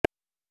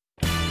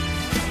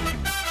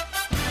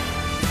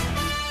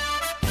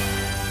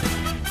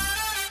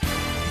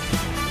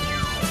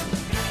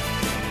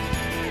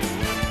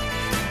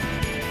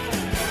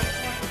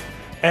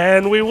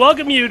And we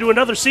welcome you to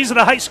another season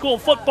of high school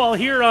football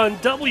here on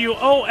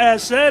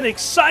WOSN.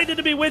 Excited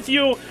to be with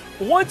you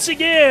once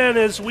again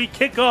as we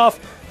kick off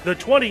the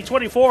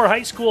 2024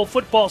 high school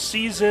football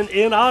season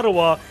in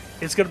Ottawa.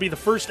 It's going to be the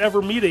first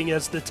ever meeting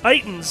as the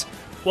Titans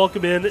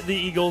welcome in the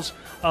Eagles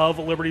of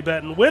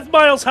Liberty-Benton. With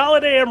Miles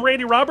Holliday, I'm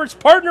Randy Roberts.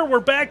 Partner,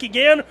 we're back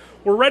again.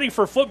 We're ready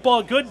for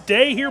football. Good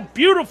day here.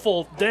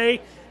 Beautiful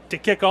day to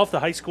kick off the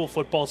high school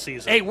football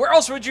season. Hey, where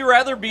else would you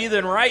rather be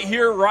than right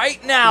here,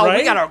 right now? Right?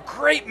 We got a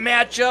great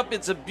matchup.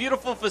 It's a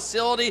beautiful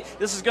facility.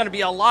 This is going to be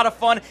a lot of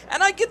fun,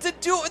 and I get to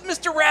do it with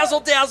Mr.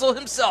 Razzle-Dazzle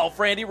himself,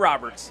 Randy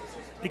Roberts.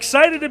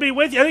 Excited to be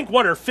with you. I think,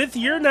 our fifth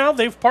year now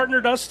they've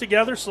partnered us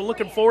together, so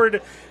looking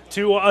forward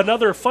to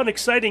another fun,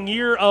 exciting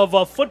year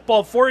of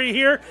football for you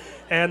here.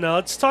 And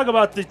let's talk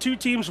about the two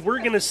teams we're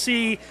going to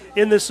see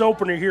in this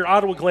opener here,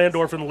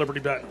 Ottawa-Glandorf and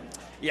Liberty-Benton.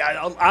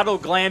 Yeah,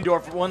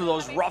 Ottawa-Glandorf, one of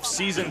those rough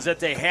seasons that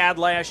they had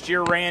last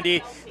year,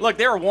 Randy. Look,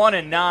 they were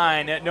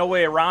 1-9, no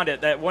way around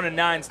it. That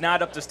 1-9 is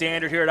not up to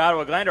standard here at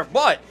Ottawa-Glandorf,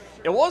 but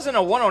it wasn't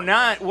a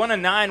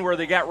 1-9 where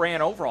they got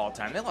ran over all the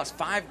time. They lost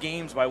 5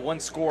 games by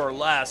 1 score or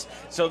less.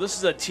 So this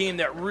is a team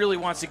that really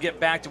wants to get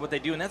back to what they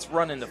do, and that's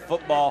running the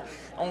football.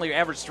 Only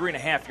averaged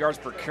 3.5 yards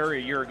per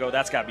carry a year ago.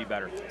 That's got to be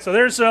better. So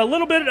there's a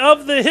little bit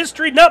of the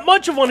history, not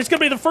much of one. It's going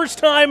to be the first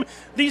time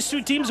these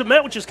two teams have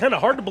met, which is kind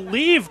of hard to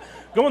believe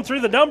going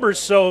through the numbers.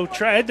 So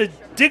I had to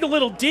dig a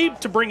little deep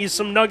to bring you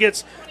some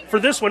nuggets for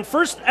this one.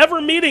 First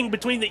ever meeting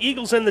between the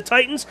Eagles and the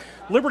Titans.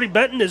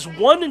 Liberty-Benton is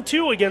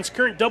 1-2 against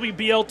current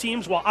WBL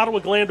teams, while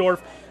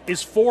Ottawa-Glandorf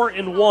is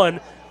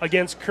 4-1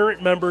 against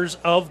current members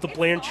of the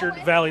Blanchard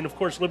Valley. And, of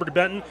course,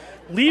 Liberty-Benton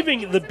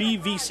leaving the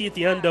BVC at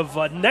the end of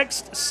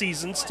next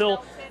season.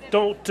 Still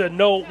don't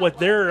know what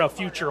their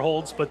future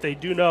holds, but they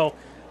do know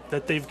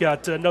that they've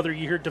got another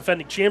year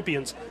defending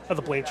champions of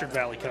the Blanchard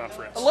Valley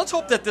Conference. Let's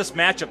hope that this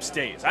matchup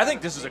stays. I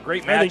think this is a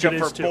great matchup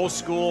for both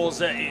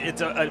schools.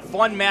 It's a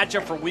fun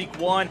matchup for week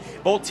one.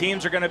 Both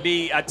teams are going to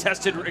be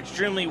tested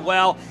extremely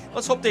well.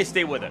 Let's hope they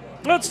stay with it.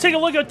 Let's take a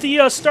look at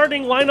the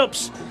starting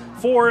lineups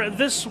for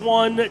this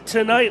one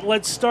tonight.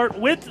 Let's start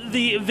with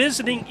the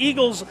visiting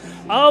Eagles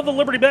of the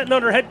Liberty-Benton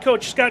under head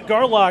coach Scott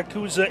Garlock,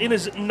 who's in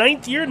his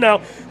 9th year now,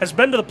 has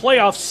been to the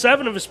playoffs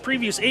 7 of his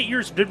previous 8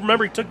 years. Did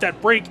remember he took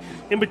that break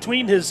in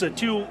between his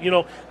two,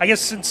 I guess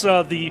since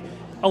the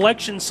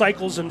election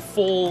cycles in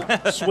full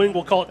swing,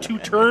 we'll call it 2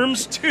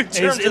 terms. 2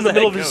 terms in the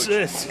middle of his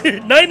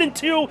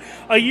 9-2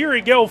 a year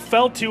ago,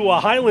 fell to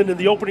Highland in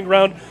the opening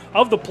round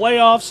of the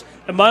playoffs.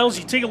 And Miles,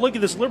 you take a look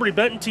at this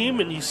Liberty-Benton team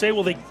and you say,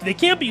 well, they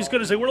can't be as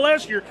good as they were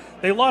last year.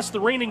 They lost the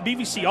reigning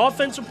BVC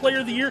Offensive Player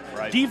of the Year,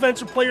 right,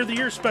 Defensive Player of the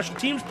Year, Special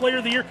Teams Player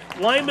of the Year,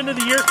 Lineman of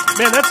the Year.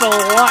 Man, that's a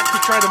lot to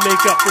try to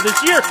make up for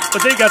this year,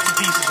 but they got some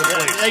pieces in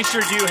place. They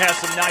sure do have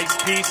some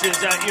nice pieces.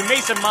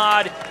 Mason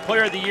Mott,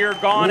 Player of the Year,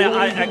 gone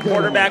at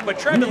quarterback, but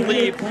Trevin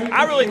Lee,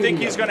 I really think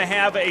he's going to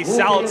have a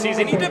solid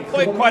season. He did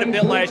play quite a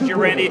bit last year,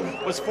 Randy.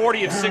 Was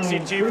 40 of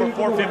 62 for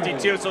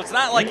 452, so it's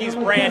not like he's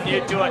brand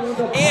new to it.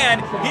 And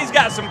he's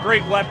got some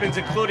great weapons,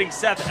 including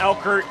Seth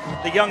Elkert,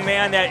 the young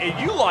man that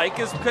you like,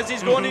 is because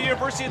he's going to the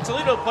University of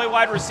Toledo to play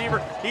wide receiver.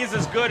 He's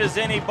as good as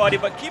anybody,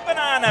 but keep an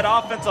eye on that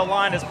offensive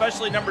line,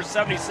 especially number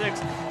 76,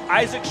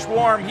 Isaac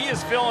Schwarm. He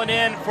is filling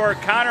in for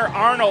Connor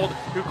Arnold,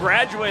 who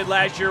graduated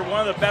last year,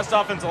 one of the best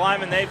offensive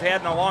linemen they've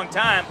had in a long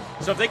time.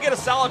 So if they get a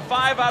solid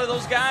 5 out of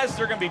those guys,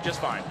 they're going to be just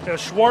fine.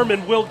 Schwarm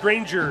and Will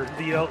Granger,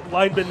 the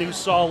linemen who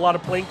saw a lot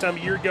of playing time a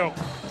year ago,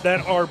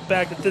 that are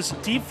back at this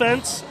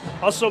defense.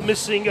 Also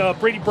missing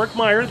Brady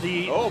Burkmeyer,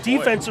 the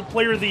Defensive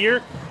Player of the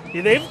Year.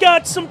 They've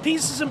got some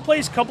pieces in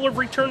place, a couple of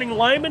returning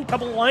linemen, a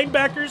couple of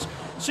linebackers.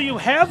 So you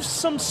have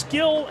some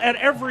skill at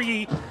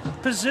every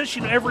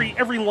position,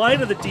 every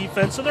line of the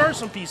defense. So there are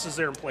some pieces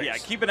there in place. Yeah,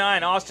 keep an eye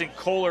on Austin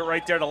Kohler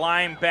right there, the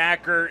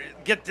linebacker.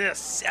 Get this,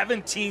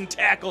 17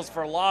 tackles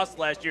for loss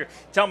last year.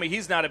 Tell me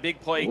he's not a big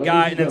play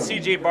guy. And then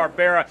C.J.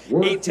 Barbera,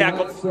 8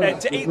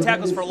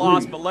 tackles for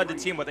loss, but led the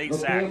team with 8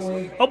 sacks.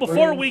 Well,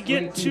 before we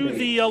get to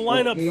the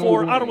lineup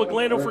for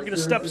Ottawa-Glandorf, we're going to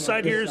step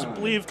aside here as I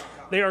believe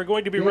they are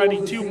going to be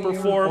ready to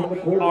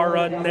perform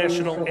our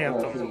national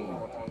anthem.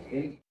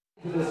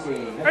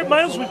 All right,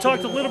 Miles, we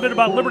talked a little bit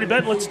about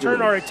Liberty-Benton. Let's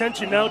turn our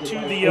attention now to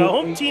the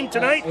home team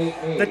tonight,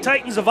 the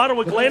Titans of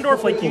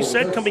Ottawa-Glandorf, like you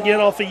said, coming in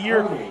off a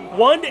year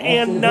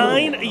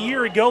 1-9 a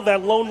year ago.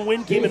 That lone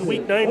win came in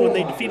Week 9 when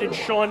they defeated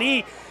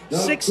Shawnee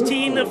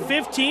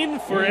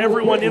 16-15. For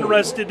everyone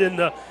interested in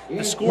the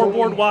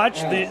scoreboard watch,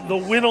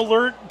 the win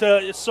alert,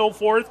 so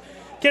forth.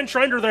 Ken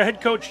Schreiner, their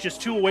head coach,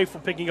 just 2 away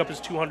from picking up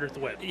his 200th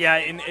win. Yeah,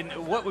 and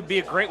what would be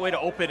a great way to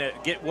open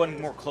it, get one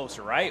more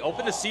closer, right?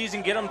 Open the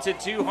season, get them to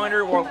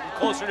 200 or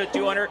closer to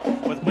 200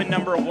 with win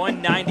number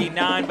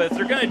 199. But if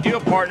they're going to do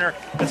a partner,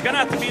 it's going to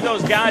have to be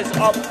those guys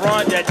up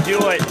front that do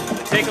it.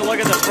 Take a look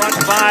at the front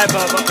 5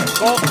 of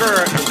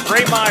Volker,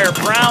 Graymeyer,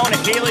 Brown,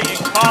 Haley,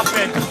 and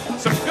Coffin.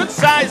 Some good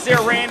size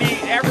there, Randy.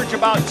 Average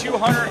about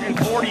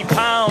 240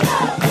 pounds.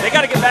 They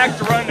got to get back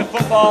to running the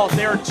football.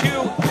 They were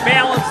too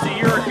balanced a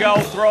year ago,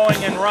 throwing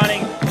and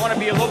running. Want to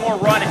be a little more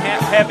run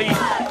heavy.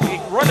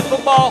 run the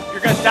football,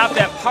 you're going to stop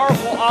that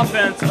powerful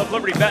offense of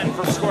Liberty-Benton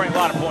from scoring a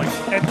lot of points.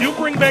 And do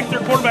bring back their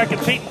quarterback in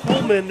Peyton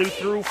Coolman, who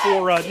threw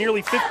for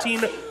nearly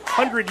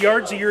 1,500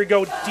 yards a year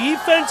ago.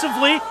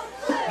 Defensively,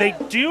 they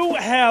do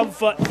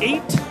have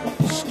 8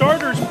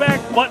 starters back,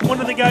 but one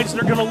of the guys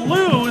they're going to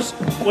lose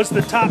was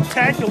the top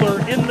tackler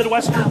in the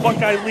Western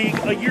Buckeye League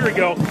a year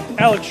ago.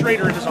 Alex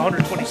Schrader has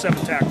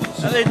 127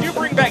 tackles. They do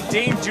bring back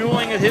Dame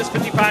Dooling at his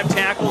 55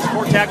 tackles,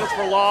 4 tackles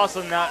for loss,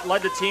 and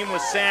led the team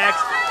with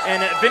sacks.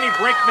 And Vinny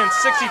Brinkman,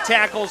 60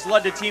 tackles,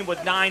 led the team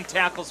with 9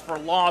 tackles for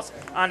loss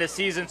on the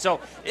season. So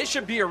it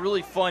should be a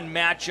really fun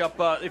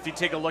matchup if you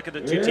take a look at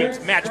the two teams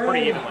matched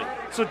pretty evenly.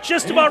 So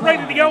just about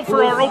ready to go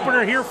for our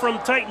opener here from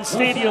Titan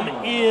Stadium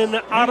in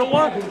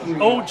Ottawa.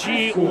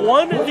 OG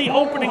won the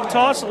opening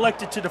toss,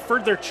 elected to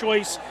defer their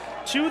choice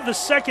to the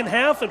second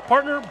half. And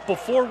partner,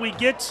 before we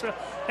get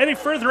any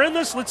further in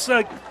this, let's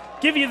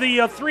give you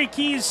the 3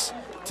 keys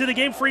to the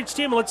game for each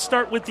team. Let's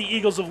start with the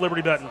Eagles of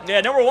Liberty-Benton.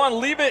 Yeah, number 1,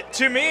 leave it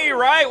to me,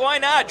 right? Why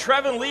not?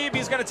 Trevin Lieb,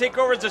 he's going to take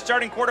over as the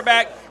starting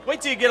quarterback.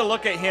 Wait till you get a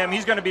look at him.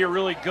 He's going to be a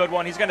really good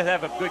one. He's going to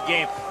have a good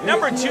game.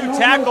 Number 2,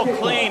 tackle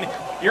clean.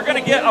 You're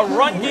going to get a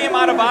run game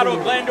out of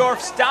Ottawa-Glandorf.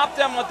 Stop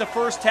them with the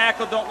first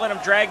tackle. Don't let them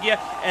drag you.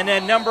 And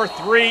then number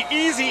 3,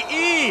 easy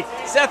E.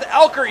 Seth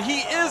Elkert, he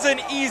is an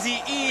easy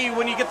E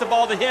when you get the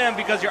ball to him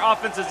because your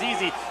offense is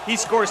easy. He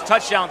scores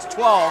touchdowns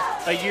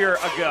 12 a year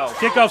ago.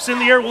 Kickoff's in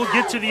the air. We'll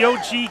get to the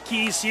OG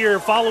keys here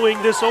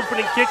following this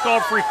opening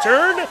kickoff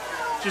return,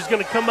 which is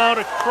going to come out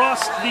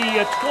across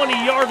the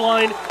 20-yard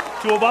line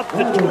to about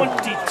the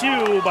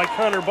 22 by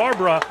Connor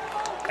Barbara.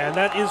 And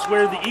that is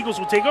where the Eagles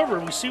will take over.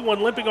 We see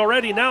one limping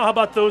already. Now, how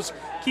about those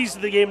keys to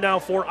the game now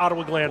for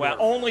Ottawa-Glandorf? Well,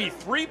 only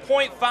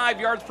 3.5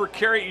 yards per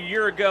carry a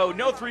year ago.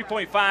 No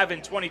 3.5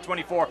 in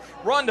 2024.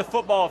 Run the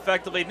football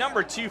effectively.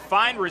 Number 2,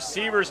 find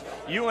receivers.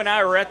 You and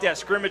I were at that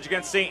scrimmage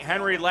against St.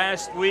 Henry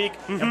last week.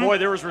 And, boy,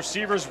 there was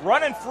receivers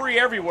running free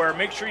everywhere.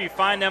 Make sure you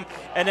find them.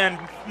 And then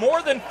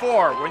more than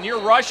 4. When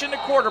you're rushing the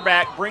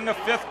quarterback, bring a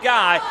 5th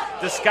guy.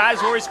 The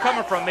sky's where he's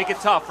coming from. Make it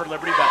tough for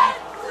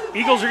Liberty-Benton.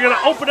 Eagles are going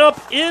to open up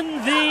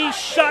in the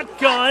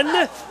shotgun.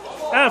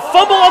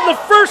 Fumble on the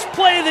first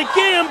play of the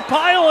game.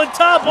 Pile on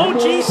top.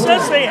 OG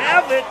says they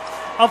have it.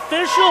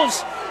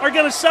 Officials are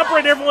going to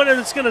separate everyone, and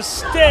it's going to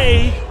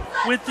stay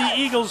with the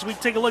Eagles. We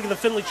take a look at the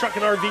Finley Truck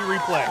and RV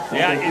replay.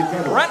 Yeah,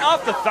 it ran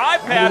off the thigh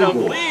pad of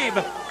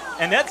Lieb,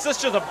 and that's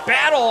just a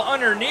battle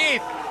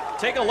underneath.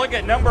 Take a look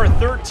at number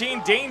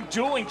 13, Dane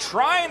Dooling,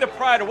 trying to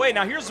pry it away.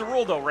 Now, here's the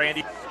rule, though,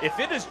 Randy. If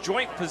it is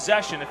joint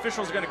possession,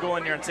 officials are going to go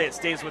in there and say it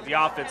stays with the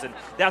offense, and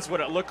that's what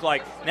it looked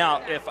like.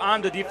 Now, if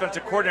I'm the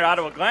defensive coordinator out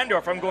of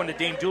Ottawa-Glandorf, I'm going to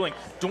Dane Dooling.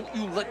 Don't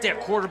you let that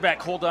quarterback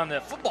hold on to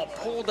the football.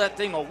 Pull that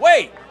thing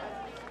away.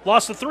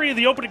 Lost the 3 of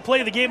the opening play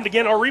of the game. And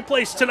again, our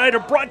replays tonight are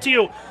brought to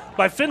you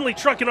by Finley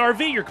Truck and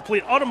RV, your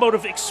complete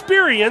automotive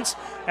experience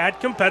at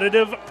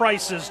competitive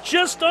prices.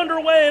 Just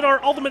underway at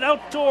our Ultimate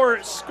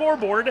Outdoor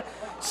scoreboard.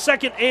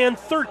 2nd and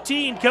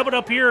 13 coming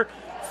up here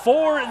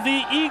for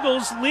the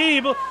Eagles.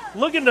 Lieb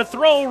looking to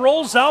throw,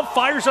 rolls out,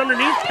 fires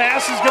underneath.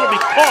 Pass is going to be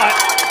caught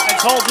and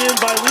called in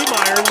by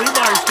Lemeyer.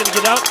 Lemeyer's going to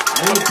get out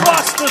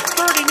across the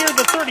 30 near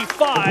the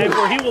 35,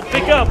 where he will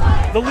pick up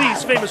the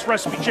Lee's famous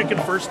recipe chicken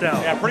first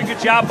down. Yeah, pretty good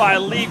job by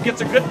Lieb.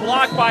 Gets a good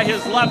block by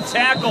his left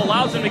tackle,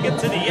 allows him to get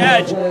to the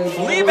edge.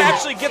 Lieb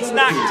actually gets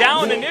knocked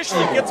down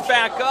initially, gets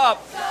back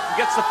up,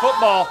 gets the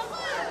football.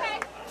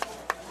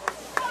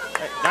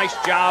 Nice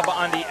job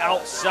on the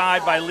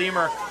outside by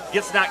Lemer.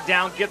 Gets knocked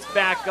down, gets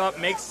back up,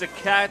 makes the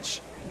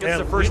catch, gets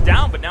the first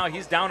down, but now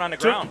he's down on the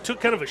ground.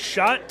 Took kind of a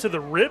shot to the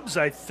ribs,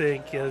 I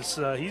think, as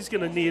he's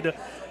going to need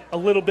a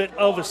little bit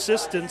of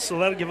assistance. So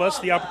that'll give us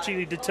the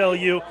opportunity to tell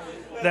you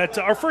that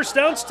our first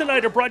downs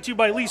tonight are brought to you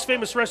by Lee's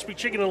Famous Recipe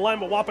Chicken in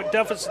Lima, Wapak,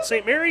 Delphus, and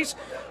St. Mary's.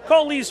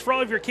 Call Lee's for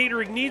all of your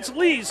catering needs.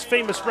 Lee's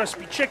Famous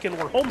Recipe Chicken,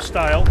 where home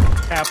style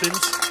happens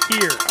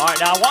here. All right,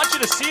 now I want you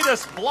to see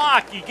this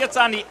block. He gets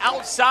on the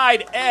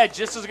outside edge.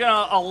 This is going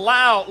to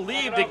allow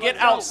Lieb to get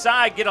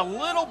outside, get a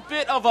little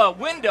bit of a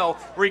window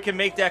where he can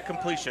make that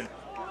completion.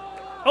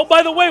 Oh,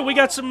 by the way, we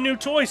got some new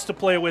toys to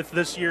play with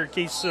this year in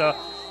case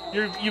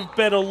you've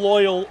been a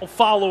loyal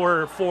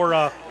follower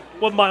for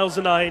what Miles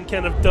and I and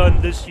Ken have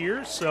done this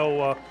year.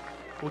 So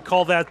we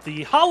call that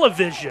the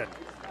Holovision.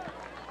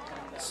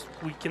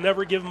 We can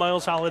never give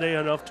Miles Holiday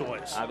enough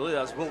toys. I believe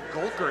that was Will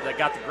Golker that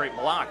got the great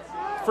block.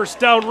 First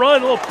down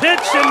run, a little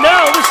pitch, and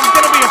now this is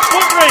going to be a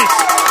foot race.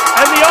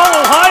 And the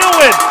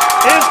All-Ohioan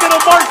is going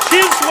to march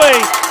his way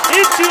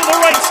into the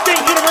Wright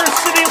State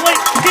University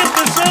late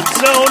campus end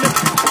zone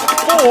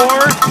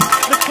for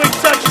the quick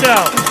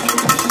touchdown.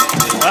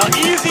 Well,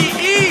 Easy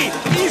E,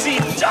 Easy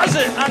does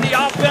it on the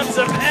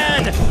offensive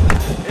end.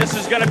 This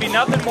is going to be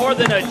nothing more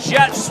than a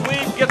jet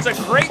sweep. Gets a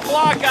great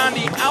block on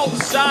the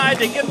outside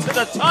to get to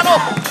the tunnel.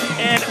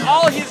 And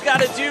all he's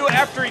got to do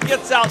after he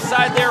gets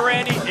outside there,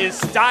 Randy, is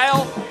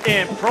style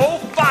and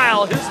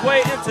profile his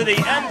way into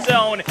the end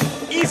zone.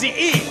 Easy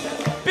E,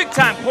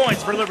 big-time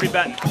points for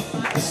Liberty-Benton.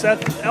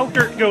 Seth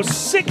Elkert goes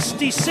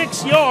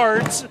 66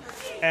 yards,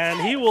 and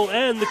he will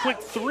end the quick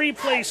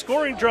 3-play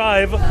scoring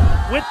drive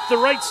with the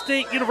Wright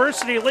State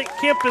University Lake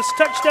Campus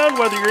touchdown.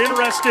 Whether you're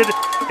interested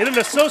in an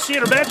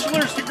associate or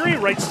bachelor's degree,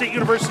 Wright State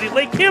University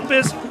Lake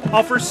Campus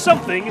offers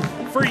something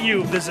for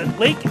you. Visit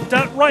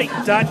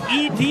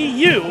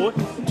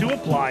lake.wright.edu to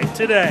apply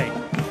today.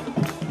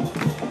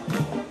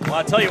 Well,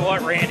 I'll tell you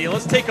what, Randy,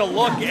 let's take a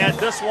look at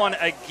this one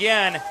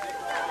again.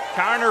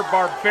 Connor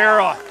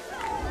Barbera,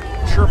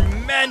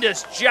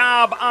 tremendous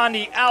job on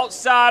the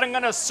outside. I'm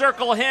going to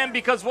circle him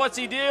because what's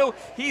he do?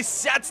 He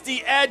sets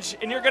the edge,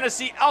 and you're going to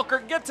see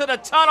Elkert get to the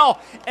tunnel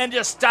and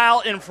just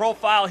style and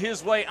profile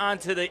his way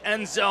onto the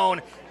end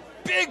zone.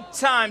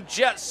 Big-time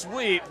jet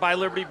sweep by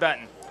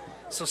Liberty-Benton.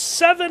 So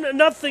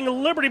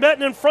 7-0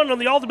 Liberty-Benton in front on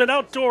the Ultimate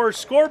Outdoor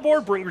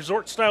scoreboard. Bring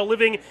resort-style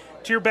living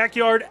to your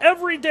backyard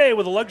every day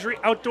with a luxury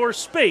outdoor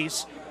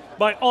space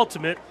by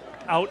Ultimate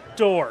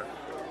Outdoor.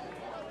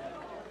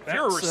 If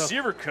you're a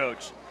receiver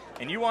coach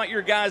and you want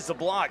your guys to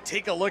block,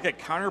 take a look at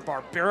Connor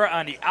Barbera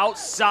on the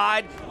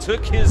outside,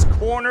 took his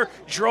corner,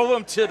 drove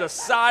him to the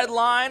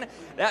sideline.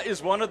 That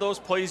is one of those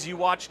plays you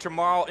watch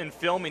tomorrow in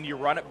film and you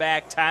run it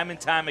back time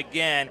and time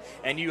again,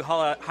 and you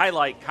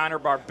highlight Connor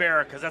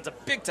Barbera because that's a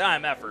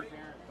big-time effort.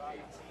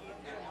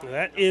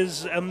 That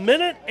is a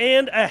minute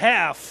and a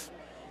half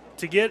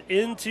to get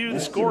into the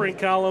scoring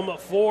column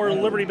for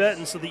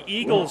Liberty-Benton. So the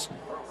Eagles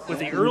with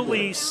the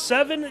early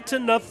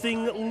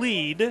 7-0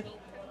 lead.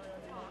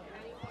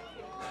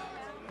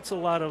 That's a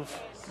lot of...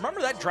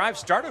 Remember that drive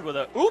started with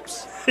a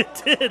oops? It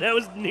did. That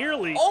was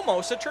nearly...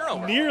 almost a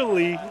turnover.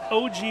 Nearly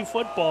OG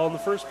football in the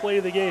first play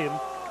of the game.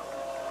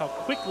 How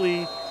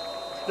quickly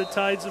the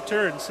tides have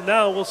turned. So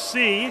now we'll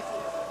see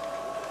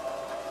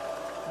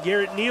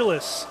Garrett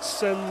Nealis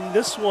send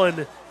this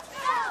one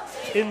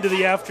into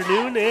the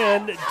afternoon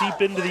and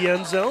deep into the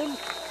end zone.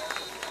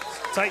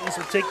 Titans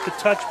will take the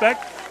touchback.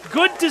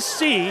 Good to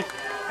see,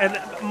 and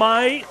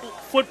my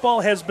football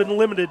has been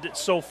limited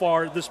so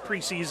far this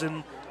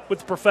preseason with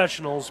the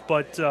professionals,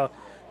 but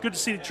good to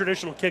see the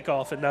traditional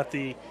kickoff and not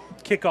the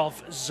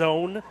kickoff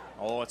zone.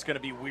 Oh, it's going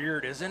to be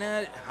weird, isn't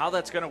it? How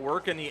that's going to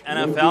work in the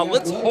NFL.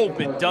 Let's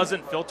hope it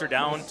doesn't filter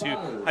down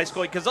to high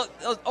school, because it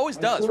always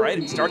does, right?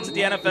 It starts at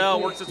the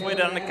NFL, works its way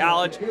down to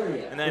college,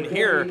 and then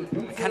here,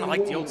 I kind of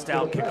like the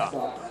old-style kickoff.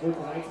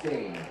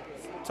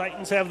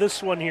 Titans have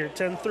this one here,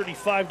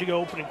 10:35 to go,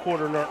 opening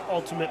quarter in our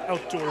Ultimate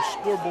Outdoor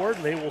scoreboard,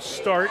 and they will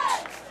start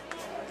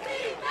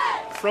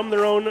from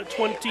their own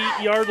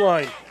 20-yard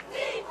line.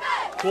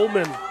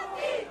 Coleman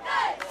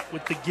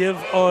with the give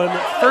on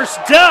first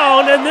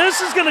down, and this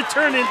is going to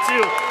turn into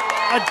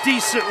a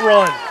decent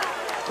run.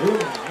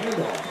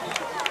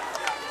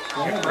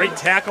 A great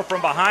tackle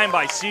from behind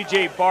by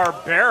C.J.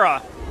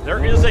 Barbera.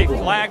 There is a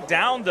flag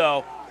down,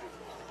 though.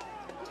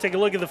 Take a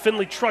look at the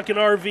Findlay Truck and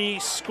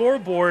RV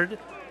scoreboard.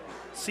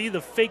 See the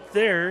fake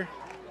there.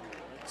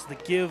 So the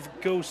give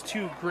goes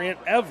to Grant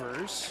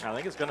Evers. I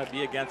think it's going to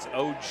be against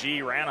OG.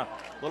 Ran a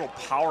little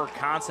power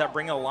concept,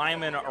 bringing a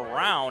lineman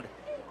around.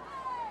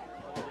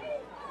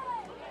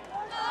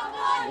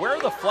 Where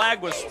the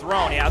flag was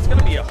thrown, yeah, it's going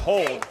to be a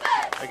hold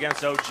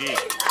against OG.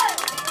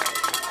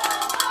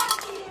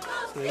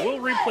 So they will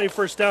replay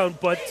first down,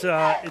 but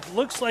it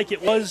looks like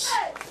it was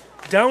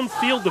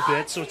downfield a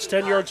bit, so it's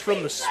 10 yards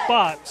from the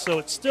spot. So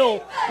it's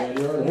still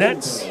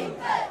nets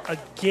a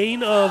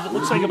gain of, it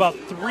looks like about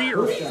 3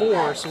 or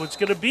 4. So it's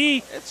going to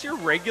be... It's your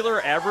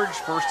regular average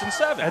 1st and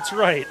 7. That's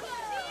right.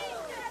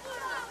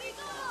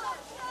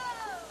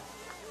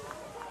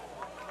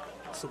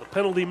 So the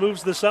penalty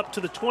moves this up to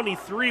the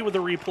 23 with a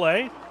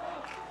replay.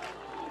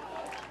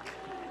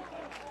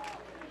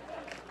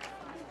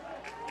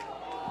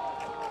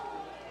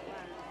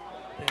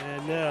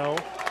 And now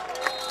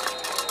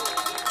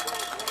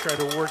try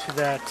to work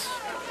that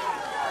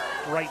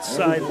right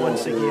side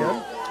once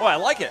again. Oh, I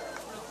like it.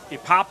 He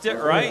popped it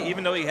right,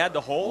 even though he had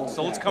the hold.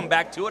 So let's come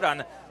back to it on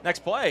the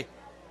next play.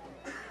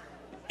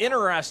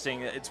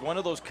 Interesting. It's one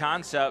of those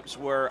concepts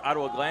where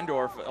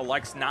Ottawa-Glandorf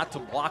elects not to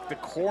block the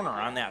corner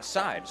on that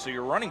side. So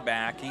your running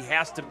back, he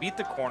has to beat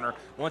the corner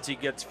once he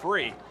gets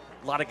free.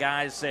 A lot of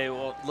guys say,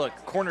 well, look,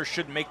 corners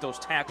should make those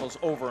tackles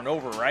over and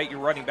over, right? Your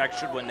running back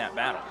should win that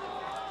battle.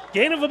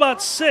 Gain of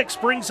about 6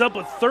 brings up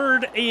a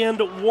 3rd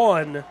and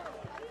 1.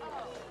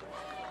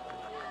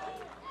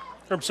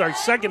 I'm sorry,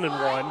 2nd and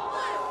 1.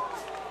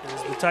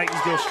 As the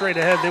Titans go straight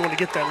ahead, they want to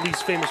get that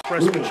least famous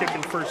Pressman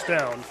chicken first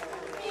down.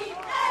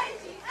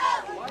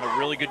 A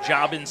really good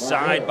job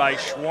inside by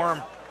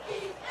Schwarm.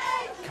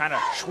 Kind of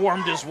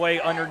swarmed his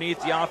way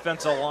underneath the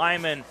offensive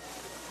lineman.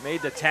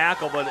 Made the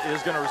tackle, but it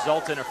is going to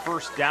result in a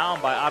first down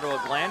by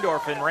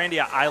Ottawa-Glandorf. And Randy,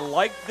 I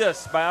like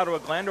this by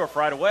Ottawa-Glandorf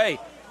right away.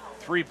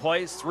 3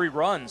 plays, 3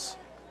 runs.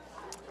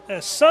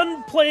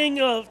 Sun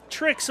playing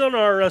tricks on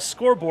our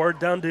scoreboard,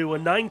 down to a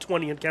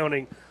 9:20 and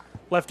counting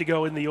left to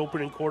go in the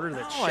opening quarter.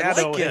 That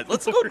shadow. I like it.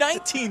 Let's go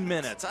 19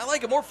 minutes. I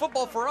like it. More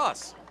football for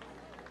us.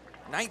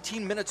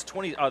 19 minutes,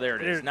 20. Oh, there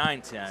it is.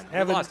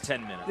 9-10. We lost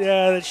 10 minutes.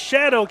 Yeah, the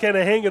shadow kind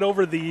of hanging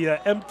over the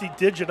empty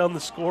digit on the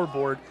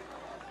scoreboard.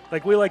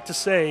 like we like to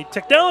say,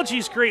 technology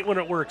is great when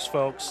it works,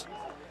 folks.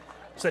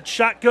 It's that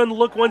shotgun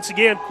look once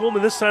again.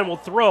 Coolman this time will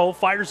throw,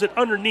 fires it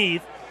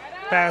underneath.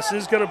 Pass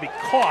is going to be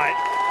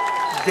caught.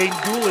 Dane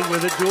Dooling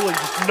with it. Dooling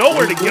just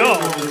nowhere to go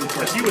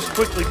as he was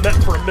quickly met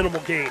for a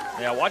minimal gain.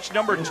 Yeah, watch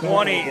number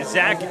 20,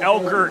 Zach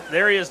Elkert.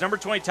 There he is, number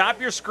 20, top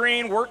of your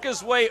screen, work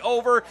his way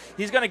over.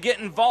 He's going to get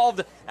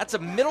involved. That's a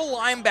middle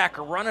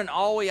linebacker running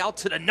all the way out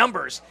to the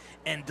numbers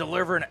and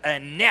delivering a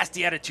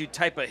nasty attitude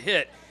type of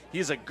hit.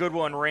 He's a good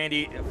one,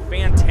 Randy. A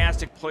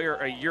fantastic player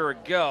a year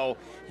ago.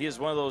 He is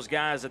one of those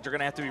guys that they're going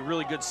to have to be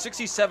really good.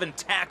 67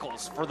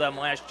 tackles for them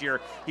last year.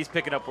 He's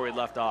picking up where he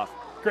left off.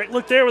 Great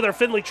look there with our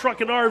Findlay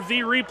Truck and RV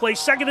replay.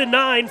 2nd and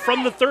 9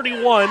 from the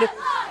 31.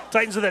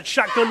 Titans with that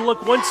shotgun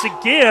look once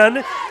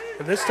again.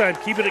 And this time,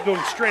 keeping it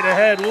going straight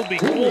ahead will be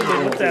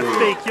Coolman with that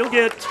fake. He'll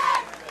get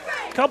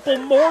a couple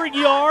more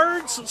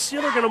yards. Let's see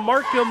how they're going to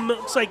mark him.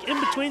 Looks like in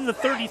between the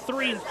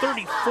 33 and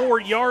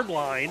 34-yard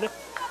line.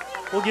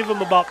 We'll give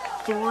him about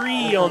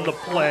 3 on the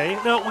play.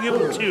 No, we'll give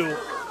him 2.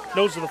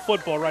 Nose of the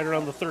football right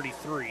around the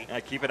 33.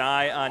 Keep an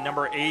eye on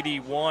number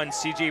 81,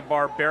 C.J.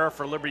 Barbera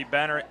for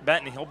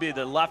Liberty-Benton. He'll be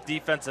the left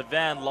defensive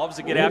end. Loves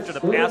to get after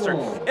the passer.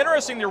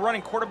 Interesting, they're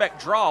running quarterback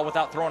draw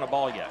without throwing a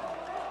ball yet.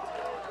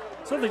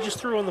 So they just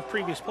threw on the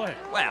previous play.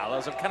 Wow,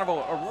 that was kind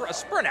of a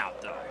sprint out,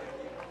 though.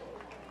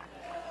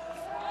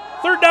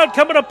 3rd down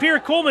coming up here.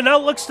 Coolman now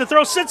looks to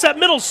throw. Sits that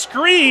middle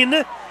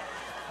screen.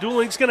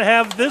 Dooling's going to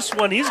have this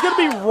one. He's going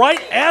to be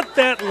right at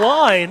that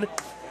line.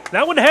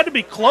 That one had to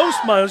be close,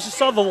 Miles. You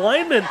saw the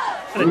lineman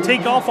kind of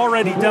take off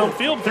already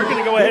downfield. They're going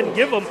to go ahead and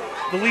give him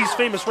the Lee's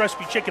famous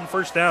recipe chicken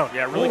first down.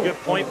 Yeah, really good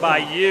point by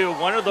you.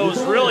 One of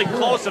those really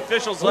close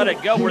officials let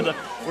it go where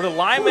the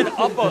lineman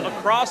up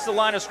across the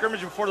line of scrimmage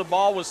before the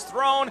ball was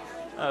thrown.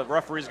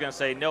 Referee's going to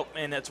say, nope,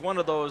 and it's one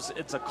of those,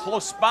 it's a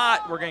close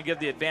spot. We're going to give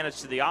the advantage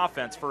to the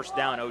offense, first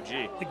down,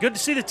 OG. Good to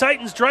see the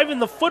Titans driving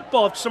the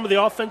football after some of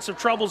the offensive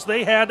troubles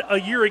they had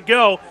a year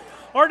ago.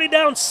 Already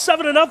down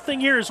 7-0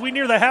 here as we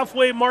near the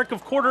halfway mark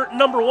of quarter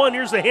number 1.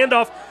 Here's the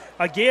handoff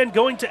again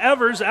going to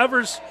Evers.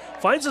 Evers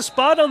finds a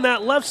spot on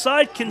that left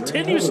side,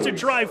 continues to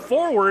drive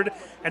forward,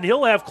 and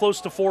he'll have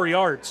close to 4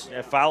 yards.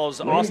 It follows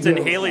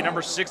Austin Haley,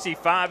 number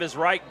 65, his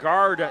right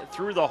guard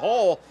through the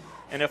hole.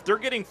 And if they're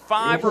getting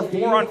 5 or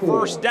 4 on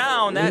first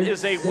down, that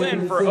is a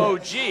win for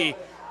OG.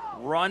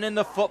 Running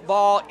the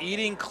football,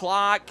 eating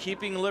clock,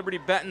 keeping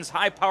Liberty-Benton's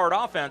high-powered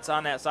offense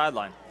on that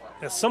sideline.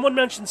 Someone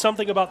mentioned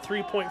something about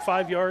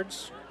 3.5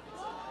 yards.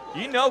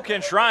 You know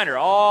Ken Schreiner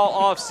all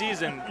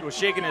off-season was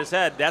shaking his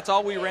head. That's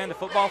all we ran the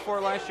football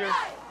for last year?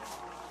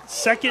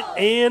 2nd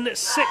and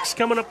 6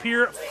 coming up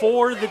here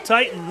for the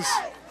Titans.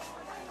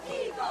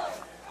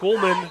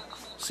 Coolman,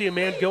 see a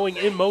man going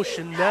in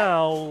motion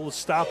now.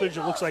 Stoppage,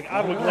 it looks like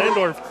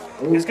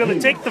Ottawa-Glandorf is going to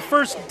take the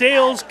first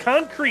Dale's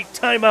Concrete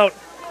timeout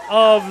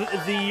of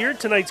the year.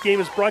 Tonight's game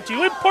is brought to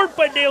you in part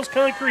by Dale's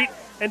Concrete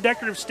and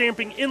Decorative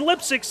Stamping in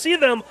Leipzig. See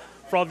them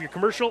for all of your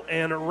commercial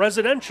and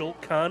residential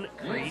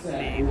concrete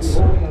needs.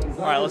 All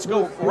right, let's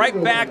go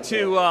right back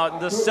to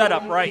the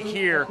setup right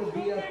here.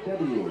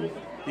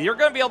 You're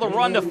going to be able to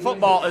run the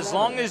football as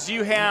long as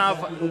you have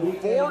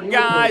 4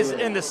 guys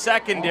in the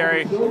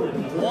secondary.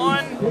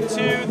 1, 2,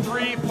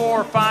 3,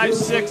 4, 5,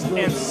 6,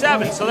 and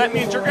 7. So that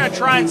means you're going to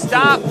try and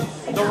stop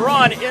the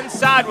run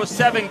inside with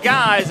 7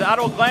 guys.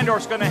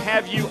 Ottawa-Glandorf's going to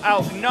have you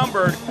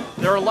outnumbered.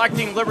 They're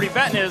electing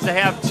Liberty-Benton is to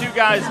have 2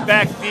 guys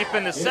back deep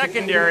in the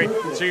secondary,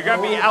 so you're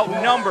going to be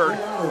outnumbered.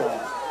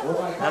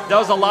 That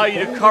does allow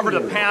you to cover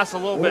the pass a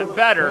little bit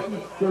better.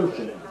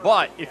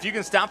 But if you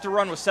can stop the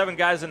run with 7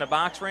 guys in the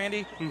box,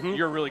 Randy,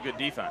 you're a really good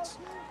defense.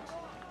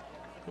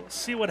 Let's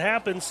see what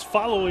happens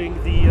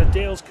following the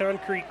Dale's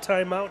Concrete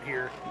timeout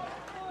here.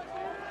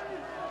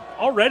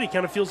 Already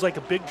kind of feels like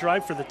a big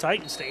drive for the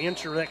Titans to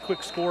answer that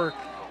quick score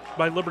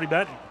by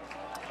Liberty-Benton.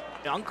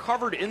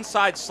 Uncovered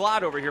inside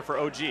slot over here for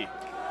OG.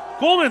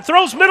 Coolman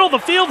throws middle of the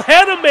field,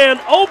 had a man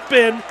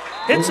open,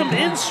 hits him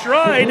in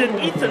stride, and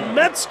Ethan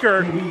Metzger.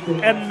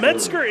 And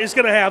Metzger is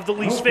going to have the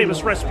Lee's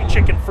famous recipe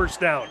chicken first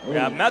down.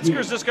 Yeah,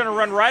 Metzger's just going to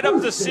run right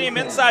up the seam.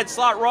 Inside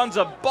slot runs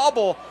a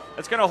bubble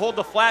that's going to hold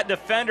the flat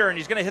defender, and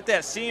he's going to hit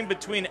that seam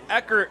between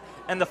Eckert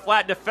and the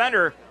flat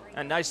defender.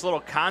 A nice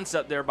little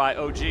concept there by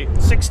OG.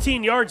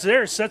 16 yards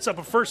there, sets up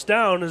a first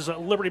down as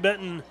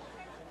Liberty-Benton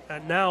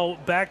now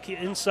back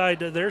inside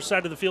their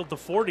side of the field to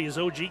 40 as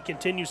OG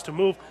continues to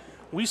move.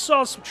 We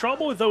saw some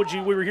trouble with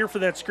OG. We were here for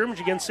that scrimmage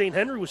against St.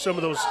 Henry with some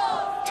of those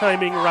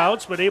timing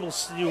routes, but able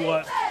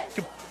to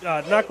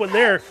knock one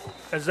there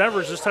as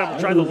Evers this time will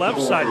try the left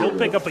side. He'll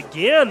pick up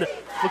again,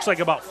 looks like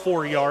about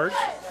 4 yards.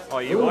 Oh,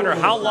 you wonder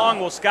how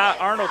long will Scott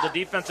Arnold, the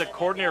defensive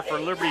coordinator for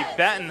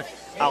Liberty-Benton,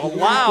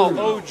 allow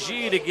OG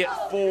to get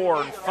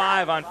 4 and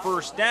 5 on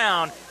first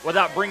down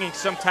without bringing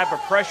some type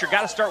of pressure.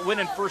 Got to start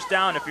winning first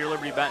down if you're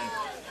Liberty-Benton.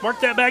 Mark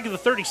that back at the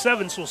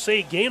 37, so we'll say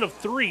a gain of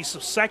 3, so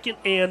 2nd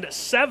and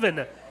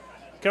 7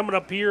 coming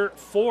up here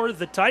for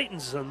the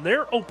Titans on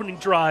their opening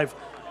drive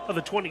of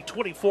the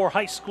 2024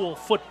 high school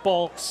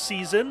football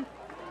season.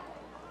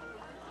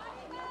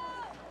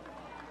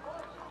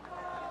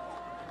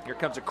 Here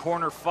comes a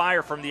corner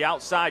fire from the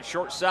outside,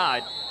 short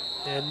side.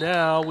 And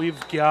now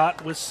we've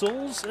got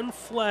whistles and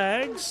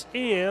flags,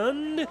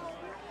 and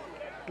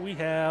we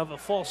have a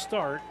false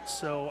start.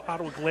 So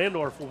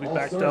Ottawa-Glandorf will be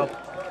backed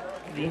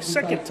up the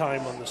second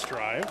time on this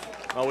drive.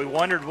 Well, we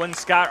wondered when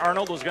Scott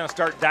Arnold was going to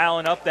start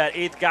dialing up that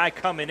 8th guy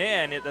coming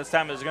in. This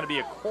time it was going to be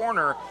a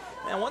corner.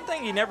 And one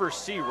thing you never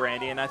see,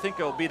 Randy, and I think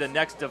it will be the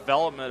next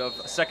development of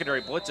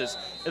secondary blitzes,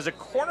 is a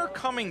corner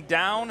coming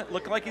down,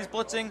 looking like he's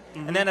blitzing,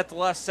 and then at the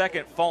last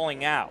second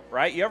falling out,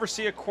 right? You ever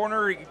see a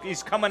corner,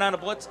 he's coming on a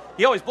blitz?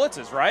 He always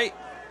blitzes, right?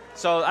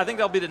 So I think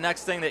that'll be the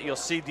next thing that you'll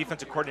see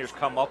defensive coordinators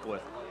come up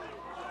with.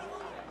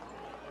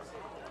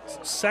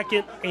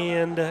 2nd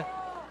and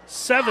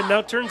 7.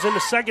 Now turns into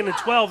 2nd and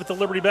 12 at the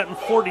Liberty-Benton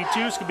 42.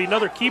 It's going to be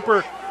another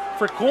keeper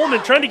for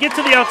Coleman, trying to get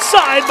to the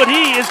outside, but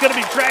he is going to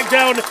be dragged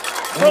down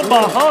from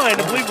behind.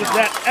 I believe it was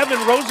that Evan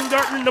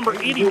Rosengartner, number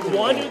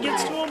 81, who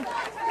gets to him.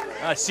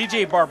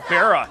 C.J.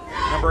 Barbera,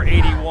 number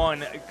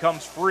 81,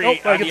 comes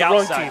free on the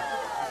outside.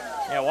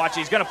 Yeah, watch,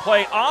 he's going to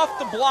play off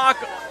the block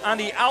on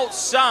the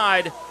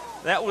outside.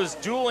 That was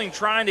Vinny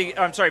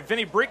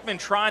Brinkman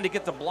trying to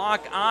get the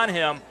block on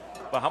him.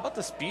 But how about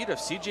the speed of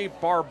C.J.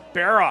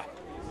 Barbera?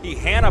 He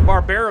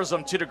Hanna-Barberas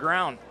him to the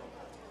ground.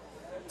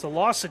 It's a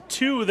loss of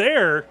 2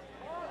 there.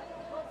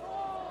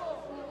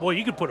 Boy,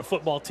 you could put a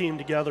football team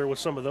together with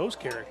some of those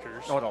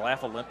characters. Oh, the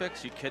Laugh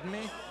Olympics? You kidding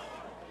me?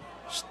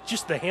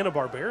 Just the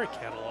Hanna-Barbera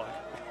catalog.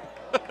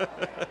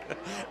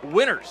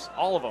 Winners,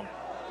 all of them.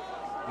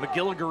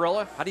 McGilla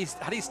Gorilla, how do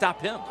you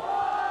stop him?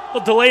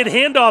 Well, delayed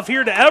handoff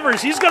here to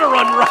Evers. He's going to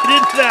run right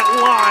into that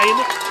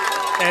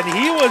line. And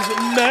he was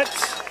met,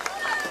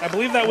 I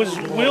believe that was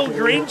Will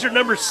Granger,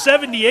 number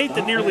 78,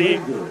 that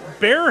nearly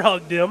bear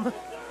hugged him.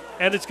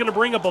 And it's going to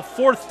bring up a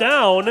 4th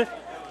down.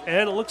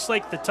 And it looks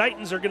like the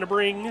Titans are going to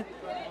bring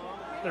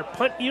their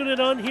punt unit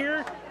on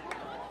here.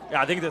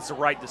 Yeah, I think that's the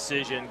right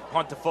decision.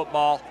 Punt the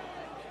football.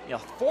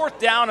 4th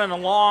down and a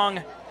long.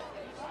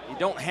 You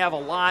don't have a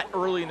lot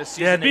early in the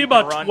season. Yeah, it'd be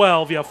about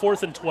 12. Yeah,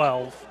 4th and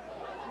 12.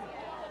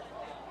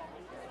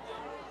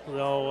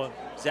 So,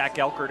 Zach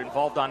Elkert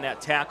involved on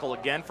that tackle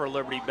again for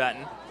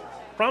Liberty-Benton.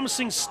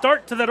 Promising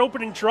start to that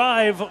opening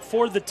drive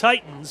for the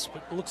Titans,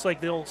 but it looks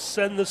like they'll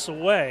send this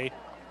away.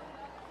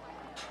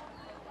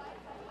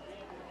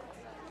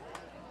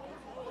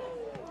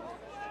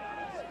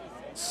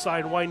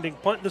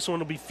 Sidewinding punt. This one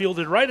will be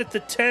fielded right at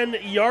the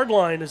 10-yard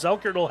line as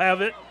Elkert will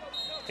have it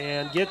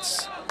and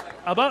gets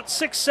about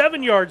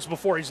 6-7 yards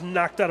before he's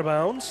knocked out of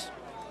bounds.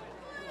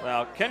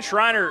 Well, Ken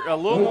Schreiner, a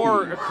little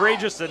more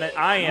courageous than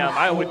I am.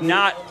 I would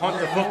not punt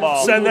the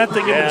football. Send that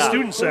thing into the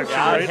student section,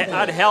 right?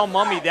 I'd hell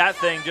mummy that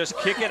thing, just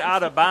kick it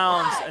out of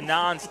bounds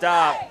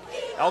nonstop.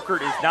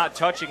 Elkert is not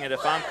touching it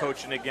if I'm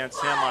coaching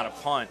against him on a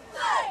punt.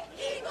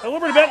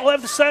 Liberty-Benton will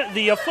have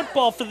the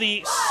football for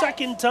the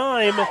second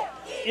time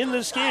in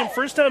this game.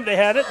 First time they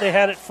had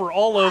it for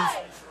all of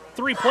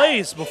 3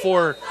 plays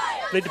before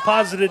they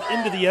deposited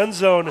into the end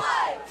zone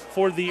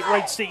for the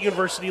Wright State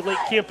University Lake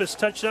Campus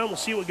touchdown. We'll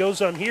see what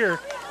goes on here.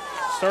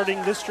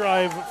 Starting this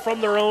drive from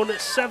their own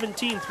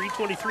 17,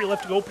 3:23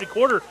 left to go opening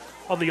quarter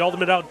on the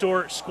Ultimate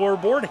Outdoor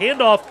scoreboard.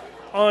 Handoff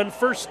on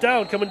 1st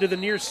down coming to the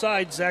near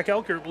side. Zach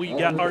Elkert, we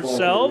got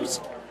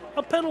ourselves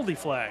a penalty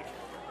flag.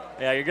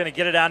 Yeah, you're going to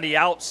get it on the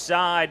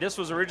outside. This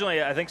was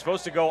originally, I think,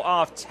 supposed to go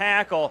off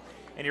tackle,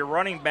 and your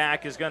running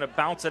back is going to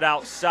bounce it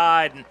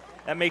outside, and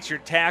that makes your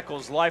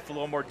tackle's life a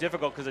little more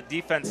difficult because the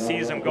defense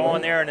sees him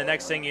going there, and the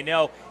next thing you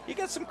know, you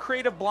got some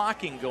creative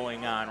blocking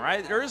going on,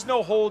 right? There is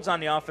no holds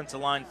on the offensive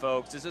line,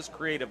 folks. This is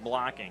creative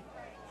blocking.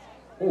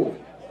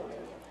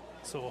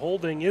 So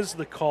holding is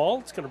the call.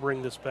 It's going to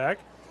bring this back.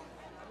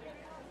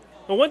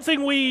 Now, one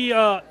thing we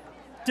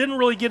didn't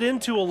really get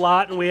into a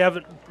lot, and we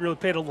haven't really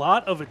paid a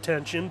lot of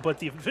attention, but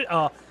the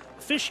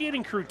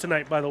officiating crew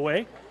tonight, by the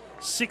way,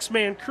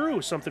 6-man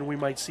crew, something we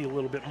might see a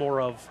little bit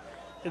more of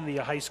in the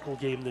high school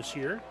game this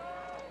year.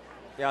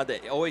 Yeah, the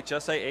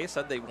OHSAA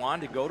said they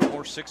wanted to go to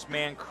more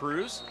 6-man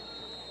crews.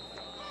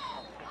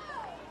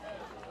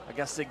 I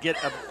guess to get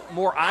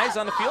more eyes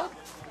on the field.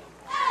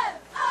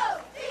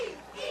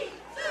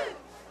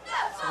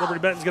 So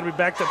Liberty-Benton's going to be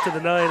backed up to the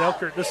 9.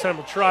 Elkert this time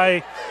will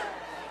try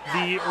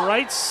the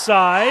right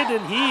side,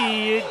 and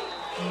he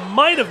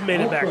might have made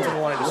it back to the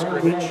line of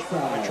scrimmage.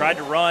 We tried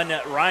to run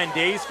Ryan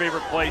Day's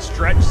favorite play,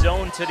 stretch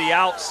zone to the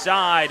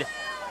outside,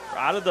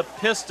 out of the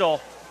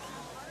pistol.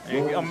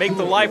 It'll make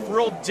the life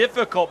real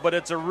difficult, but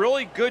it's a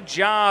really good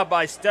job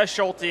by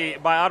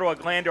Steschulte by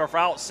Ottawa-Glandorf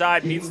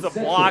outside, beats the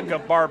block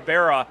of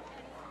Barbera.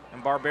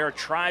 And Barbera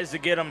tries to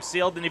get him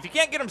sealed. And if you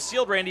can't get him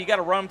sealed, Randy, you got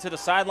to run him to the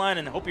sideline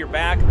and hope your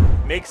back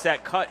makes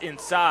that cut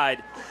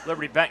inside.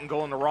 Liberty-Benton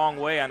going the wrong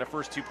way on the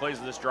first 2 plays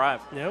of this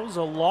drive. Yeah, it was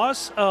a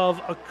loss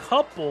of a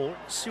couple.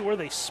 Let's see where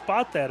they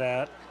spot that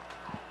at.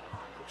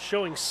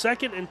 Showing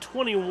 2nd and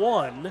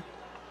 21.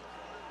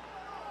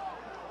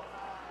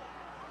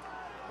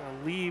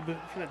 Lieb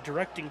kind of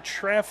directing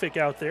traffic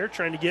out there,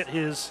 trying to get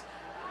his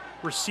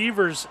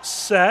receivers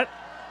set.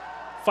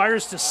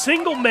 Fires to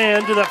single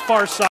man to that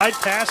far side.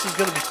 Pass is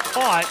going to be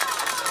caught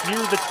near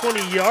the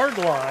 20-yard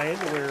line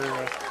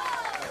where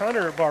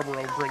Connor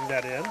Barbaro will bring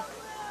that in.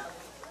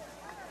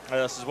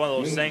 This is one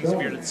of those things,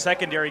 if you're the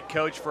secondary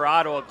coach for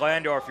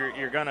Ottawa-Glandorf,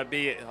 you're going to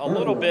be a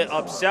little bit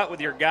upset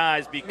with your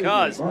guys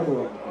because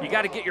you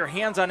got to get your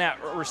hands on that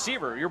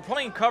receiver. You're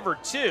playing cover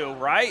 2,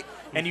 right?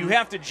 And you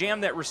have to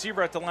jam that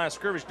receiver at the line of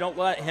scrimmage. Don't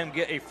let him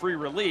get a free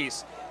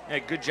release. And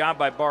a good job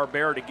by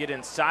Barbera to get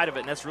inside of it,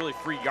 and that's really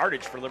free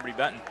yardage for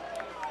Liberty-Benton.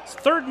 It's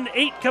 3rd and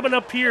 8 coming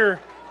up here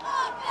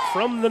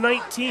from the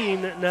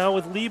 19. Now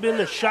with Lieben,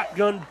 a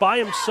shotgun by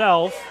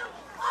himself.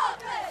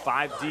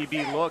 5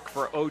 DB look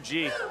for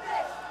OG.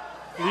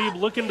 Lieb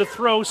looking to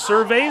throw,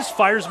 surveys,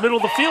 fires middle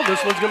of the field.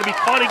 This one's going to be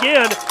caught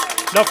again.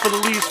 Enough for the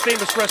Lee's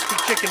famous recipe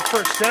chicken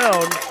first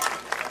down.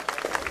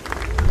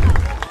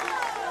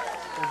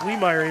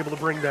 Leemeyer able to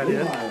bring that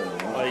in.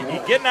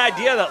 You get an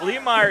idea that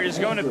Leemeyer is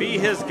going to be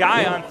his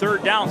guy on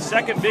 3rd down.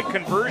 Second big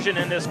conversion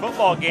in this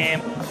football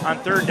game on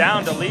 3rd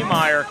down to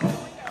Leemeyer.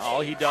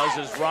 All he does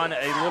is run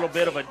a little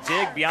bit of a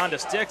dig beyond the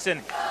sticks,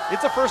 and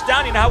it's a first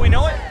down. You know how we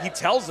know it? He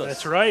tells us.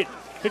 That's right.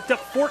 Picked up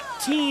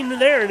 14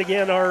 there. And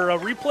again, our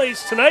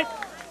replays tonight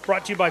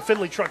brought to you by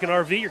Finley Truck and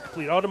RV, your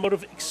complete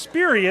automotive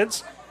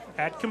experience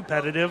at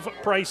competitive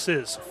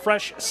prices.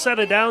 Fresh set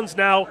of downs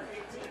now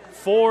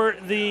for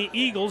the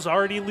Eagles,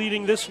 already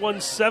leading this one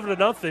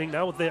 7-0.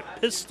 Now with that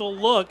pistol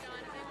look,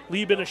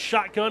 Lieben a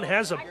shotgun,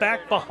 has a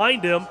back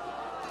behind him.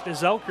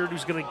 Is Elkert,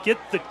 who's going to get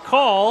the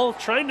call,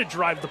 trying to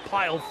drive the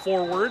pile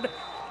forward.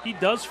 He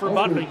does for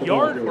about a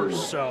yard or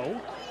so.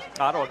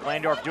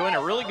 Ottawa-Glandorf doing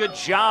a really good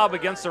job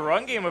against the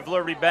run game of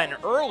Liberty-Benton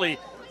early.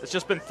 It's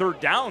just been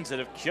 3rd downs that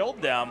have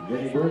killed them.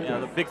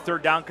 The big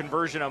 3rd down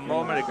conversion a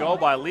moment ago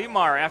by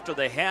Leemeyer after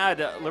they had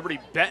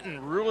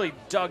Liberty-Benton really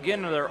dug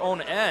into their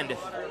own end.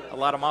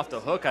 Allowed them off the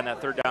hook on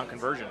that 3rd down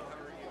conversion.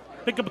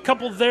 Pick up a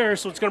couple there,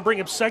 so it's going to bring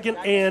up 2nd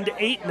and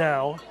 8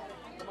 now.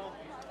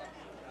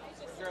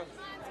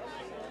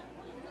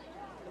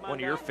 One of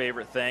your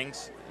favorite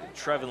things,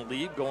 Trevin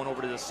Lieb going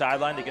over to the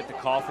sideline to get the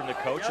call from the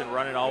coach and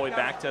running all the way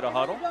back to the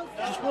huddle.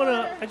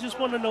 I just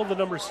want to know the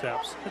number of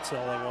steps. That's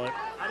all I want.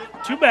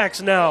 2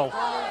 backs now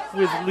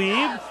with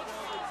Lieb.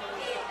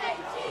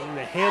 And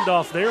the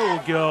handoff there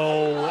will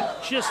go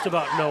just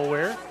about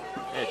nowhere.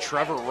 Yeah,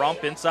 Trevor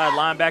Rump, inside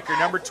linebacker,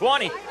 number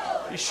 20.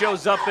 He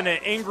shows up in an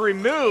angry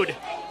mood.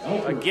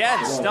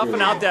 Again,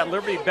 snuffing out that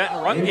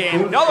Liberty-Benton run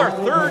game. Another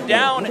 3rd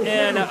down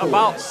and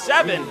about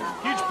 7.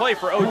 Huge play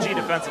for OG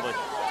defensively.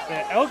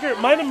 Elkert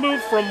might have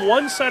moved from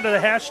one side of the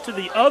hash to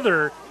the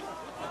other.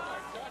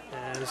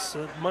 As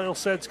Miles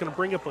said, it's going to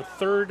bring up a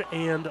 3rd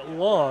and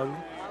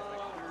long.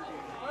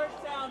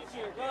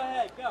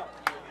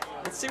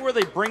 Let's see where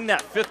they bring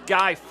that 5th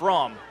guy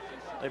from.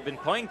 They've been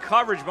playing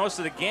coverage most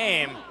of the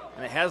game,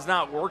 and it has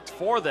not worked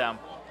for them.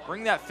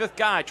 Bring that 5th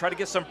guy, try to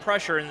get some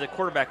pressure into the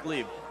quarterback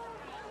Lieb.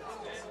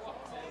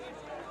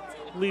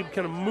 Lieb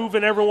kind of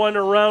moving everyone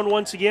around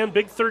once again.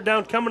 Big 3rd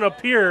down coming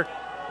up here.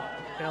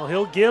 Now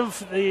he'll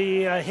give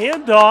the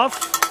handoff,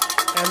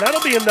 and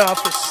that'll be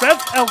enough for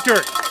Seth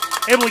Elkert.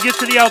 Able to get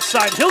to the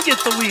outside. He'll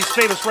get the Lee's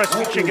famous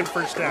recipe chicken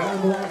first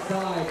down.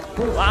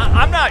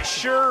 I'm not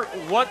sure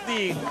what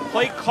the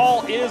play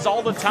call is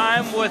all the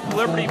time with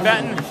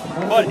Liberty-Benton,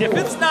 but if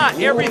it's not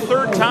every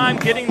 3rd time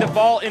getting the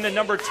ball into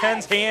number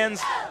 10's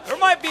hands, there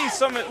might be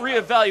some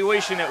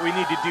reevaluation that we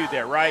need to do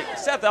there, right?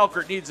 Seth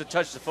Elkert needs to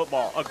touch the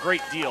football a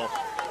great deal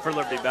for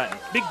Liberty-Benton.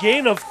 Big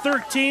gain of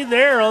 13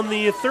 there on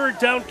the 3rd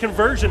down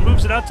conversion.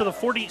 Moves it out to the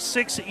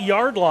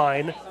 46-yard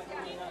line.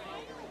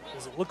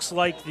 As it looks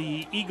like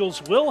the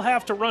Eagles will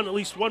have to run at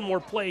least one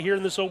more play here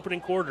in this opening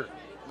quarter.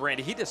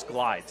 Randy, he just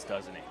glides,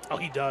 doesn't he? Oh,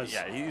 he does.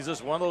 Yeah, he's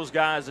just one of those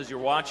guys as you're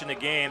watching the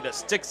game that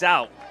sticks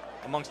out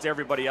amongst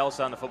everybody else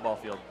on the football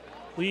field.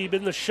 Lieb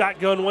in the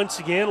shotgun once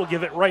again. We'll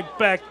give it right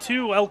back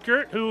to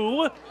Elkert,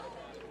 who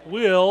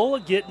will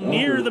get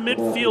near the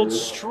midfield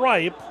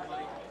stripe.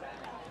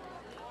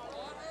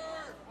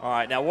 All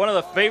right, now one of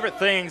the favorite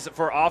things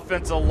for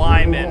offensive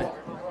linemen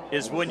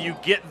is when you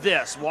get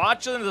this.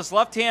 Watch on this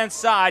left-hand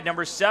side,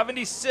 number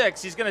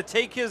 76, he's going to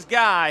take his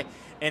guy,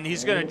 and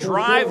he's going to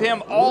drive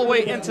him all the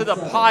way into the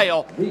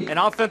pile. And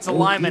offensive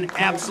linemen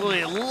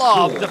absolutely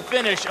love to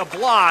finish a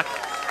block.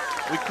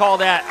 We call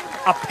that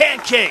a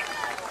pancake.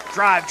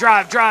 Drive,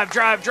 drive, drive,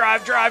 drive,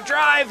 drive, drive,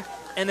 drive,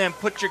 and then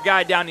put your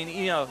guy down, and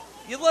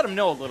you let him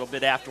know a little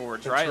bit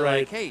afterwards, right?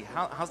 Like, hey,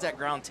 how's that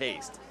ground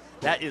taste?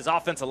 That is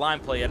offensive line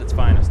play at its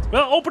finest.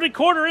 Well, opening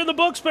quarter in the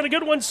books, been a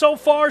good one so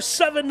far.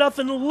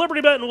 7-0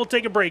 Liberty-Benton. We'll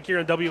take a break here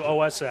on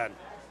WOSN.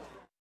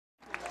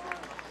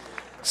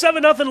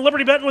 7-0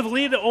 Liberty-Benton with a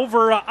lead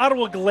over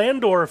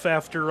Ottawa-Glandorf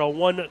after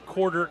 1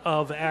 quarter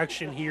of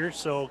action here.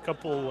 So a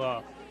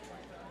couple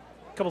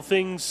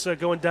things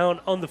going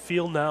down on the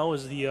field now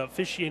as the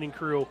officiating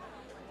crew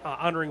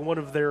honoring one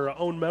of their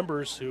own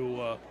members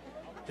who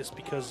just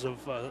because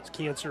of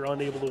cancer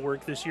unable to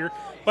work this year.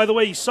 By the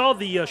way, you saw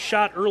the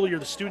shot earlier,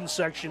 the student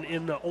section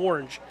in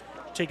orange.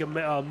 Take a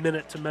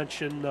minute to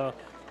mention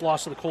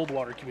loss of the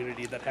Coldwater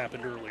community that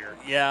happened earlier.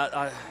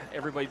 Yeah,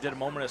 everybody did a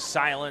moment of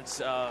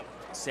silence.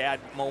 Sad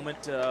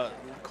moment.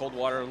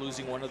 Coldwater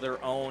losing one of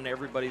their own.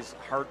 Everybody's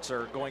hearts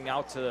are going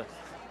out to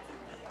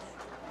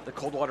the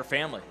Coldwater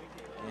family.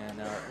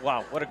 And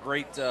wow, what a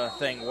great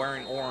thing,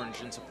 wearing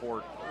orange in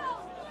support.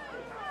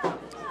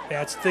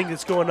 Yeah, it's the thing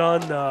that's going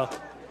on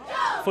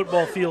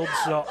football fields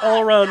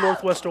all around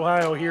Northwest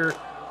Ohio here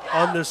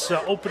on this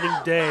opening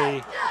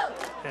day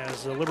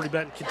as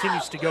Liberty-Benton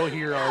continues to go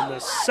here on the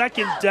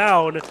second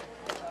down.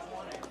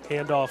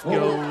 Handoff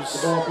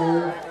goes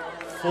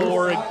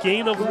for a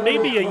gain of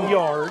maybe a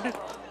yard.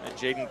 And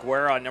Jaden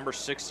Guerra, number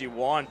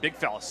 61, big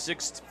fella,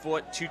 6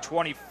 foot,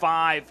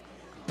 225,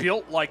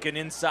 built like an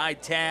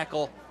inside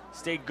tackle,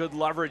 stayed good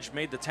leverage,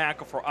 made the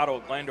tackle for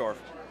Ottawa-Glandorf.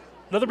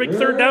 Another big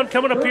third down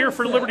coming up here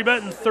for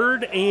Liberty-Benton,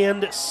 3rd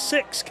and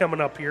 6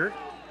 coming up here.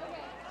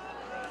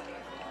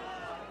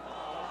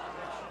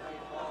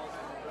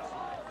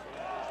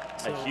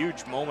 A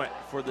huge moment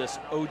for this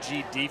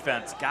OG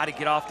defense. Got to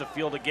get off the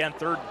field again.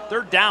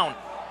 Third down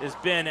has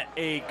been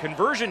a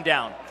conversion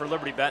down for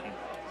Liberty-Benton.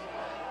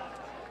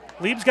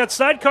 Lieb's got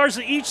sidecars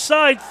at each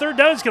side. 3rd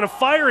down is going to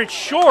fire it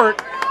short.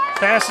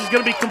 Pass is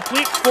going to be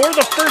complete for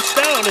the first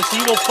down as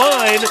he will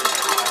find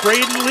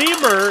Braden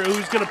Leamer,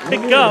 who's going to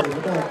pick up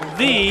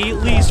the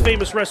Lee's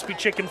Famous Recipe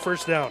Chicken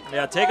first down.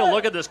 Yeah, take a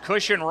look at this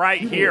cushion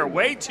right here.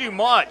 Way too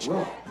much.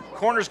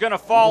 Corner's going to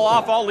fall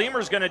off. All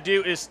Leamer's going to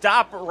do is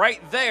stop right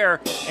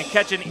there and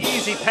catch an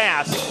easy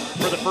pass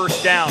for the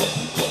first down.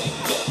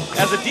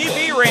 As a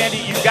DB, Randy,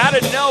 you've got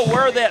to know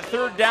where that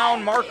 3rd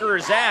down marker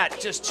is at.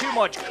 Just too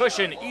much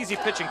cushion, easy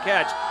pitch and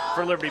catch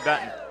for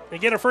Liberty-Benton.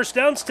 Again, our first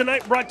downs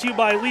tonight brought to you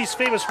by Lee's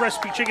Famous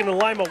Recipe Chicken in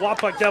Lima,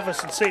 Wapak,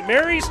 Delphos, and St.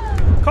 Mary's.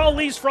 Call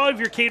Lee's for all of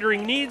your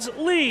catering needs.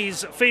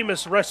 Lee's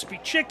Famous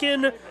Recipe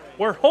Chicken,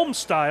 where home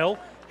style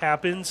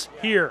happens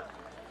here.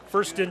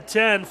 1st and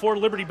 10 for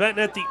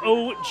Liberty-Benton at the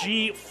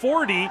OG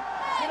 40.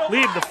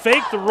 Lieb, the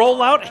fake, the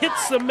rollout,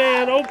 hits the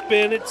man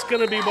open. It's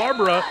going to be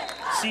Barbara.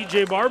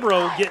 C.J. Barbara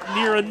will get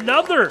near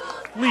another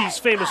Lee's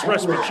Famous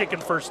Recipe Chicken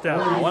first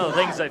down. One of the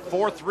things that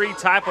 4-3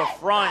 type of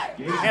front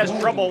has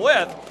trouble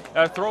with,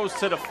 throws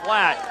to the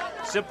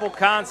flat. Simple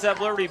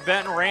concept,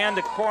 Liberty-Benton ran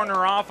the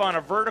corner off on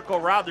a vertical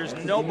route. There's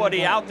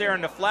nobody out there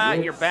in the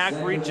flat. Your back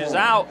reaches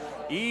out.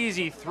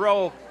 Easy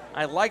throw.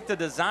 I like the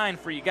design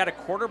for you got a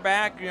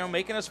quarterback,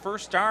 making his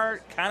first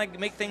start, kind of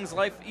make things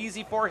life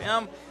easy for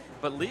him.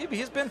 But Lieb,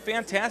 he's been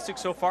fantastic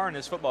so far in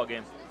this football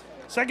game.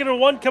 2nd and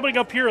 1 coming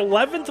up here,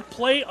 11th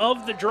play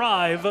of the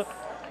drive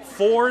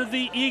for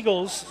the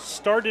Eagles.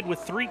 Started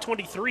with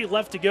 3:23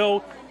 left to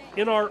go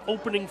in our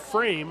opening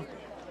frame.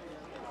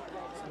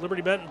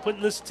 Liberty-Benton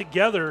putting this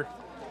together.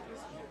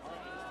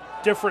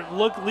 Different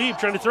look. Lieb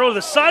trying to throw to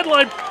the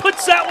sideline,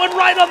 puts that one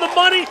right on the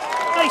money.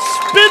 Nice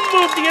spin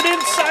move to get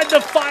inside the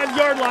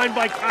 5-yard line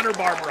by Connor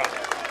Barbara.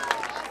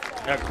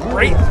 A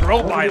great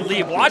throw by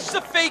Lieb. Watch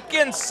the fake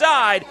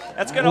inside.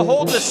 That's going to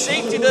hold the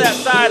safety to that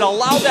side,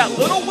 allow that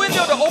little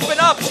window to open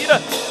up. See the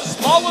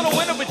small little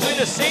window between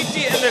the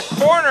safety and the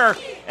corner.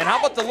 And how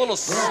about the little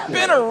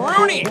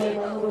spin-a-rooney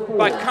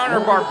by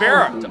Connor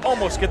Barbera to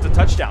almost get the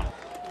touchdown.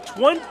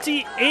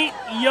 28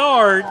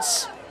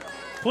 yards.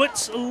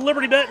 Puts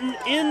Liberty-Benton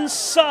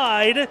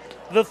inside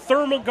the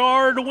thermal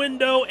guard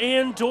window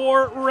and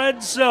door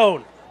red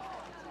zone.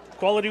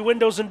 Quality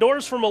windows and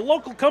doors from a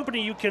local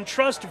company you can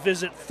trust.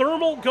 Visit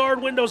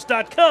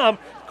thermalguardwindows.com.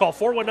 Call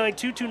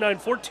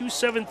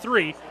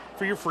 419-229-4273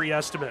 for your free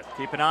estimate.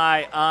 Keep an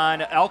eye on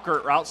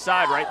Elkert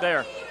outside right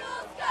there.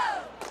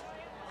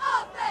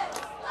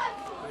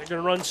 They're going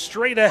to run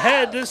straight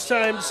ahead this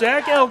time.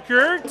 Zach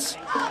Elkert.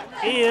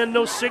 And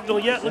no signal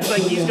yet. Looks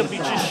like he's going to be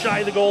just shy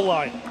of the goal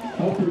line.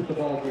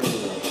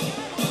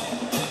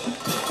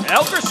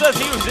 Elkert says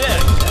he was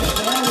in.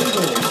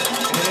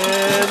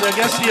 And I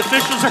guess the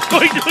officials are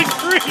going to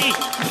agree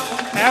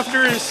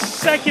after his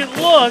second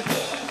look.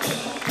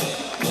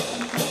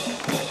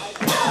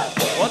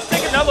 Let's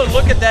take another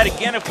look at that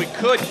again if we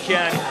could,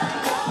 Ken.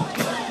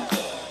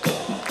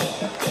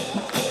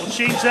 We'll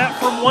change that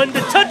from 1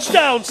 to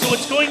touchdown, so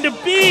it's going to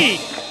be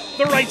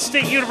the Wright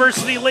State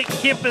University Lake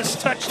Campus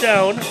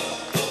touchdown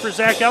for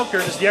Zach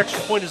Elkert as the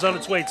extra point is on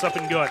its way. It's up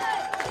and good.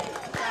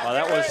 Well,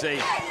 that was a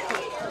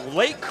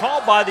late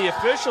call by the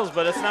officials,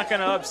 but it's not going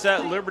to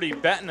upset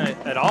Liberty-Benton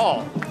at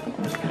all.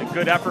 A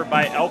good effort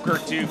by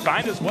Elkert to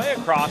find his way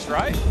across,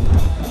 right?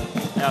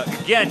 Now,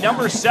 again,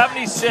 number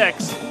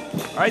 76,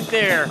 right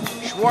there.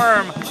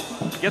 Schwerm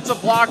gets a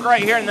block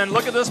right here, and then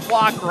look at this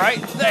block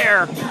right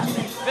there.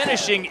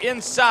 Finishing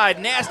inside.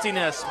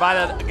 Nastiness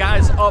by the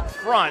guys up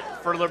front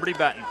for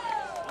Liberty-Benton.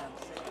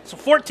 So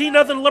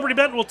 14-0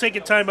 Liberty-Benton will take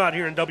a timeout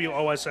here in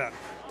WOSN.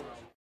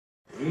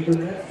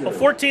 Well,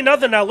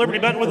 14-0 now.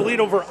 Liberty-Benton with a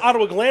lead over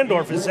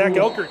Ottawa-Glandorf as Zach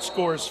Elkert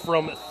scores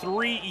from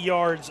 3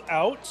 yards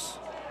out.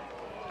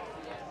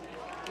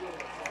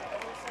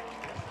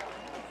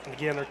 And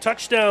again, our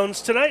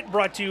touchdowns tonight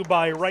brought to you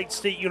by Wright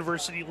State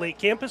University Lake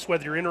Campus.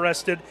 Whether you're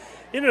interested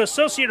in an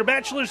associate or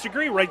bachelor's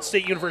degree, Wright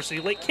State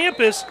University Lake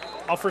Campus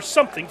offers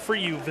something for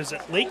you.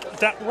 Visit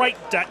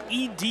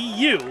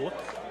lake.wright.edu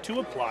to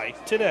apply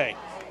today.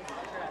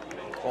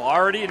 Well,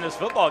 already in this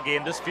football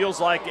game, this feels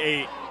like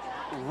a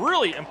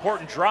really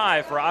important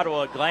drive for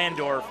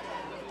Ottawa-Glandorf.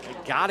 They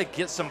got to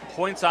get some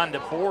points on the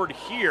board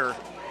here.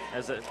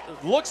 as it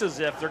looks as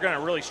if they're going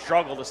to really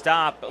struggle to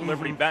stop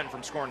Liberty-Benton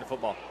from scoring the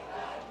football.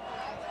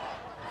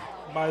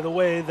 By the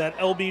way, that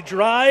LB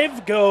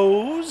drive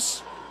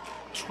goes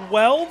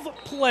 12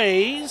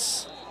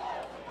 plays,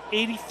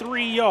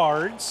 83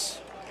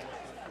 yards,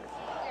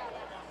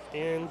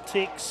 and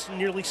takes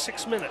nearly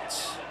 6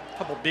 minutes. A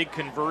couple big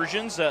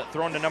conversions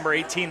thrown to number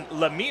 18,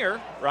 Lemire,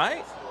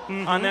 right,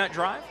 on that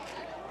drive.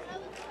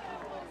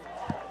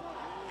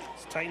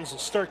 The Titans will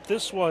start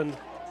this one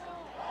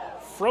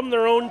from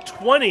their own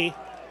 20.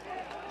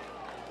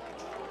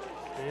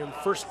 And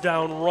first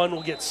down run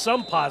will get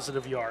some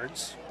positive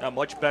yards. A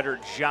much better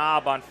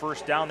job on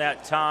first down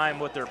that time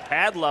with their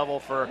pad level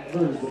for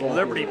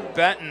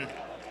Liberty-Benton.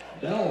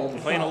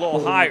 Playing a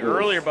little high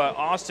earlier, but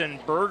Austin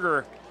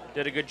Berger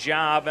did a good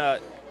job.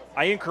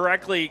 I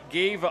incorrectly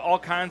gave all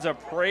kinds of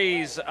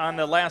praise on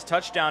the last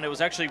touchdown. It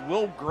was actually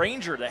Will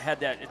Granger that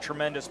had that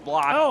tremendous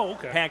block. Oh,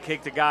 okay.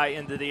 Pancaked the guy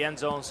into the end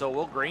zone, so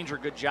Will Granger,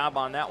 good job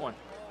on that one.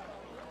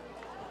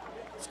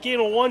 This gain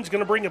of 1 is going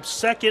to bring up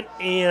 2nd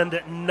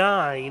and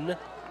 9.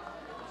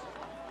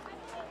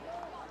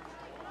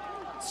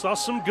 Saw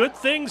some good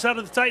things out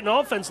of the Titan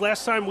offense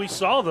last time we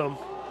saw them.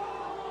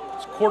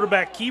 It's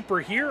quarterback keeper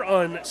here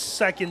on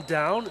 2nd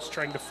down. It's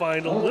trying to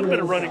find a little bit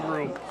of running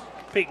room.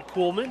 Peyton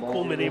Kuhlman.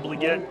 Kuhlman able to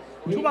get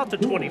to about the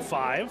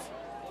 25.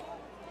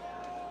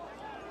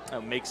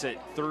 That makes it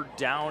 3rd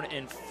down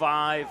and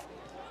 5.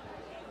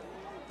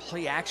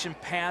 Play action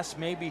pass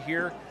maybe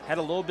here. Had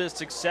a little bit of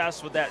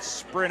success with that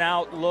sprint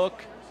out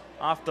look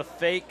off the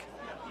fake.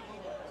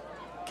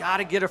 Got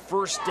to get a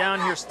first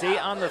down here. Stay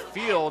on the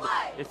field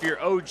if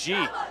you're OG.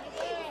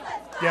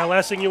 Yeah,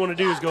 last thing you want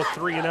to do is go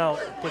 3 and out.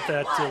 Put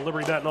that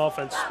Liberty-Benton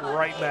offense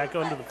right back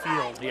onto the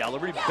field. Yeah,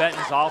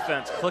 Liberty-Benton's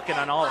offense clicking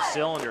on all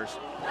cylinders.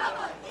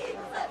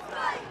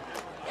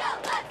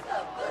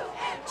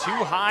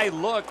 Too high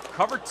look,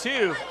 cover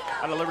 2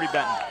 out of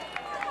Liberty-Benton.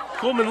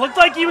 Kuhlman looked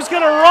like he was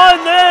going to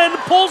run, then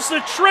pulls the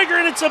trigger,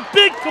 and it's a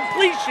big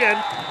completion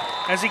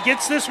as he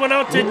gets this one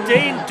out to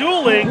Dane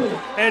Dooling,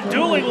 and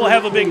Dooling will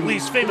have a big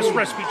Lee's Famous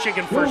Recipe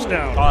Chicken first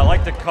down. Oh, I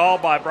like the call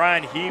by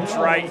Brian Heaps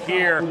right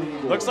here.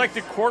 Looks like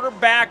the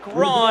quarterback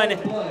run.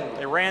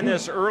 They ran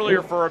this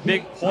earlier for a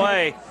big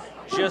play.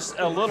 Just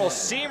a little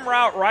seam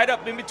route right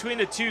up in between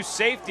the 2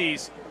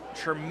 safeties.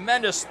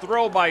 Tremendous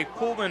throw by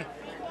Kuhlman.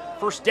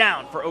 First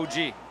down for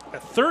OG.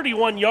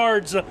 31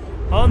 yards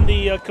on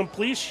the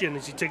completion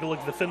as you take a look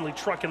at the Finley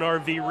Truck and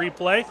RV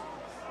replay.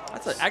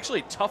 That's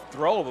actually a tough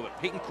throw,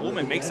 but Peyton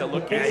Kuhlman makes it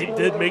look easy. Yeah, he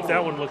did make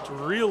that one look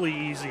really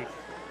easy.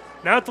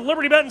 Now at the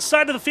Liberty-Benton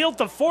side of the field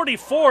to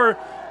 44.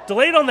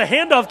 Delayed on the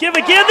handoff. Give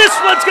again. This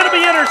one's going to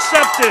be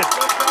intercepted.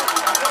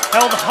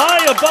 Held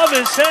high above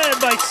his head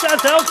by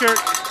Seth Elkert,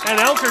 and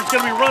Elkert's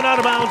going to be run out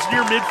of bounds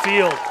near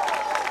midfield.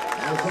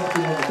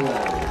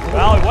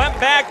 Well, he went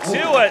back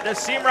to it. The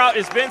seam route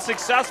has been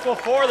successful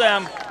for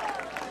them.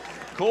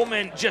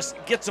 Kuhlman just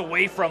gets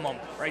away from him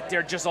right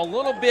there, just a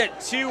little bit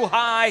too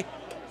high.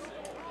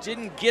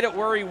 Didn't get it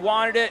where he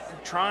wanted it.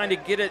 Trying to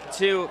get it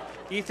to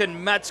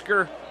Ethan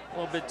Metzger, a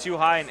little bit too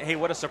high. And hey,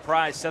 what a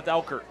surprise, Seth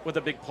Elkert with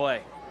a big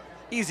play.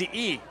 Easy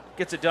E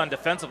gets it done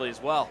defensively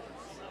as well.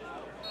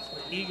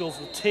 Eagles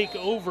will take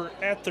over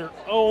at their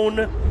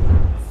own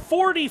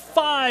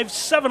 45,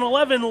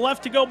 7-11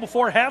 left to go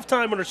before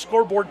halftime on our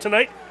scoreboard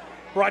tonight.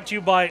 Brought to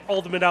you by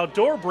Ultimate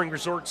Outdoor. Bring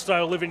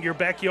resort-style living to your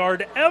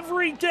backyard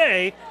every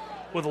day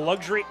with a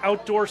luxury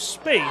outdoor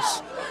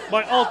space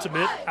by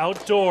Ultimate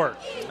Outdoor.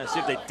 Let's see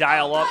if they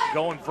dial up,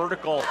 going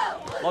vertical.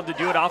 Love to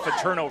do it off of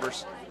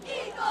turnovers.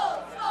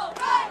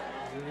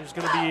 There's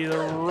going to be the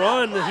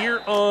run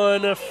here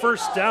on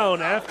first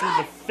down after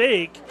the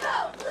fake.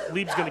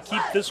 Lieb's going to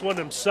keep this one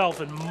himself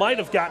and might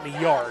have gotten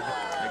a yard.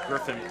 And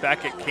Griffin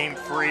Beckett came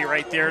free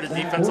right there, the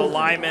defensive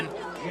lineman.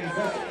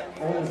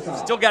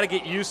 Still got to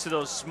get used to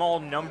those small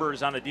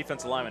numbers on a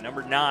defensive lineman.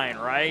 Number 9,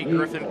 right?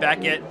 Griffin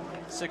Beckett,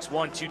 6'1",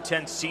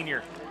 210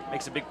 senior,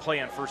 makes a big play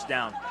on first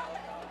down.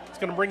 It's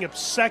going to bring up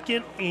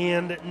 2nd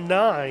and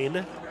 9.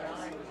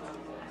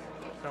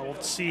 Now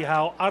we'll see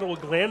how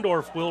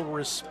Ottawa-Glandorf will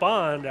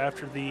respond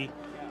after the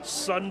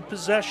sudden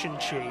possession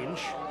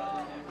change.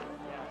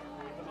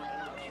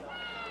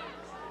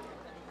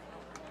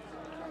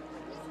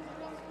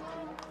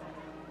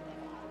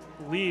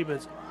 Lieb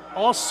has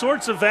all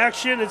sorts of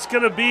action. It's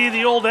going to be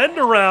the old end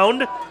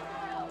around,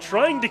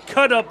 trying to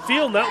cut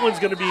upfield. And that one's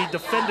going to be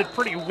defended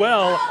pretty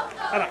well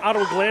out of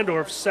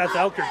Ottawa-Glandorf. Seth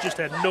Elkert just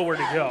had nowhere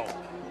to go.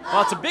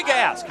 Well, it's a big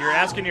ask. You're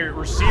asking your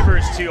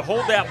receivers to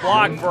hold that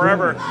block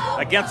forever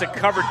against a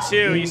cover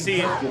 2. You see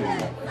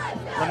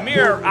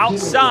Lemire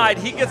outside.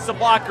 He gets the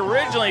block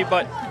originally,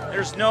 but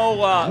there's no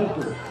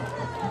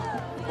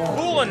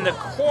fooling the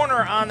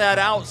corner on that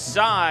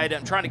outside.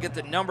 I'm trying to get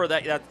the number.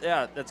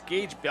 That's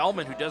Gage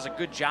Bellman, who does a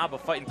good job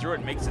of fighting through it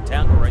and makes the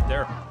tackle right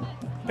there.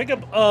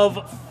 Pickup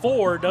of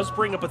 4 does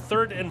bring up a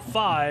 3rd and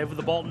 5.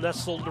 The ball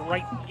nestled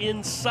right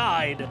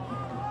inside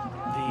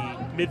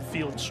the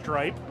midfield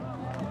stripe.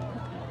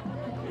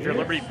 If you're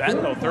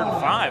Liberty-Benton, though, 3rd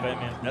and 5, I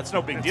mean, that's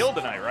no big deal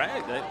tonight,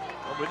 right?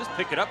 Well, we just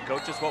pick it up,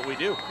 Coach. It's what we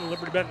do.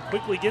 Liberty-Benton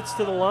quickly gets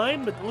to the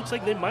line, but it looks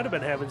like they might have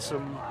been having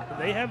some.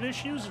 They have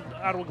issues.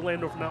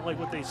 Ottawa-Glandorf not like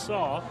what they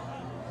saw.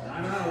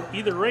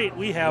 Either rate,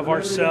 we have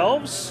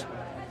ourselves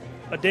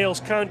a Dale's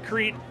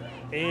Concrete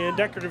and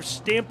Decorative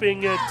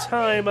Stamping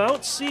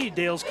timeout. See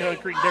Dale's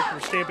Concrete and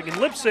Decorative Stamping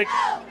in Leipzig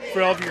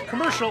for all of your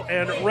commercial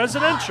and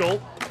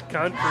residential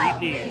concrete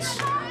needs.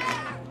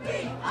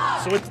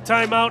 So with the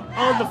timeout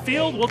on the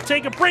field, we'll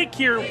take a break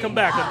here. We'll come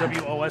back on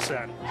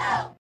WOSN.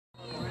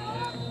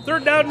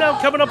 Third down now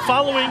coming up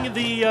following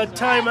the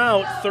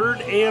timeout.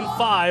 3rd and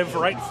 5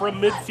 right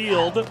from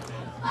midfield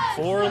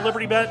for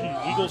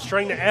Liberty-Benton. Eagles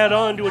trying to add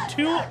on to a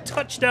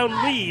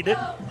 2-touchdown lead.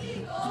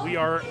 We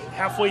are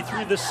halfway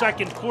through the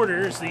second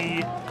quarter. As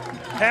the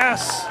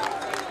pass,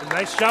 a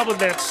nice job of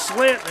that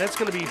slant. That's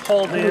going to be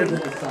hauled in.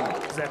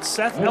 As that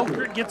Seth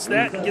Elkert gets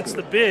that and gets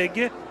the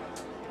big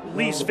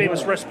Lee's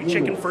Famous Recipe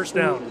Chicken first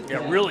down.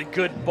 Yeah, really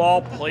good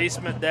ball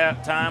placement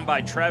that time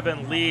by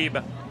Trevin Lieb.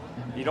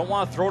 You don't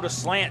want to throw the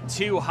slant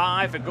too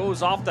high. If it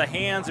goes off the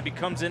hands, it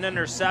becomes an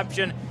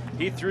interception.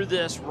 He threw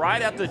this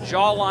right at the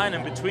jawline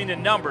and between the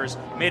numbers,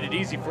 made it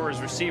easy for his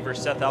receiver,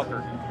 Seth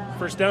Elkert.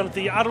 First down at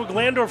the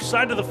Ottawa-Glandorf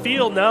side of the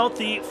field, now at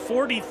the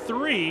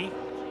 43.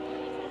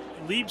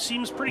 Lieb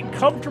seems pretty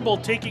comfortable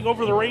taking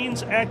over the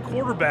reins at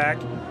quarterback.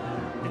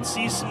 And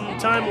see some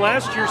time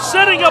last year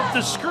setting up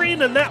the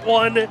screen, and that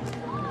one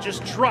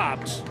just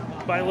dropped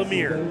by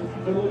Lemire.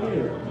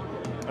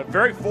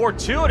 Very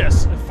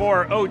fortuitous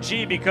for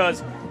OG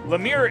because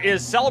Lemire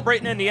is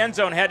celebrating in the end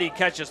zone had he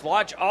catches.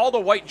 Watch all the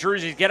white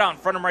jerseys get out in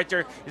front of him right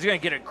there. He's going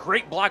to get a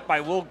great block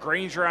by Will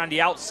Granger on the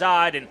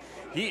outside, and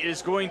he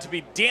is going to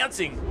be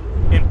dancing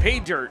in pay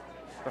dirt.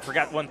 I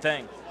forgot one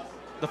thing,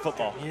 the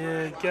football.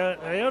 Yeah,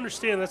 I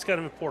understand that's kind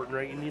of important,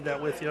 right? You need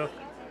that with you.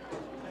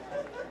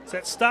 So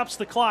that stops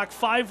the clock.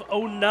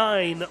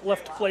 5:09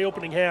 left to play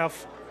opening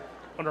half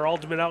on our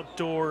Ultimate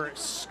Outdoor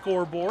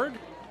scoreboard.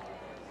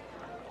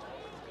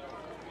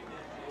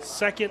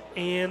 2nd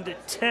and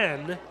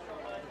 10.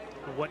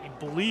 What you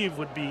believe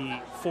would be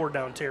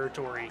 4-down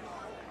territory.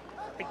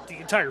 I think the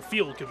entire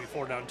field could be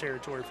 4-down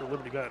territory for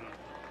Liberty-Benton.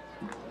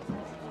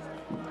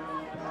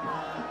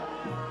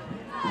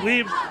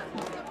 Lieb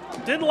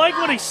didn't like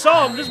what he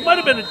saw. This might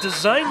have been a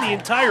design the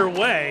entire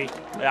way.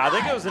 Yeah, I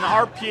think it was an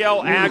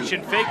RPO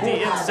action. Fake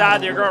the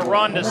inside. They're going to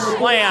run the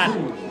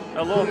slant.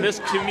 A little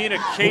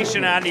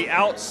miscommunication on the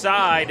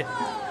outside.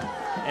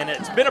 And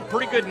it's been a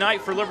pretty good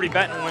night for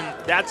Liberty-Benton when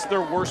that's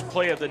their worst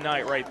play of the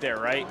night right there,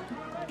 right?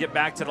 Get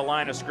back to the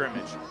line of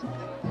scrimmage.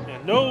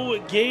 And no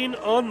gain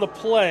on the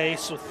play,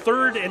 so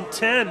 3rd and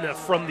 10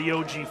 from the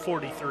OG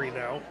 43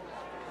 now.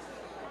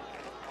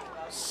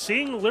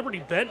 Seeing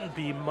Liberty-Benton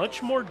be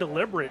much more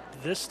deliberate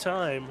this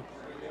time.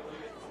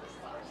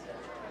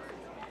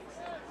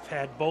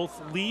 Had both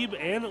Lieb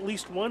and at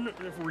least one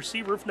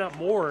receiver, if not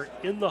more,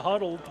 in the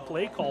huddle to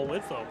play call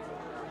with them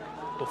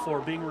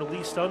before being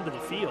released onto the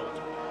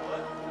field.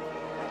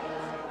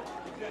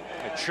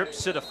 It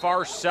trips to the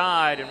far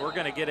side, and we're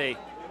going to get a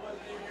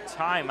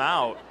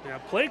timeout. Yeah,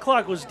 play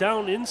clock was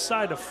down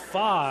inside of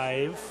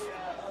 5.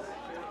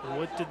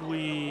 What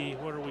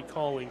are we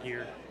calling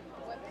here?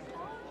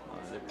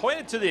 They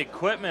pointed to the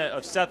equipment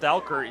of Seth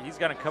Elkert. He's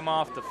going to come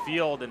off the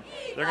field, and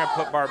they're going to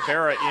put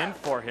Barbera in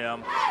for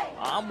him.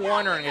 I'm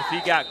wondering if he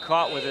got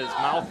caught with his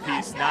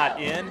mouthpiece not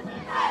in,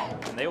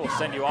 and they will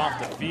send you off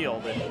the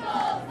field. And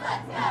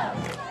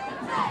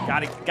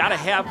gotta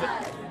have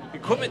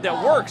equipment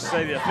that works,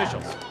 say the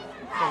officials.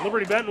 Well,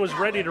 Liberty-Benton was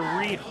ready to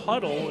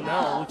re-huddle, and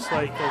now it looks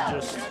like they're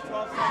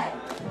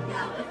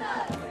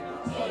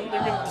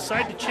going to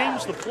decide to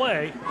change the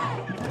play.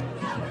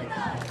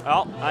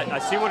 Well, I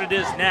see what it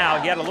is now.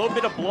 He had a little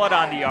bit of blood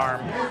on the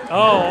arm.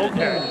 Oh,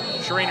 okay.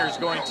 Schreiner's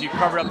going to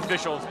cover up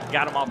officials,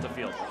 got him off the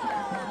field.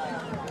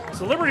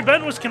 So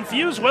Liberty-Benton was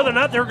confused whether or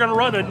not they were going to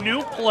run a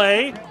new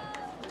play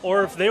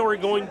or if they were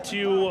going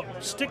to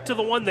stick to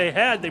the one they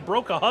had. They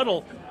broke a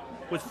huddle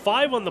with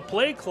 5 on the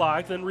play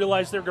clock, then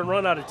realized they're going to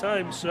run out of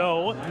time.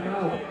 So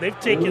they've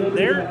taken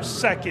their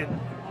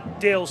second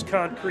Dale's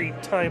Concrete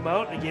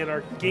timeout. Again,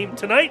 our game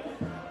tonight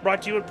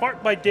brought to you in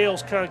part by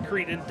Dale's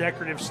Concrete and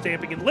Decorative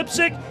Stamping in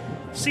Leipzig.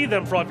 See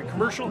them for all of your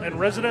commercial and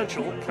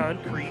residential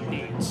concrete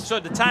needs. So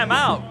at the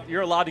timeout,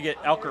 you're allowed to get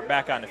Elkert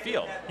back on the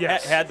field.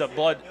 Yes. Had the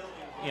blood,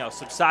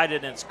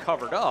 subsided and it's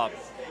covered up.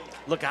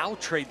 Look, I'll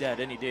trade that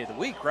any day of the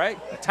week, right?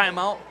 A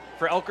timeout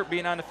for Elkert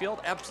being on the field?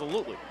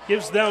 Absolutely.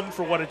 Gives them,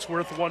 for what it's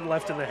worth, 1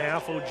 left in the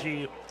half.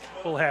 OG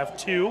will have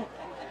 2.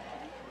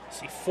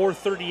 See,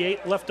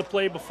 4:38 left to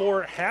play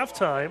before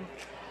halftime.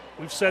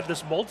 We've said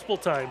this multiple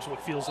times,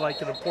 what feels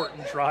like an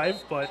important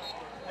drive, but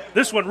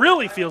this one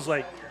really feels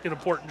like an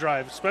important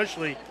drive,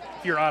 especially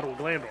if you're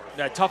Ottawa-Glandorf.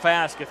 Yeah, tough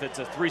ask if it's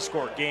a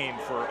 3-score game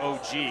for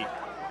OG.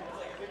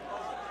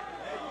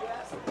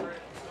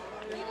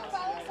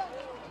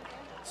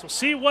 So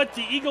see what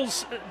the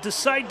Eagles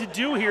decide to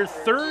do here.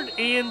 3rd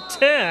and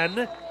 10.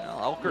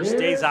 Well, Elkert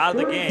stays out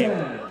of the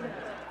game.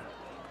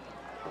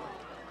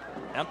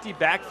 Empty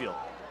backfield.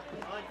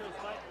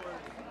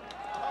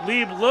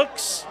 Lieb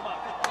looks,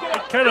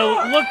 kind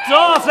of looked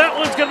off. That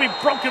one's going to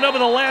be broken up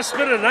in the last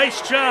minute.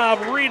 Nice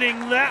job reading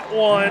that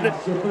one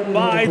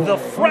by the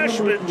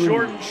freshman,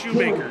 Jordan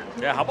Shoemaker.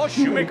 Yeah, how about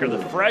Shoemaker,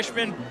 the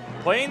freshman,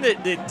 playing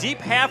the deep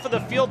half of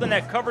the field in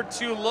that cover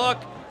 2 look.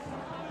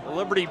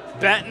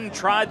 Liberty-Benton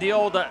tried the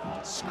old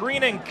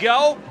screen and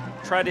go.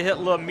 Tried to hit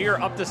Lemire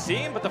up the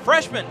seam, but the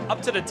freshman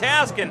up to the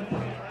task. And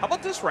how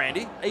about this,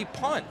 Randy? A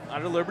punt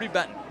out of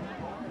Liberty-Benton.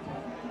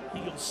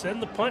 Eagles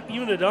send the punt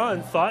unit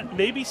on. Thought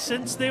maybe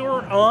since they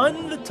were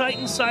on the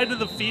Titan side of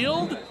the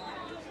field,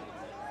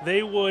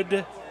 they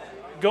would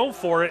go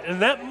for it.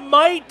 And that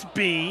might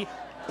be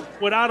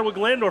what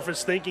Ottawa-Glandorf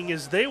is thinking,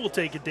 is they will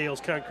take a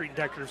Dale's Concrete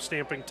Decorative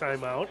Stamping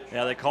timeout.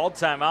 Yeah, they called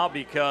timeout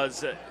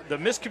because the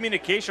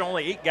miscommunication,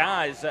 only 8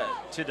 guys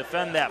to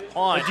defend that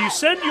punt. But do you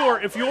send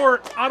if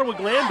you're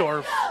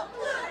Ottawa-Glandorf,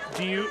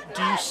 do you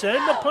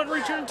send a punt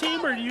return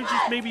team, or do you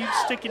just maybe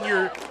stick in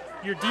your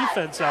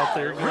defense out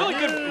there? Really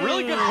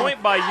good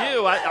point by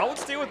you. I would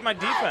stay with my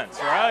defense,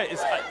 right?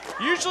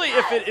 Usually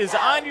if it is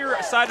on your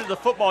side of the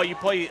football, you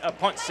play a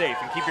punt safe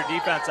and keep your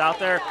defense out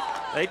there.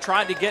 They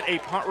tried to get a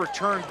punt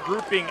return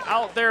grouping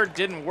out there,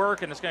 didn't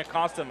work, and it's going to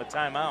cost them a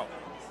timeout.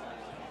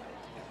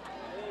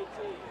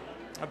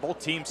 Both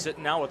teams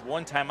sitting now with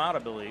 1 timeout, I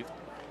believe.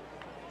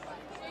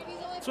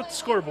 That's what the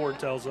scoreboard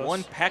tells us.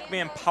 1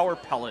 Pac-Man power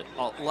pellet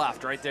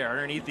left right there,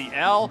 underneath the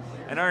L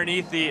and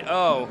underneath the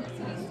O.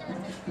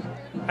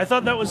 I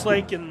thought that was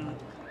like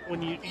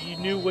when you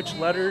knew which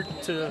letter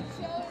to.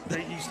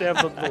 They used to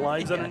have the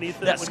lines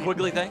underneath it. That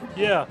squiggly thing?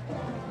 Yeah.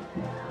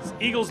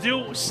 Eagles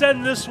do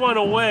send this one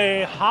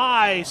away.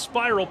 High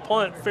spiral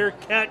punt, fair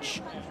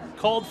catch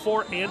called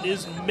for and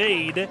is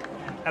made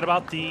at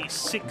about the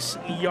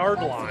 6-yard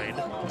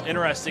line.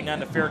 Interesting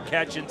on the fair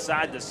catch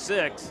inside the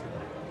 6.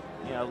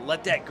 You know,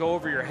 let that go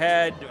over your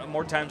head.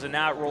 More times than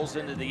not, it rolls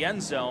into the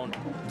end zone.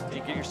 You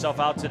get yourself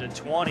out to the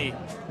 20.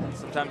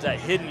 Sometimes that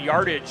hidden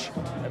yardage,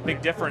 a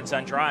big difference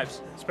on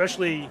drives.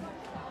 Especially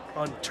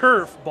on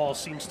turf, ball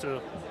seems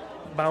to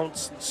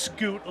bounce and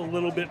scoot a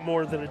little bit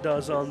more than it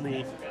does on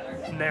the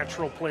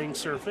natural playing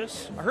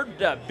surface. I heard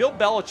Bill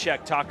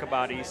Belichick talk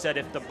about it. He said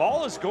if the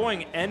ball is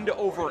going end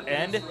over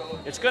end,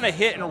 it's going to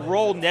hit and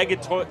roll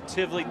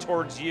negatively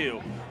towards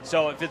you.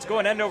 So if it's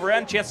going end over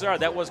end, chances are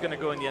that was going to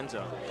go in the end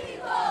zone.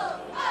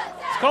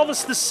 Let's call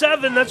this the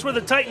 7. That's where the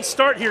Titans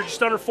start here.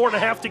 Just under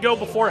 4.5 to go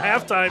before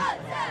halftime.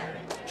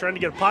 Trying to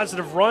get a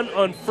positive run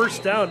on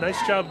first down. Nice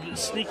job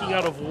sneaking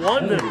out of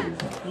one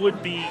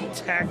would-be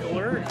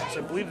tackler. So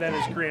I believe that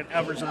is Grant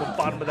Evers in the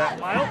bottom of that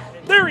pile.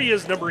 There he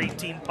is, number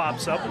 18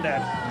 pops up with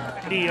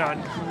that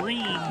neon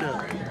green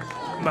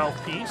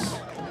mouthpiece.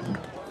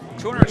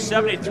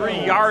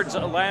 273 yards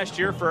last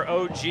year for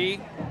OG.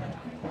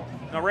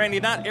 Now, Randy,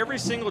 not every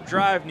single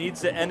drive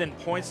needs to end in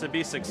points to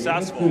be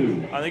successful.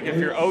 I think if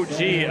you're OG,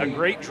 a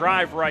great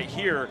drive right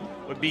here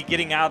would be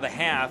getting out of the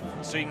half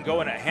so you can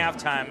go in at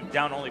halftime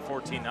down only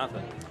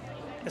 14-0.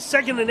 A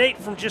 2nd and 8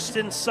 from just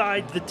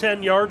inside the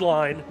 10-yard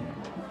line.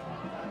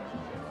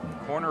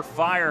 Corner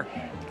fire.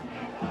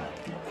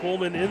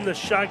 Coleman in the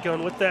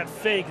shotgun with that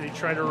fake. They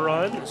try to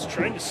run. He's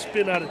trying to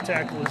spin out of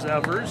tackle as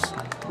Evers.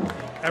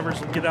 Evers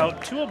will get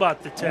out to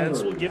about the 10,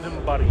 so we'll give him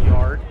about a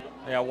yard.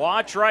 Yeah,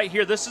 watch right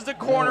here. This is the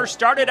corner.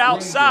 Started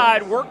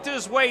outside, worked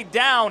his way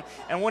down,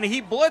 and when he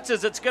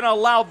blitzes, it's going to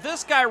allow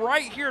this guy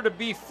right here to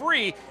be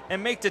free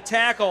and make the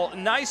tackle.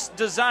 Nice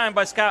design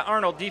by Scott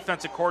Arnold,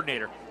 defensive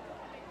coordinator.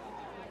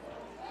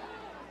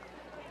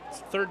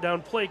 It's 3rd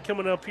down play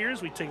coming up here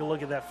as we take a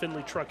look at that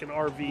Finley Truck and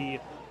RV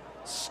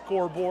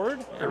scoreboard,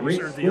 or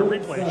the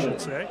replay, I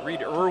should say.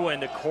 Reed Irwin,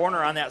 the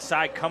corner on that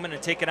side, coming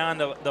and taking on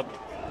the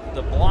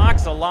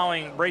blocks,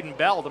 allowing Braden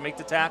Bell to make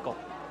the tackle.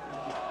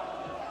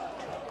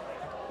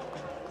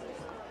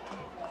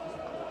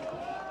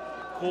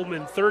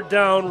 Coleman, 3rd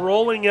down,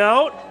 rolling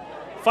out,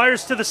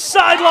 fires to the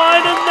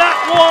sideline, and that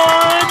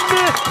one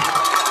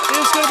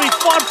is going to be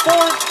fought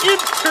for,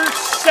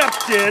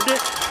 intercepted,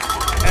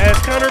 as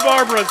Connor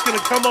Barbara is going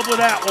to come up with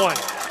that one.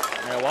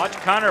 Yeah, watch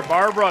Connor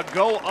Barbara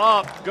go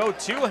up, go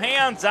 2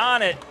 hands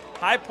on it,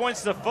 high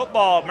points to the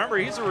football. Remember,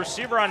 he's a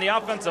receiver on the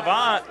offensive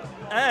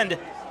end.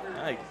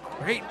 A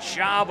great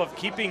job of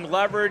keeping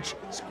leverage,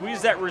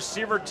 squeeze that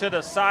receiver to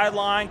the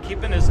sideline,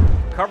 keeping his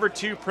cover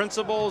 2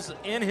 principles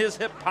in his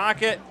hip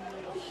pocket.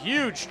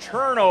 Huge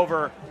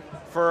turnover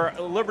for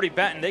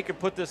Liberty-Benton. They could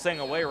put this thing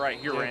away right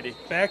here, Randy.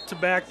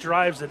 Back-to-back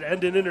drives that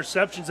end in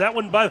interceptions. That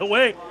one, by the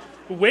way,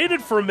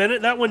 waited for a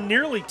minute. That one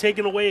nearly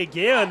taken away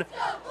again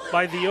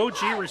by the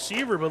OG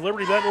receiver, but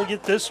Liberty-Benton will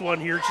get this one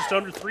here. Just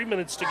under 3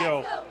 minutes to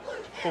go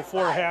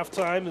before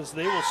halftime as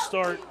they will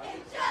start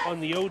on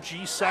the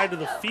OG side of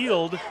the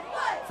field.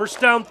 First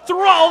down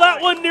throw.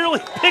 That one nearly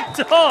picked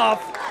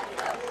off.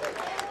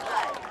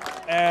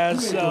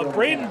 As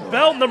Braden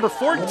Bell, number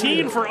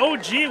 14 for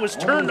OG, was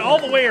turned all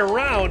the way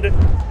around.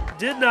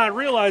 Did not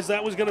realize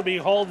that was going to be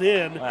hauled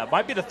in.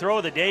 Might be the throw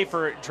of the day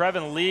for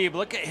Trevin Lieb.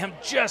 Look at him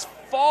just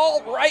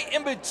fall right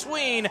in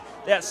between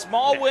that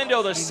small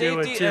window, the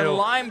safety and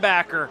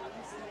linebacker.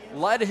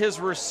 Led his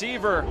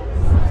receiver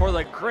for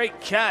the great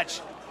catch.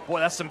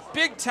 Boy, that's some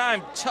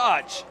big-time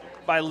touch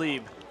by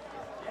Lieb.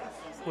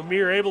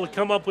 Lemire able to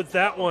come up with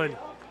that one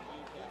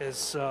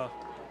as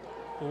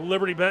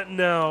Liberty-Benton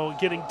now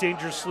getting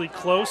dangerously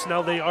close.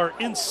 Now they are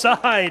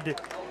inside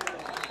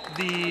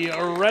the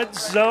red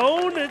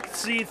zone.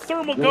 It's the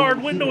Thermal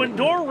Guard window and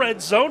door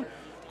red zone.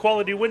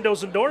 Quality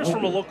windows and doors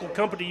from a local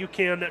company you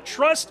can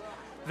trust.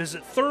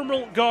 Visit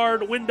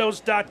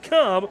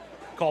thermalguardwindows.com.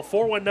 Call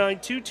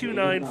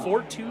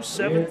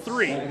 419-229-4273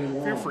 for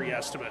your free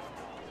estimate.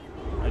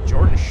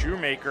 Jordan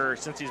Shoemaker,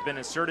 since he's been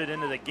inserted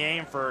into the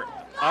game for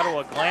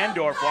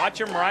Ottawa-Glandorf,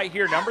 watch him right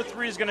here. Number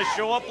 3 is going to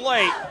show up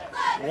late.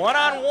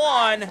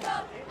 One-on-one,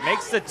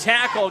 makes the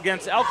tackle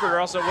against Elkert, or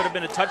else it would have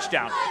been a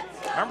touchdown.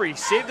 Remember, he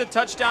saved the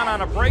touchdown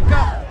on a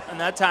breakup, and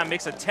that time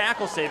makes a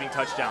tackle-saving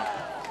touchdown.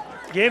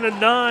 Gain of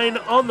 9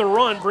 on the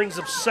run, brings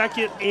up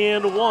 2nd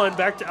and 1.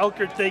 Back to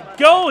Elkert they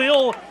go.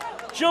 He'll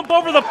jump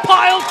over the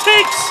pile,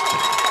 takes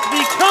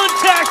the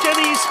contact, and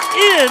he's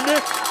in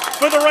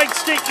for the Wright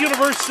State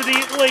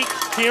University Lake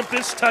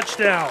campus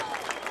touchdown.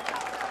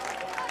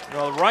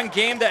 Well, the run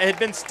game that had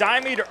been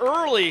stymied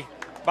early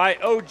by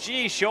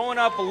OG showing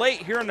up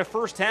late here in the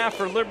first half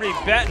for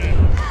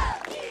Liberty-Benton.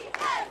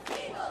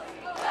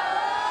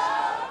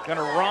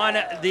 Gonna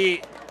run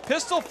the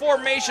pistol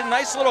formation,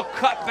 nice little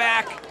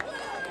cutback.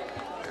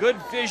 Good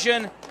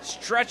vision,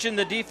 stretching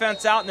the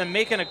defense out and then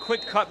making a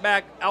quick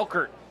cutback.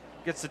 Elkert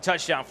gets the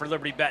touchdown for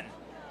Liberty-Benton.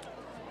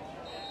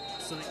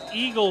 So the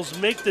Eagles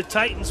make the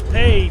Titans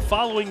pay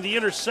following the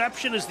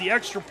interception as the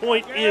extra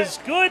point is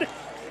good.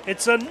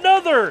 It's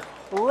another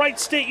Wright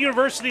State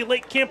University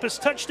Lake campus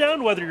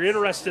touchdown. Whether you're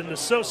interested in an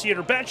associate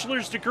or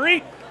bachelor's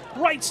degree,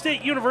 Wright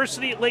State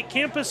University Lake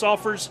campus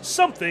offers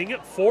something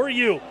for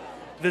you.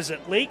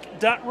 Visit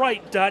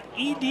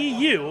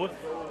lake.wright.edu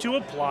to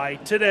apply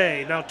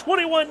today. Now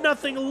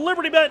 21-0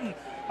 Liberty-Benton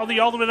on the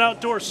Ultimate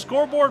Outdoors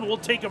scoreboard, and we'll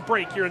take a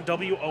break here in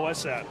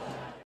WOSN.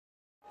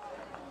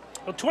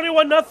 Well,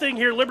 21-0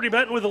 here,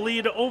 Liberty-Benton with a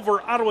lead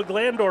over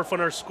Ottawa-Glandorf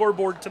on our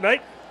scoreboard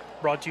tonight.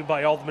 Brought to you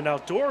by Ultimate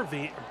Outdoor.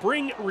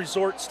 Bring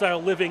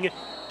resort-style living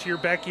to your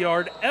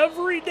backyard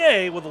every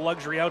day with a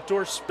luxury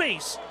outdoor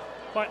space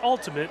by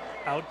Ultimate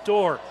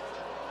Outdoor.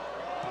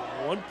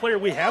 One player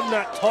we have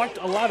not talked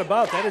a lot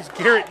about, that is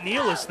Garrett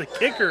Nealis, the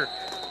kicker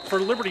for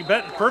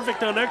Liberty-Benton.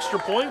 Perfect on extra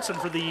points, and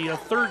for the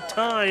third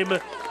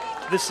time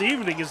this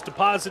evening is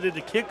deposited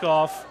a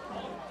kickoff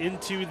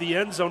into the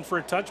end zone for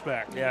a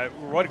touchback. Yeah,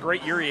 what a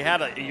great year he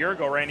had a year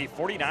ago, Randy.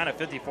 49 of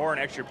 54 in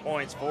extra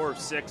points, 4 of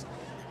 6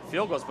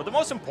 field goals. But the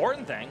most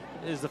important thing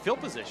is the field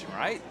position,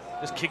 right?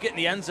 Just kick it in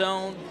the end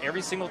zone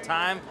every single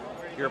time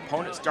your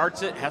opponent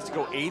starts it. Has to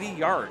go 80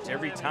 yards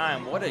every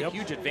time. What a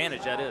huge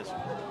advantage that is.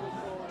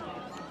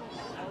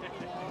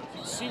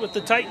 See what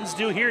the Titans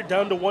do here.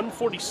 Down to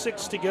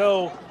 1:46 to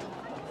go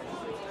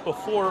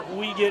before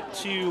we get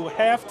to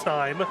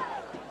halftime.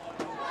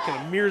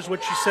 Kind of mirrors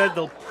what you said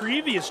the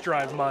previous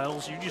drive,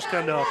 Miles. You just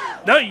now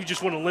you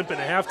just want to limp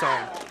into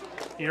halftime.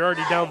 You're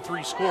already down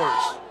 3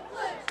 scores.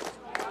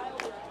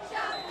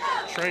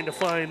 Trying to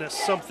find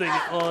something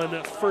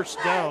on first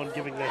down,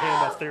 giving the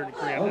handoff there to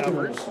Grant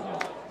Evers.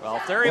 Well,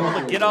 if they're able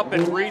to get up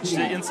and reach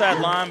the inside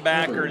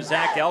linebacker,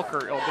 Zach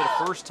Elkert, it'll be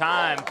the first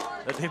time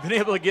that they've been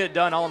able to get it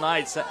done all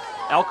night.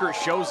 Elkert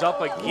shows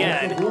up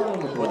again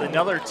with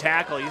another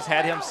tackle. He's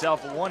had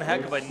himself one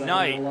heck of a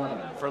night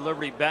for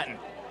Liberty-Benton.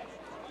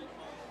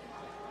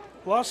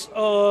 Loss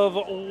of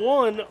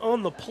 1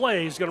 on the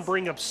play is going to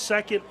bring up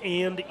 2nd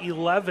and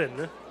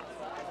 11.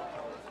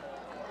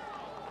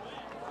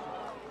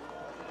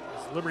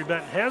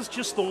 Liberty-Benton has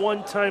just the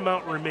 1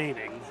 timeout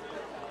remaining.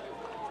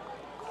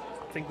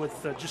 I think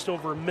with just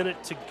over a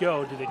minute to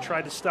go, do they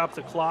try to stop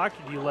the clock?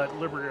 Or do you let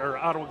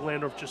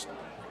Ottawa-Glandorf just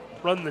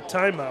run the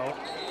timeout?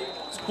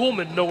 It's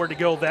Kuhlman nowhere to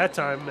go that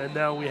time, and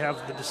now we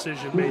have the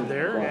decision made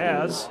there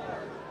as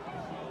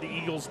the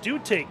Eagles do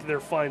take their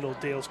final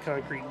Dale's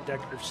Concrete and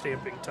Decorative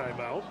Stamping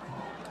timeout.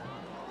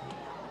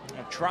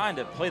 I'm trying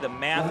to play the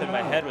math in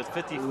my head with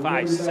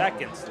 55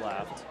 seconds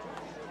left.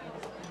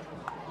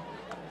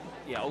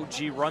 Yeah,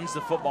 OG runs the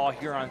football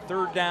here on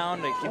 3rd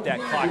down. They keep that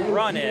clock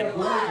running.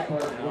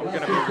 We're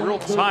going to be real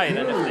tight,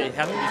 and if they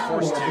have to be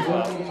forced to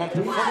pump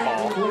the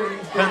football,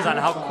 depends on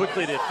how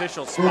quickly the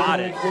officials spot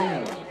it.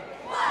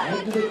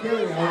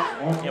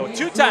 With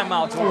 2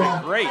 timeouts would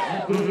have been great.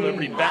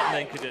 Liberty-Benton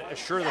then could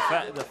assure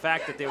the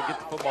fact that they would get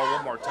the football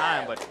one more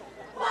time. But,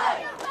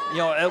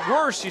 at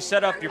worst, you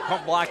set up your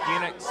pump block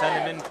unit, send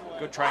them in,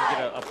 go try and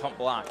get a pump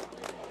block.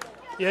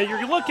 Yeah,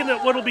 you're looking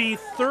at what'll be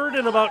 3rd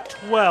and about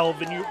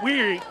 12, and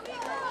we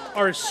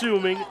are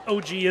assuming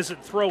OG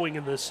isn't throwing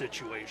in this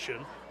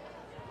situation.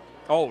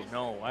 Oh,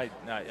 no.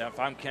 If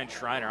I'm Ken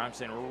Schreiner, I'm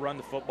saying we'll run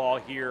the football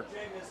here,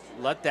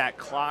 let that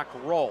clock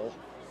roll.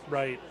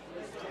 Right.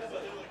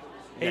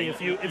 Hey, if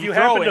you throw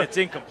happen it, to, it's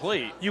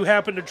incomplete. You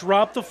happen to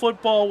drop the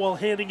football while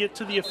handing it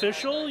to the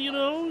official,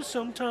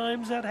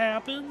 sometimes that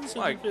happens.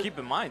 Well, keep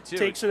in mind, too. It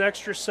takes an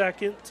extra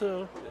second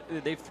to...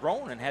 They've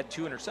thrown and had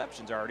 2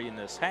 interceptions already in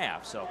this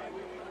half, so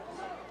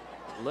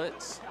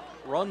let's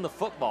run the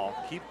football,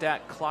 keep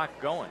that clock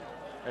going.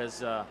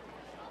 As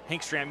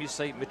Hank Stram used to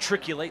say,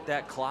 matriculate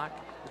that clock,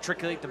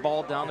 matriculate the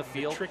ball down the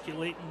field.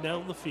 Matriculating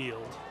down the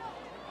field.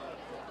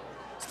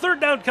 third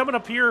down coming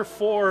up here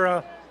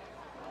for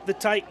the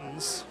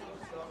Titans.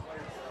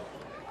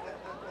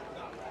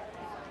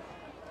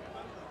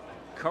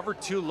 Cover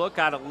 2 look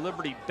out of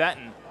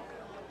Liberty-Benton.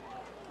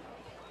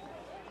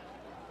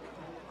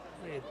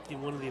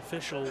 One of the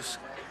officials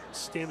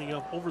standing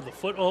up over the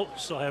foot. Oh,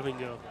 still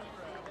having are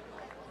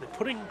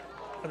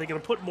they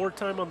going to put more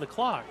time on the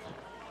clock?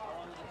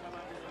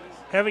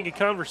 Having a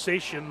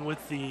conversation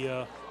with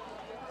the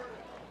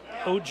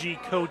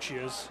OG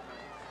coaches.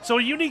 So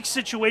a unique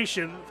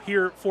situation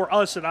here for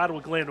us at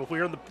Ottawa-Glandorf.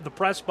 We're in the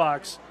press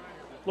box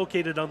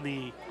located on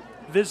the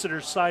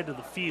visitor side of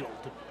the field.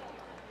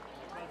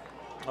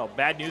 Oh,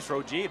 bad news for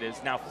OG. It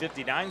is now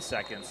 59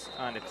 seconds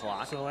on the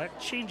clock. So that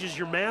changes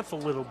your math a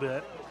little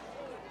bit.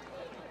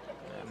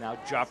 And now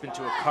drop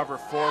into a cover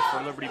 4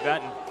 for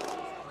Liberty-Benton.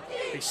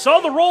 They saw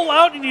the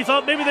rollout, and you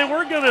thought maybe they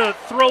were going to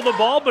throw the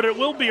ball, but it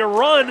will be a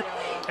run,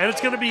 and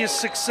it's going to be a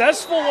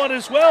successful one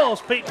as well.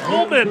 As Peyton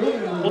Coleman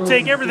will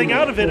take everything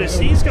out of it as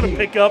he's going to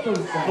pick up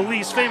the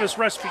Lee's famous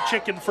recipe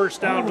chicken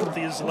first down with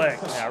his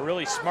legs. Yeah,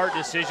 really smart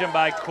decision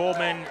by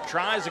Coleman.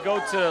 Tries to go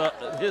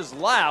to his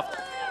left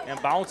and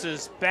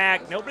bounces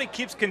back. Nobody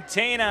keeps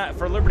contained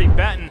for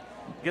Liberty-Benton.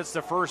 Gets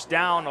the first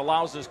down,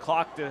 allows his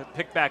clock to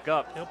pick back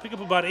up. They'll pick up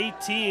about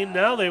 18.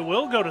 Now they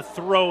will go to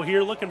throw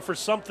here, looking for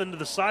something to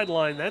the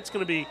sideline. That's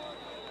going to be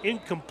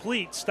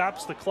incomplete.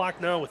 Stops the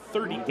clock now with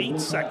 38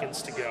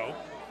 seconds to go.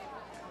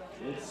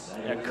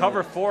 A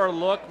cover 4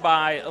 look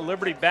by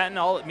Liberty-Benton.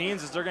 All it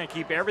means is they're going to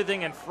keep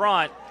everything in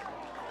front.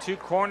 2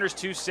 corners,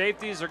 2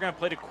 safeties. They're going to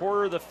play the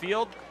quarter of the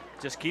field.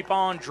 Just keep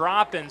on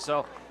dropping.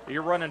 So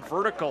you're running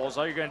verticals.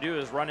 All you're going to do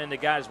is run into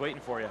guys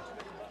waiting for you.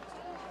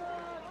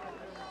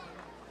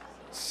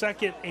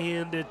 2nd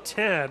and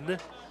 10.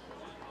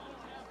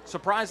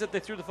 Surprised that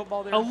they threw the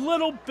football there? A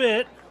little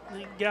bit.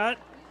 They got,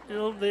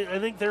 I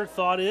think their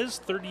thought is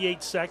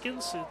 38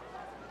 seconds.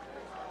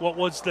 What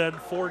was then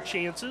 4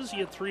 chances? You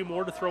had 3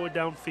 more to throw it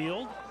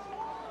downfield.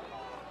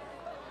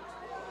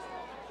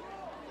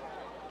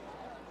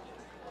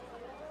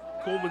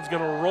 Coleman's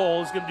going to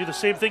roll. He's going to do the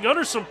same thing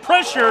under some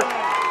pressure.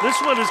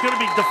 This one is going to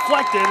be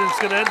deflected, and it's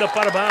going to end up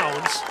out of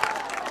bounds.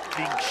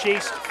 Being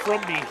chased from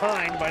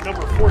behind by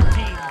number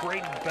 14,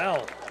 Braden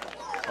Bell.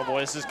 Oh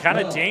boy, this is kind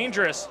of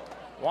dangerous.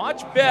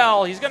 Watch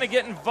Bell. He's going to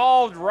get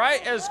involved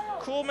right as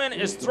Coleman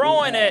is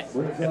throwing it.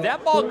 If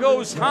that ball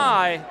goes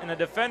high and a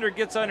defender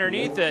gets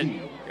underneath it,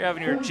 you're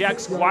having your Jack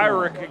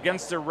Squirick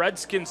against the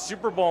Redskins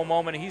Super Bowl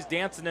moment. He's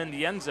dancing in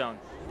the end zone.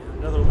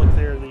 Another look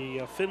there,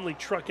 the Finley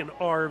Truck and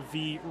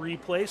RV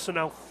replay. So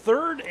now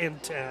 3rd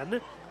and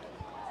 10.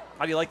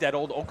 How do you like that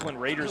old Oakland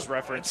Raiders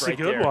reference That's right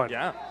a good there? one.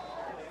 Yeah.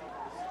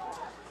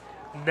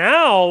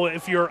 Now,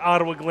 if you're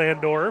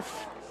Ottawa-Glandorf,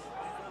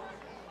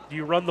 do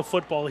you run the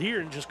football here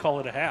and just call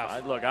it a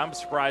half? Look, I'm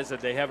surprised that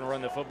they haven't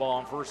run the football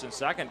on 1st and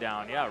 2nd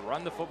down. Yeah,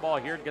 run the football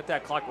here and get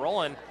that clock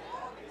rolling.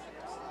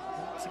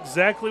 That's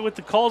exactly what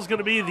the call is going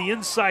to be. The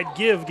inside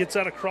give gets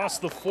out across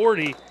the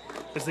 40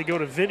 as they go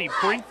to Vinny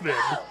Brinkman.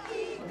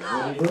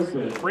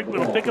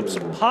 Brinkman will pick up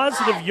some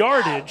positive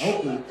yardage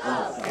in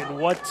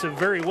what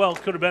very well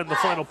could have been the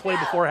final play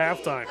before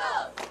halftime.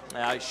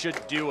 I should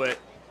do it.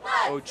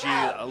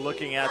 OG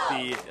looking at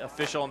the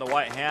official in the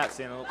white hat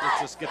saying, let's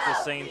just get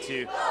this thing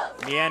to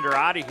meander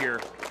out of here,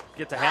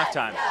 get to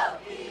halftime.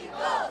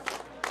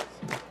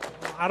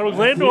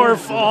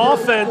 Ottawa-Glandorf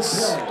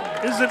offense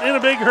isn't in a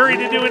big hurry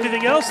to do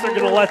anything else. They're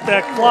going to let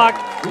that clock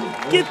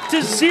get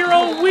to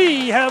 0.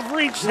 We have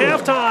reached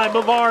halftime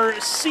of our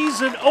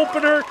season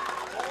opener.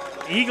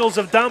 The Eagles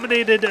have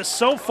dominated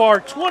so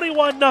far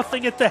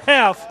 21-0 at the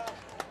half.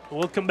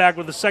 We'll come back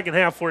with the second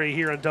half for you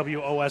here on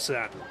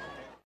WOSN.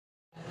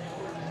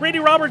 Randy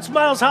Roberts,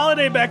 Miles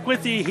Holliday back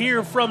with you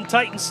here from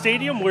Titan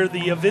Stadium, where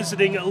the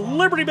visiting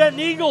Liberty-Benton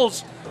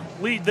Eagles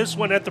lead this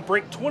one at the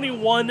break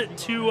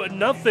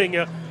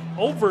 21-0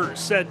 over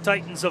said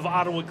Titans of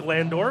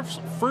Ottawa-Glandorf.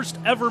 First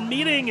ever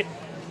meeting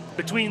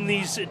between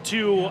these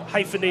 2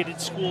 hyphenated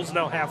schools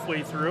now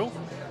halfway through.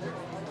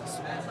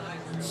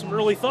 Some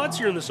early thoughts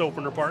here in this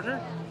opener,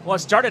 partner. Well, it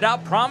started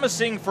out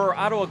promising for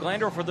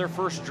Ottawa-Glandorf for their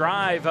first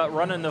drive,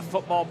 running the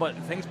football, but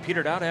things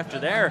petered out after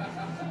there.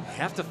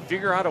 Have to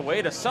figure out a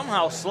way to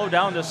somehow slow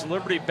down this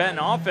Liberty-Benton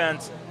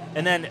offense.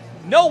 And then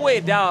no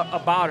way doubt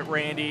about it,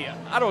 Randy,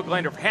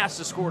 Ottawa-Glandorf has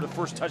to score the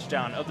first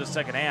touchdown of the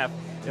second half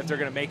if they're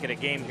going to make it a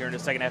game here in the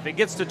second half. If it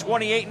gets to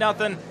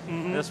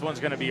 28-0, this one's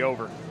going to be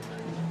over.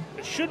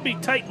 It should be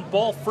Titan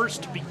ball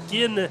first to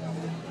begin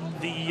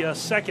the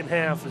second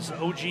half, as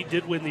OG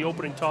did win the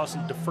opening toss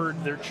and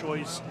deferred their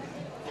choice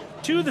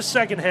to the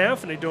second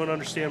half, and I don't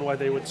understand why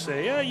they would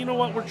say, yeah, you know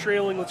what, we're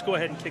trailing, let's go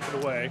ahead and kick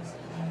it away.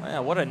 Yeah,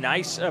 what a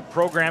nice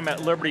program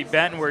at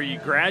Liberty-Benton where you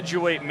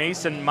graduate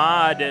Mason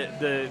Mott,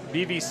 the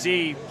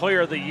BBC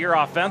Player of the Year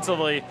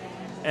offensively,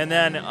 and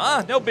then,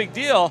 no big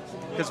deal,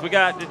 because we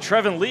got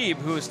Trevin Lieb,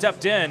 who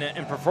stepped in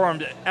and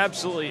performed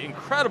absolutely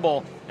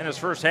incredible in his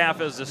first half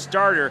as a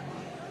starter,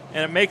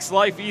 and it makes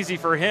life easy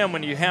for him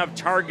when you have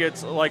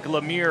targets like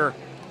Lemire,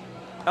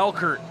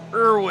 Elkert,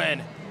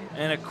 Irwin,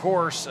 and, of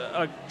course,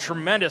 a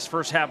tremendous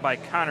first half by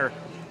Connor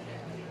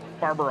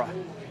Barbara.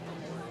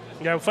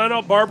 Yeah, we found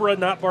out Barbara,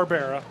 not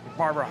Barbera.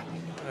 Barbara.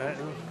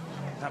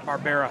 Not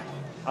Barbera.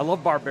 I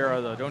love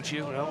Barbera, though, don't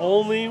you? Well,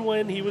 only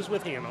when he was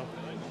with Hannah.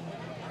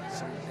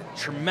 Some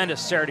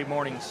tremendous Saturday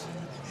mornings.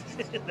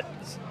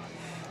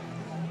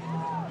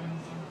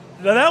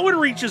 Now that one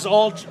reaches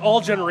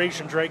all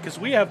generations, right? Because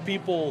we have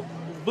people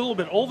a little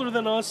bit older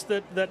than us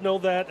that know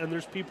that, and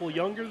there's people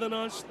younger than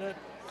us that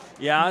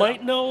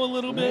might know a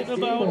little bit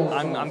about.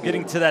 I'm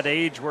getting to that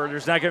age where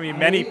there's not going to be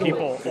many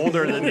people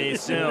older than me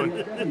soon.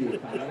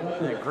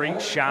 A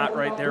great shot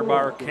right there by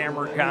our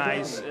camera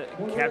guys,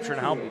 capturing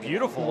how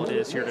beautiful it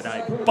is here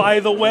tonight. By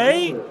the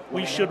way,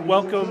 we should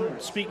welcome,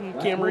 speaking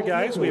camera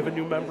guys, we have a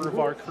new member of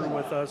our crew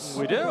with us.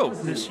 We do.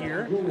 This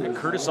year.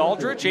 Curtis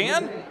Aldrich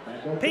and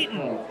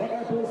Peyton.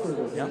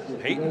 Yeah,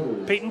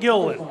 Peyton. Peyton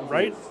Gilliland,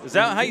 right? Is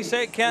that how you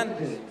say it,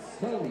 Ken?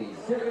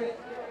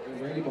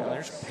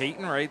 There's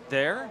Peyton right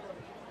there.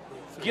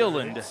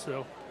 Gilliland.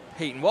 So,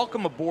 Peyton.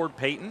 Welcome aboard,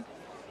 Peyton.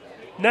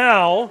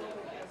 Now,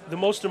 the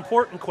most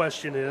important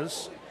question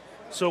is,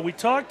 so we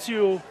talked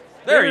to...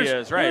 There he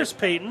is, right. There's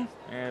Peyton.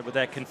 And with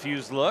that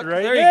confused look.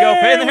 Right. There you go,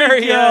 Peyton. There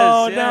he is.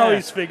 Now Yeah.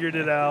 he's figured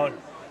it out.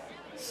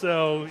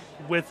 So,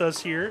 with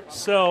us here.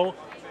 So,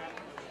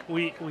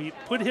 we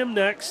put him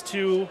next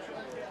to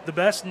the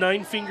best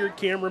nine-fingered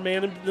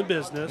cameraman in the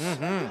business.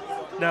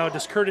 Now,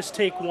 does Curtis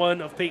take one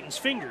of Peyton's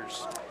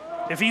fingers?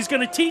 If he's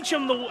going to teach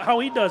him how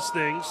he does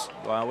things,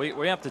 well,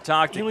 we have to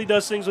talk to. he only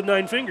does things with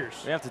 9 fingers.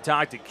 We have to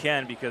talk to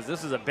Ken because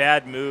this is a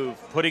bad move,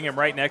 putting him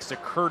right next to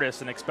Curtis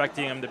and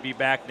expecting him to be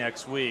back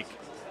next week.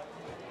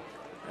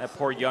 That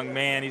poor young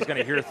man, he's going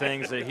to hear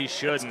things that he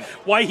shouldn't.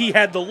 Why he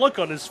had the look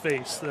on his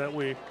face that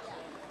we.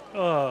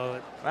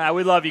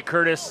 We love you,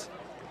 Curtis.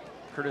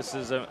 Curtis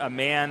is a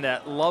man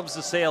that loves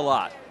to say a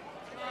lot.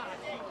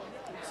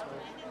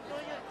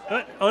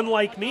 But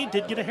unlike me,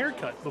 did get a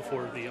haircut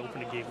before the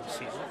opening game of the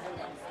season.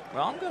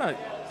 Well, I'm going to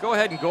go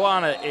ahead and go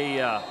on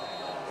a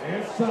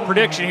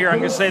prediction here. I'm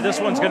going to say this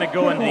one's going to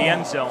go into the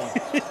end zone.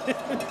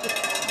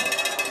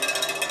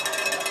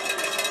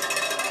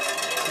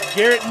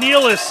 Garrett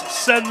Nealis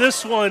send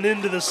this one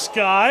into the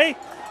sky.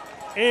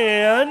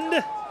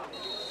 And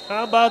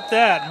how about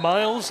that?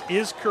 Miles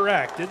is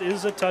correct. It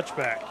is a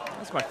touchback.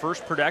 That's my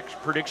first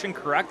prediction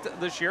correct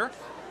this year.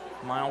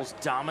 Miles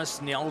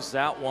Damas nails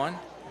that one.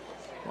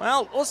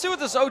 Well, let's see what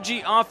this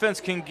OG offense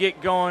can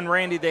get going,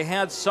 Randy. They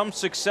had some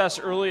success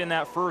early in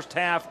that first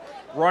half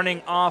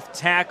running off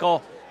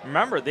tackle.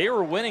 Remember, they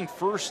were winning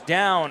first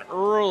down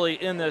early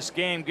in this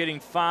game, getting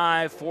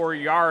 4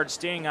 yards,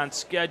 staying on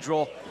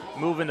schedule,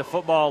 moving the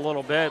football a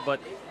little bit, but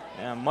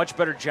much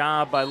better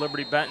job by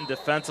Liberty-Benton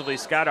defensively.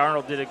 Scott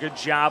Arnold did a good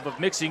job of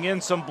mixing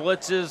in some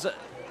blitzes,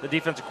 the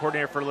defensive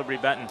coordinator for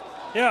Liberty-Benton.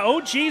 Yeah,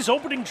 OG's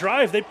opening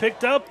drive, they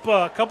picked up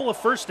a couple of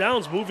first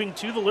downs moving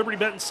to the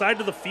Liberty-Benton side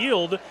of the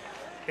field.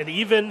 And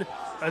even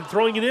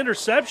throwing an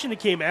interception, it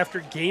came after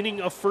gaining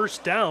a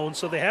first down.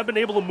 So they have been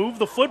able to move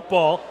the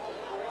football.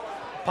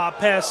 Pop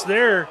pass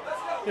there.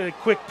 A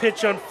quick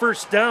pitch on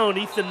first down.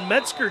 Ethan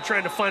Metzger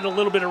trying to find a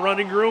little bit of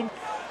running room.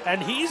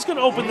 And he's going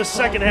to open the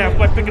second half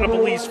by picking up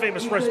Lee's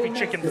famous recipe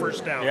chicken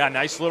first down. Yeah,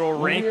 nice little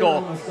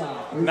wrinkle.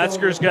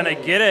 Metzger's going to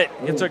get it.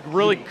 Gets a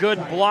really good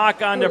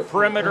block on the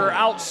perimeter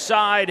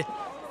outside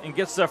and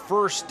gets the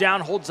first down,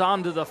 holds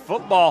on to the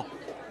football.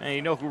 And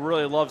you know who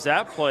really loves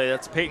that play?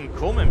 That's Peyton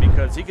Kuhlman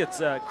because he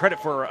gets credit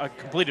for a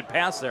completed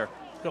pass there.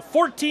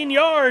 14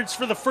 yards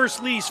for the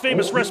first Lee's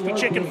Famous Recipe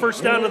Chicken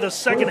first down of the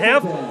second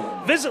half.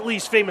 Visit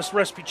Lee's Famous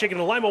Recipe Chicken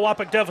in Lima,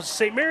 Wapak, Delphos,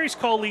 St. Mary's.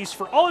 Call Lee's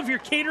for all of your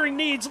catering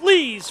needs.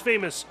 Lee's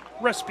Famous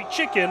Recipe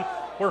Chicken,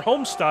 where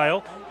home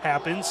style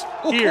happens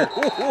here.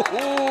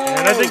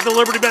 And I think the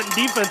Liberty-Benton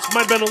defense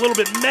might have been a little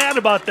bit mad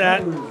about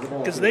that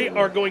because they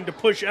are going to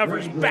push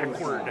Evers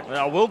backward.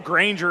 Now, Will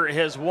Granger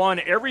has won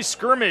every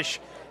skirmish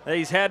that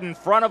he's had in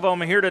front of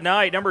him here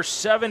tonight. Number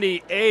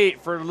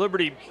 78 for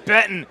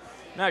Liberty-Benton.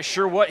 Not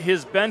sure what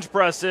his bench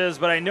press is,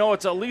 but I know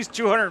it's at least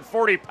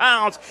 240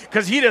 pounds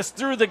because he just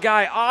threw the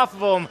guy off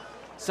of him.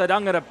 Said,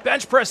 I'm going to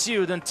bench press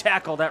you, then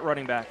tackle that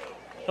running back.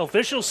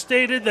 Officials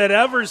stated that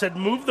Evers had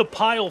moved the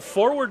pile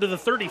forward to the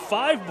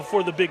 35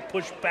 before the big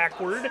push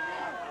backward.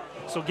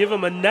 So give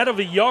him a net of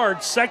a yard,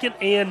 2nd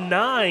and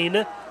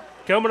 9.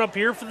 Coming up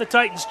here for the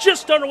Titans.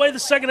 Just underway the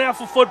second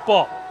half of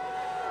football.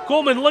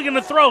 Coleman looking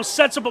to throw,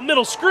 sets up a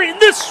middle screen.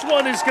 This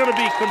one is going to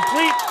be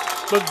complete,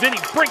 but Vinny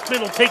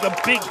Brinkman will take a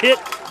big hit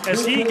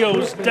as he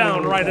goes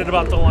down right at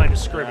about the line of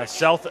scrimmage.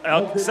 Seth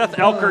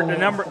Elkert,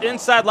 the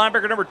inside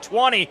linebacker, number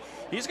 20.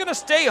 He's going to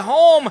stay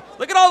home.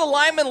 Look at all the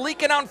linemen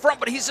leaking out in front,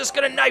 but he's just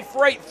going to knife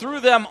right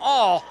through them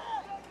all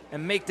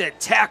and make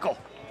that tackle.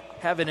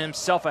 Having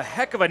himself a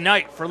heck of a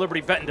night for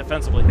Liberty-Benton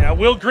defensively. Now,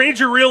 Will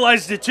Granger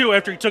realized it too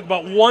after he took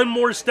about one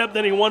more step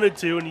than he wanted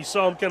to, and you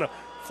saw him kind of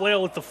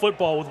flail at the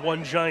football with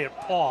one giant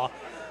paw.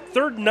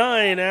 3rd and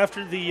 9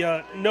 after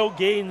the no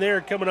gain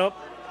there coming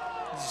up.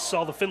 You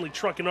saw the Findlay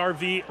Truck and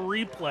RV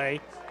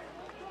replay.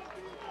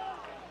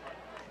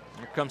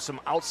 Here comes some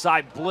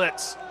outside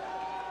blitz.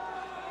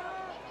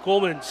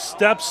 Coleman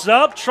steps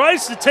up,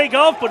 tries to take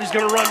off, but he's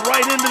going to run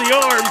right into the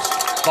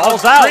arms.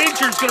 Ball's out.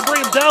 Granger's going to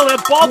bring him down.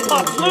 That ball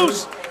pops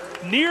loose.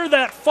 near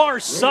that far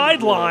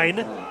sideline.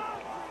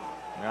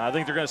 I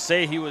think they're going to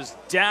say he was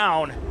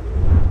down.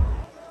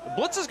 The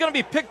blitz is going to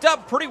be picked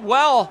up pretty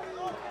well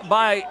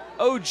by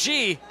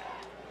OG.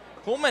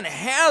 Coleman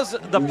has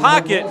the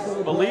pocket,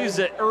 believes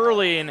it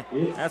early, and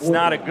that's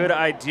not a good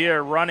idea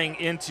running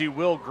into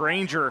Will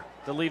Granger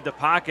to leave the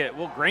pocket.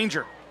 Will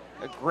Granger,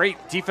 a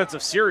great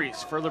defensive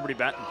series for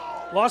Liberty-Benton.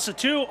 Loss of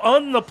 2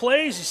 on the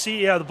plays. You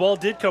see, the ball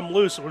did come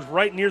loose. It was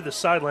right near the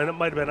sideline. It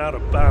might have been out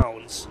of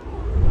bounds.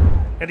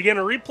 And again,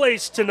 a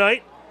replays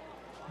tonight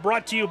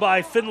brought to you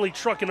by Finley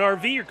Truck and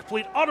RV, your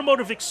complete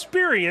automotive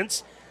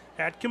experience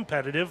at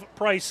competitive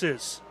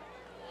prices.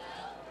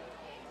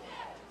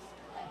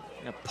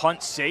 A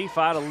punt safe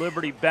out of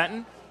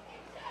Liberty-Benton.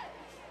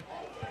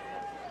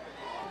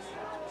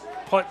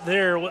 Punt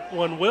there,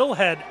 one will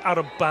head out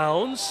of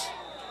bounds,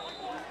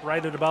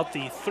 right at about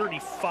the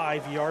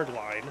 35-yard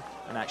line.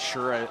 I'm not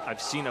sure I've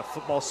seen a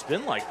football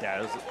spin like that.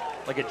 It was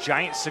like a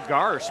giant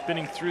cigar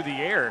spinning through the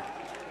air.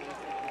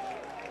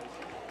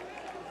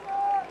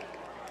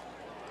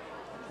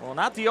 Well,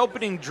 not the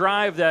opening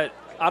drive that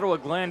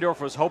Ottawa-Glandorf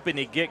was hoping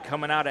to get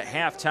coming out at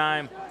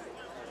halftime.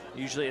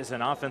 Usually as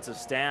an offensive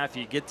staff,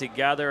 you get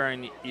together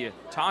and you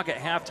talk at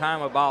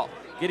halftime about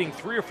getting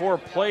 3 or 4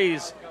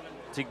 plays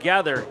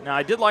together. Now,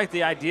 I did like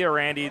the idea,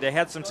 Randy. They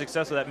had some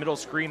success with that middle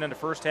screen in the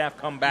first half,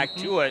 come back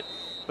to it,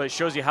 but it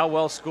shows you how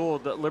well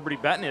schooled that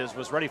Liberty-Benton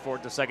was ready for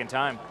it the second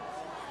time.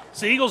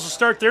 So the Eagles will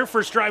start their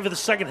first drive of the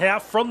second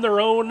half from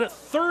their own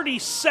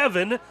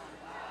 37.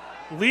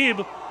 Lieb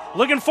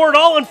looking for it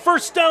all on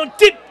first down,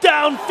 deep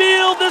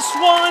downfield. This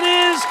one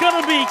is going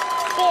to be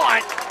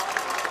caught.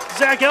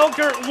 Zach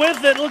Elkert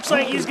with it. Looks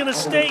like he's going to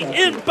stay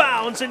in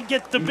bounds and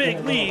get the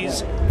Big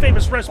Lee's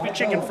famous recipe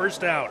chicken first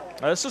down.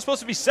 This is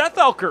supposed to be Seth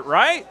Elkert,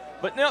 right?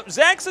 But no,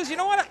 Zach says, you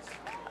know what?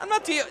 I'm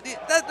not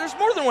there's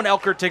more than one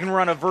Elkert taking a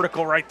run a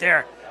vertical right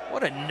there.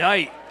 What a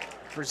night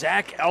for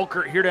Zach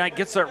Elkert here tonight.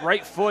 Gets that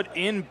right foot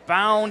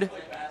inbound.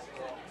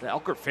 The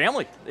Elkert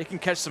family, they can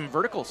catch some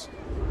verticals.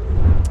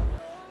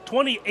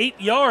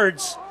 28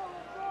 yards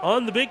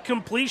on the big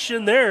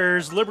completion.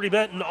 There's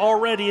Liberty-Benton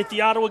already at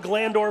the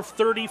Ottawa-Glandorf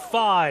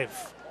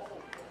 35.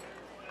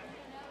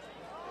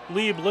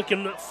 Lieb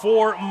looking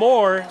for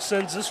more,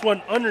 sends this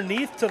one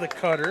underneath to the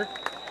cutter.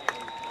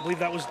 I believe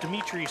that was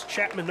Demetrius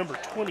Chapman, number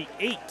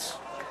 28,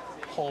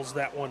 hauls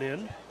that one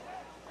in.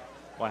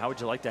 Well, how would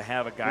you like to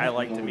have a guy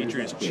like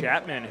Demetrius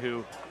Chapman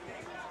who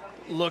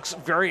looks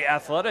very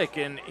athletic,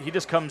 and he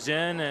just comes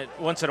in and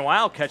once in a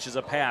while catches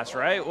a pass,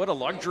 right? What a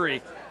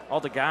luxury. All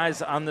the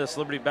guys on this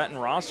Liberty-Benton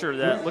roster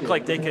that look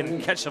like they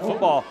can catch the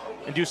football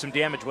and do some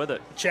damage with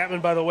it.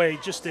 Chapman, by the way,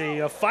 just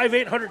a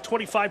 5'8",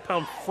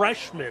 125-pound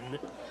freshman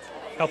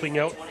helping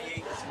out.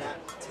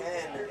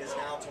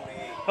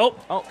 Oh,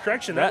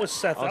 correction, that was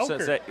Seth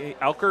Elkert.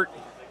 Elkert,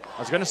 I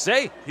was going to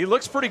say, he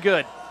looks pretty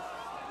good.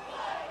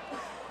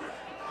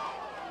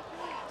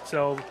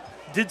 So,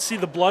 did see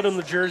the blood on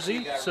the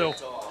jersey. So,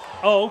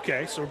 oh,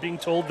 okay. So we're being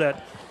told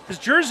that his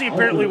jersey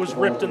apparently was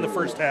ripped in the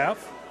first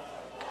half.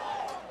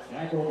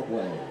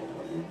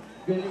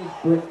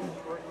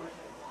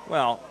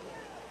 Well,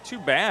 too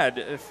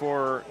bad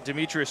for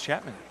Demetrius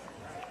Chapman.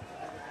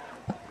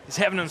 He's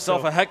having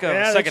himself a heck of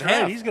a second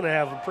half. He's going to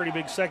have a pretty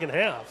big second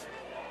half.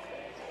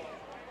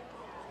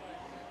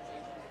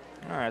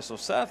 All right, so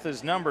Seth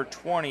is number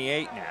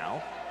 28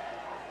 now.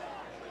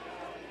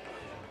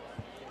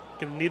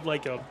 Going to need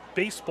like a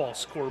baseball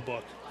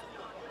scorebook.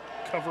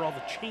 Cover all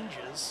the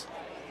changes.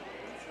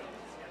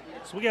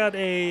 So we got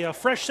a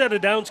fresh set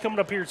of downs coming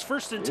up here. It's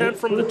 1st and 10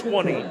 from the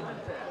 20.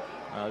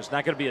 There's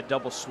not going to be a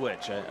double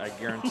switch, I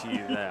guarantee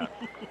you that.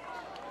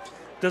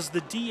 Does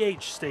the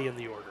DH stay in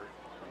the order?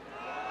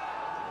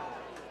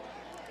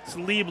 So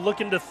Lieb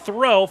looking to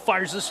throw,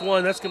 fires this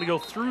one. That's going to go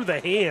through the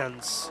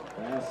hands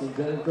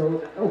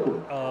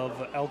of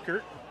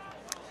Elkert.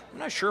 I'm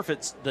not sure if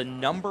it's the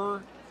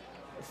number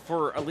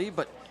for Lieb,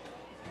 but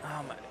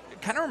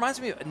it kind of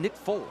reminds me of Nick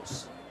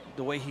Foles.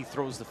 The way he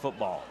throws the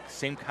football.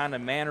 Same kind of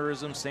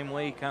mannerism, same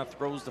way he kind of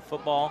throws the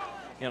football.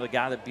 You know, the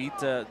guy that beat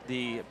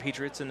the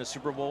Patriots in the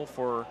Super Bowl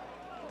for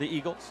the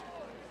Eagles.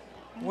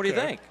 What do you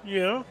think?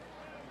 Yeah.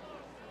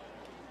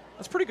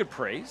 That's pretty good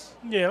praise.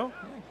 Yeah.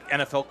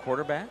 NFL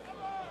quarterback.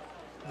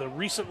 The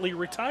recently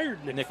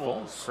retired Nick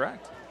Foles.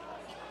 Correct.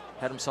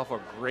 Had himself a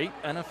great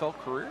NFL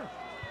career.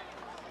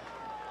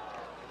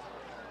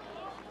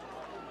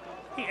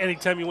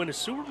 Anytime you win a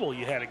Super Bowl,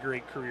 you had a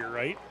great career,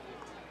 right?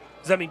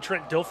 Does that mean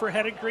Trent Dilfer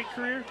had a great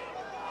career?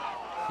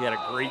 He had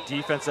a great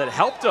defense that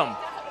helped him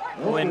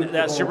win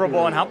that Super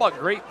Bowl. And how about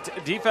great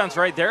defense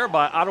right there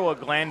by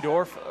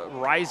Ottawa-Glandorf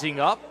rising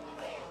up,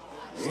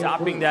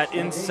 stopping that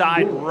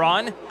inside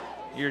run.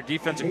 Your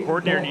defensive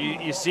coordinator,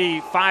 you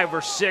see 5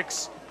 or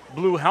 6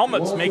 blue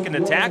helmets making the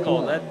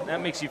tackle.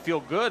 That makes you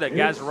feel good that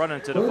guys are running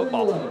to the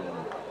football.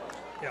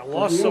 Yeah,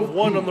 loss of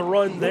 1 on the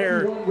run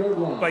there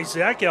by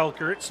Zach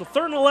Elkert. So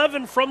 3rd and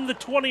 11 from the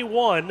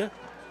 21.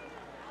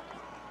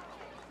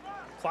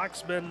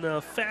 Clock's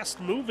been fast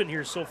moving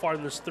here so far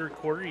in this third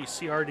quarter. You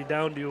see already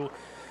down to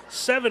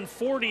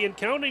 7:40 and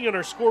counting on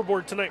our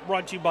scoreboard tonight,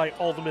 brought to you by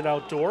Ultimate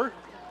Outdoor.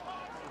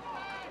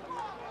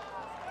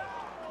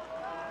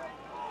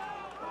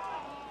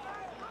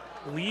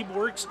 Glebe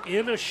works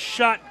in a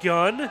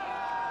shotgun.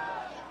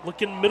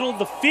 Looking middle of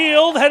the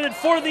field, headed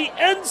for the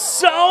end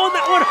zone.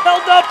 That one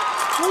held up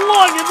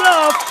long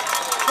enough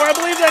where I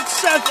believe that's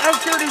Seth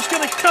Eckert who's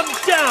going to come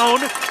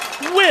down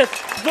with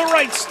the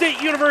Wright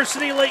State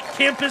University Lake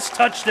Campus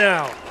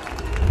touchdown.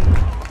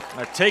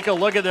 Now take a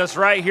look at this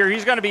right here.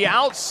 He's going to be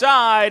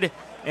outside,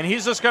 and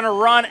he's just going to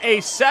run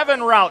a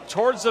 7 route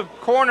towards the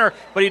corner,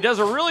 but he does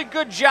a really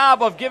good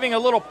job of giving a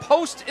little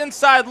post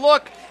inside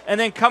look and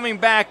then coming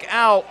back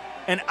out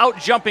and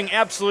out-jumping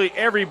absolutely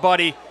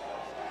everybody.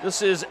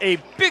 This is a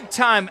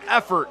big-time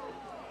effort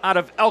out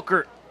of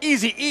Elkert.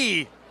 Easy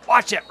E.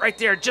 Watch it right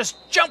there. Just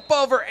jump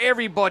over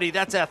everybody.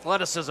 That's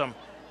athleticism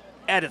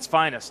at its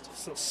finest.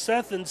 So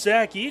Seth and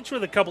Zach each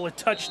with a couple of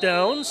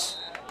touchdowns.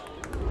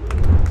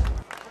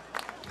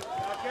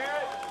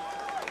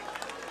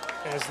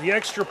 As the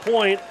extra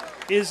point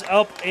is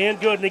up and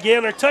good. And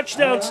again, our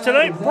touchdowns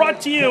tonight brought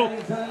to you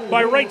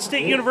by Wright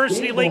State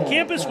University Lake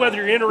Campus. Whether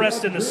you're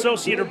interested in an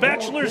associate or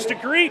bachelor's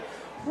degree,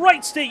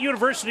 Wright State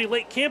University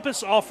Lake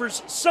Campus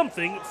offers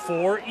something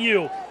for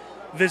you.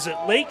 Visit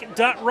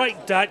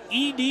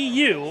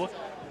lake.wright.edu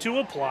to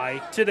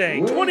apply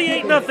today.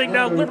 28-0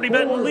 now.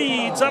 Liberty-Benton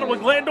leads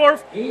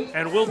Ottawa-Glandorf,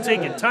 and we'll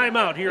take a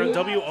timeout here on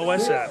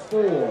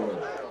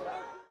WOSF.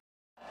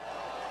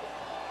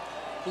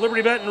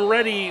 Liberty-Benton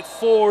ready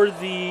for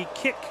the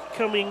kick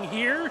coming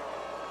here.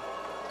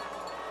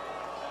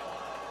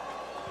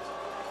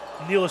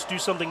 Neelis do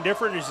something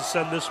different, or does he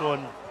send this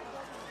one?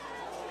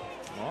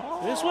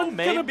 This one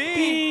going to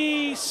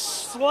be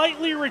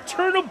slightly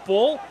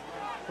returnable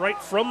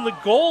right from the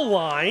goal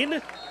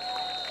line.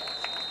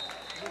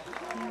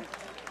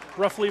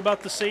 Roughly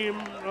about the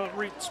same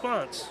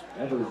response.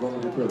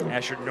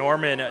 Asher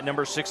Norman,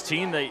 number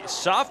 16, the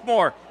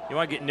sophomore. You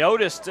want to get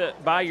noticed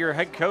by your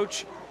head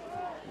coach.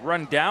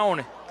 Run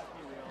down,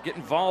 get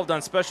involved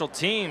on special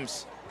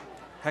teams.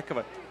 Heck of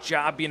a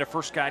job being the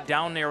first guy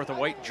down there with a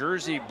white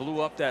jersey.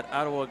 Blew up that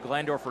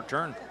Ottawa-Glandorf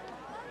return.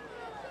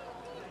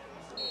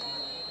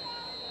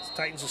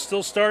 Titans will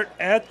still start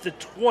at the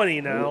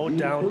 20 now,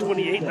 down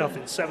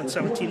 28-0,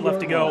 7:17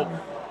 left to go.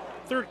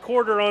 Third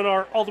quarter on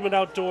our Ultimate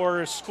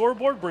Outdoor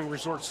scoreboard. Bring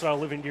resort-style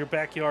living to your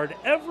backyard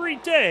every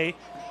day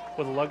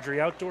with a luxury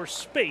outdoor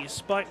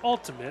space by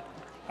Ultimate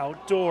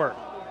Outdoor.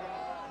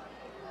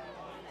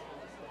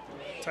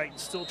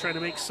 Titans still trying to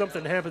make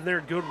something happen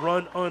there. Good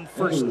run on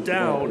first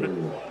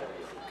down.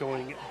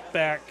 Going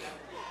back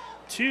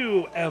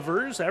to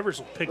Evers. Evers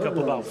will pick up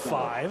about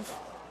 5.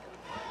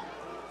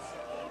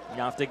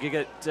 Now if they could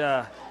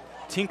get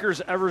Tinkers,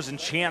 Evers, and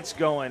Chance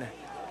going,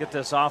 get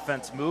this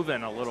offense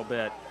moving a little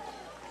bit.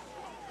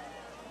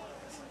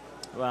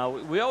 Well,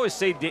 we always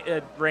say,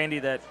 Randy,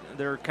 that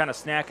they're kind of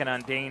snacking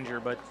on danger,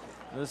 but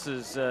this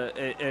is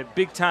a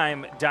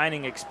big-time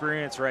dining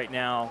experience right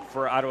now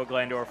for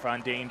Ottawa-Glandorf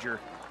on danger.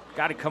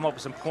 Got to come up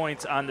with some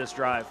points on this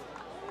drive.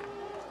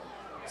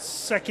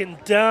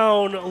 Second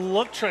down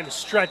look, trying to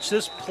stretch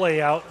this play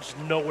out. There's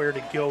nowhere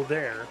to go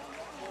there.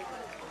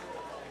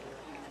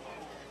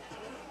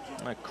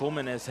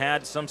 Coleman has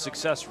had some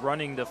success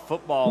running the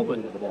football, but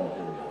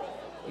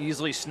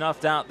easily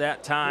snuffed out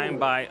that time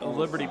by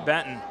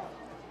Liberty-Benton.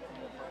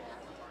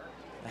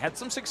 Had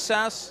some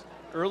success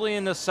early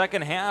in the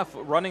second half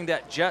running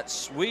that jet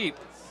sweep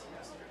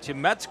to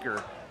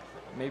Metzger.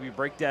 Maybe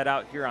break that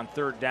out here on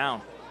third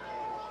down.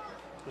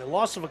 The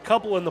loss of a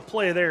couple in the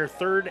play there,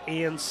 3rd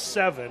and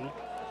 7.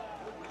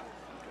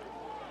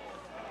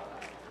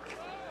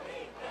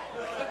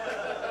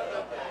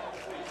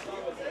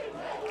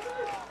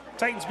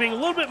 Titans being a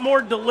little bit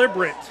more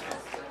deliberate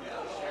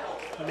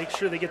to make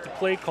sure they get the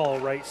play call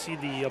right. See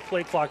the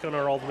play clock on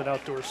our Ultimate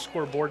Outdoor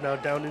scoreboard now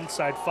down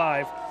inside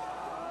 5.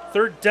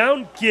 Third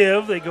down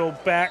give. They go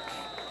back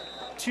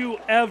to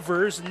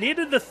Evers.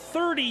 Needed the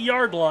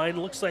 30-yard line.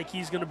 Looks like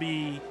he's going to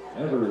be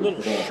a little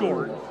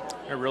short.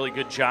 A really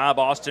good job,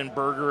 Austin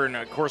Berger and,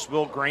 of course,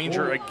 Will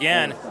Granger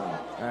again.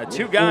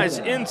 2 guys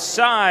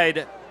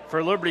inside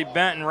for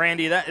Liberty-Benton,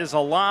 Randy. That is a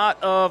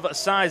lot of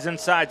size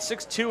inside.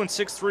 6'2" and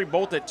 6'3",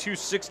 both at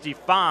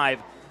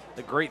 265.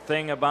 The great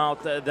thing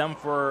about them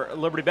for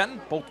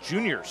Liberty-Benton, both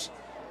juniors.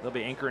 They'll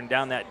be anchoring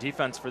down that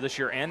defense for this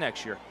year and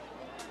next year.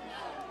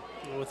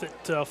 With it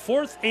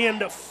 4th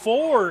and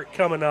 4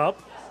 coming up.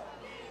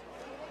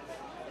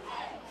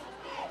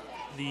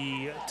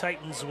 The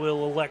Titans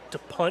will elect to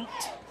punt.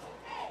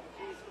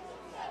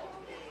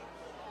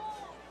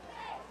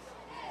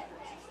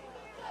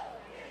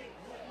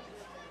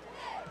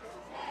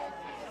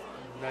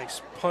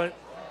 Nice punt,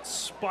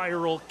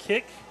 spiral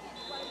kick.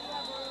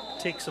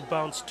 Takes a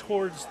bounce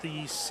towards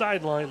the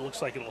sideline.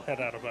 Looks like it'll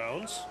head out of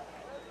bounds.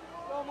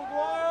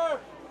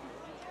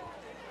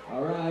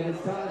 All right,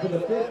 it's time for the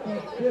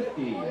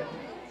 50-50.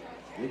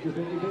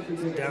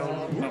 Down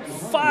about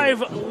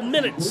 5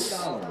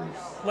 minutes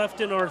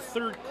left in our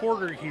third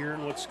quarter here,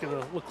 and what's going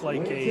to look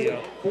like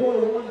a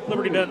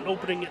Liberty-Benton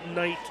opening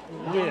night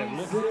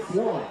win.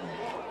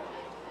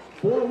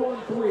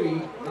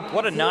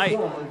 What a night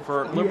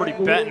for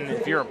Liberty-Benton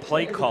if you're a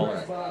play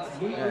caller.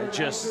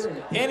 Just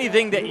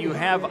anything that you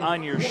have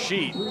on your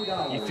sheet,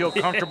 you feel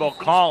comfortable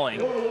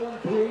calling.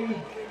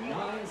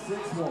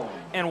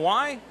 And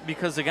why?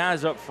 Because the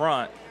guys up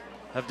front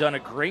have done a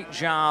great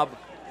job.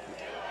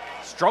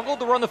 Struggled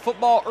to run the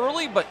football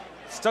early, but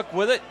stuck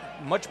with it.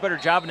 Much better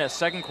job in that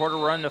second quarter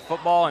running the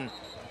football, and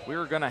we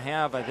were going to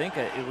have, I think,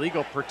 an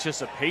illegal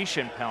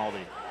participation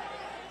penalty.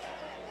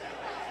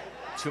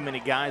 Too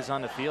many guys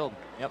on the field.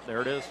 Yep,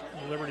 there it is.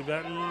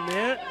 Liberty-Benton,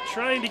 yeah,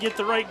 trying to get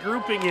the right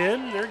grouping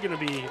in. They're going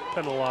to be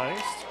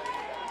penalized.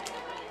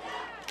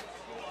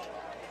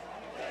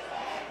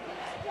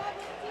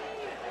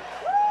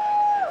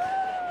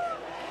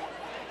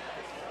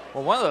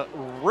 Well, one of the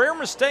rare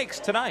mistakes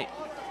tonight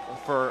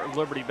for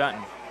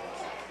Liberty-Benton.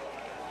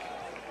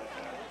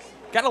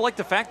 Got to like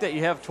the fact that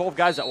you have 12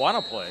 guys that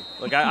want to play.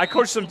 Like I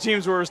coached some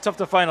teams where it was tough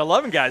to find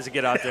 11 guys to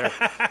get out there.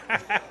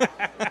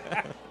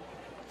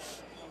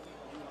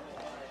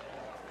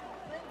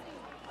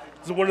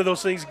 It's one of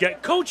those things.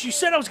 Coach, you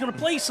said I was going to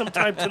play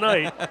sometime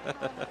tonight.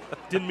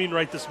 Didn't mean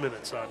right this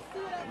minute, son.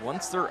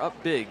 Once they're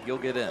up big, you'll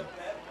get in.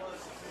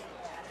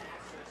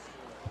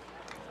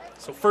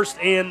 So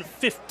 1st and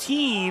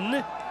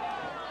 15.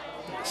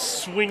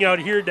 Swing out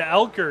here to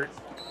Elkert.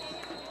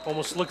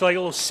 Almost looked like a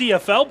little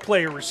CFL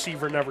player.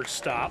 Receiver never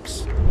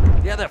stops.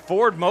 Yeah, that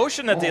forward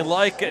motion that they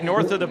like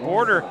north of the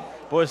border.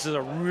 Boy, this is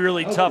a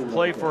really tough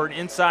play for an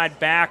inside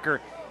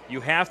backer. You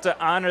have to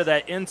honor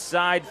that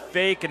inside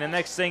fake, and the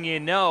next thing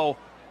you know,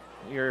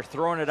 you're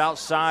throwing it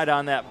outside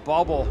on that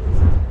bubble.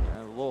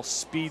 A little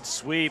speed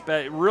sweep.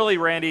 Really,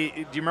 Randy, do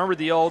you remember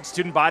the old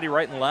student body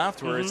right and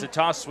left where it's a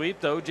toss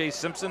sweep to O.J.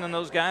 Simpson and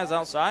those guys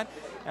outside?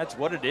 That's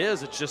what it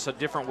is. It's just a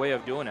different way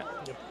of doing it.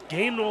 Yep.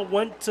 Gainwell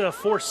went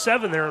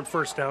 4-7 there on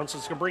 1st down, so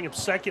it's going to bring him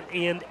 2nd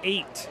and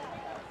 8.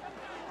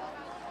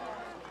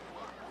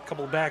 A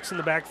couple of backs in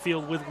the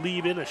backfield with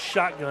Lieb in a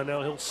shotgun.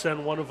 Now he'll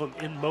send one of them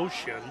in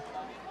motion.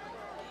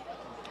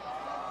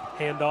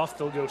 Handoff,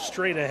 they'll go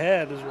straight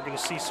ahead as we're going to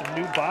see some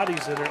new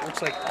bodies in it. It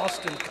looks like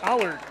Austin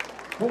Collard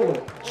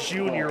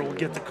Jr. will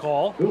get the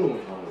call.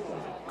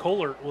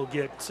 Collard will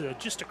get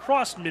just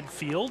across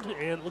midfield,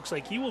 and it looks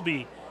like he will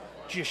be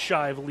just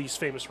shy of Lee's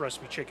famous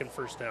recipe chicken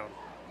 1st down.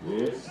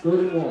 It's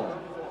 31.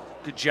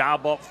 Good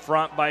job up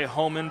front by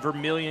Homan,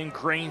 Vermillion,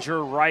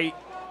 Granger, Wright,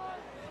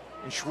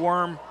 and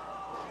Schwarm.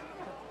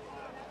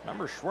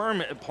 Remember,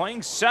 Schwarm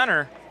playing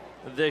center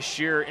this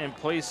year in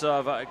place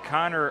of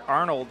Connor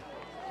Arnold,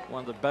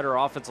 one of the better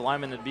offensive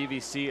linemen in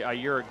BVC a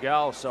year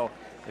ago. So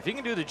if he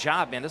can do the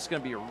job, man, this is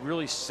going to be a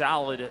really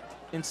solid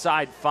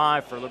inside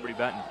 5 for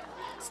Liberty-Benton.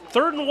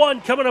 3rd and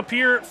 1 coming up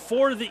here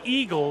for the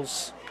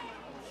Eagles.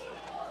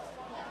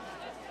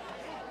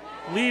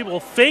 Lee will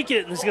fake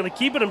it and is going to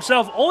keep it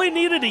himself. Only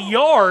needed a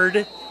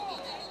yard.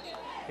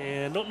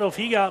 And don't know if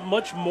he got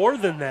much more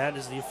than that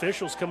as the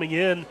officials coming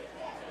in.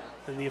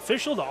 And the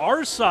official to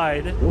our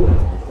side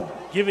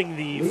giving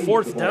the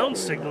 4th down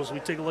signals.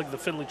 We take a look at the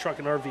Finley Truck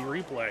and RV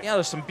replay. Yeah,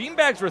 there's some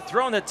beanbags were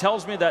thrown that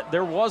tells me that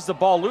there was the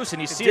ball loose,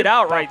 and you see it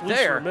out right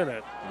there. For a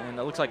minute. And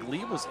it looks like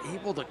Lee was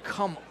able to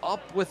come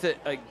up with it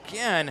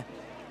again.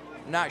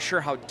 Not sure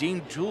how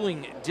Dean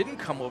Dooling didn't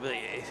come over. It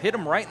hit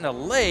him right in the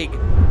leg.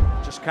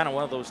 Just kind of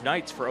one of those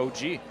nights for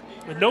OG.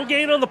 With no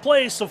gain on the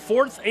play, so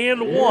 4th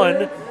and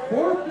 1.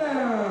 4th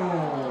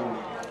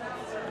down.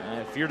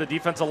 If you're the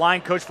defensive line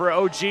coach for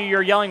OG,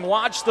 you're yelling,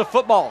 watch the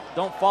football.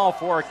 Don't fall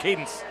for a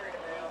cadence.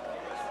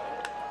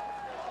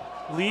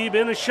 Lieb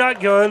in a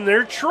shotgun.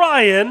 They're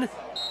trying.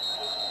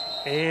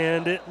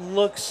 And it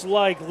looks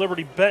like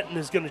Liberty-Benton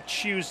is going to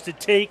choose to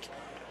take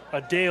a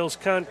Dale's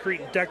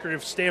Concrete and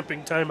Decorative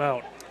Stamping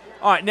timeout.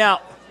 All right,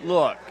 now,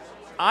 look,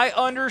 I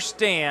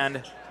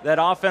understand that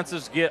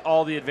offenses get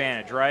all the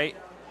advantage, right?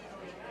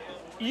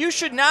 You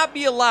should not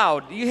be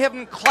allowed. You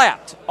haven't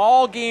clapped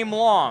all game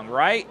long,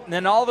 right? And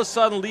then all of a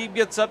sudden, Lieb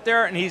gets up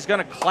there and he's going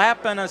to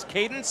clap on his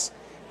cadence.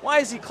 Why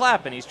is he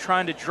clapping? He's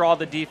trying to draw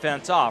the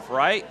defense off,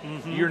 right?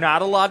 You're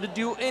not allowed to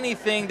do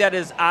anything that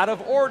is out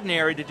of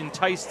ordinary to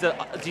entice the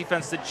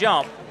defense to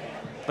jump.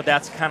 But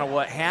that's kind of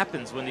what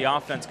happens when the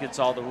offense gets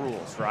all the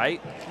rules,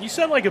 right? You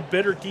sound like a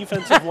bitter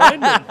defensive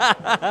lineman.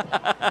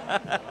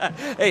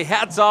 Hey,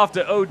 hats off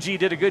to OG.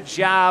 Did a good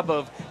job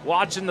of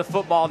watching the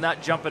football,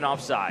 not jumping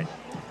offside.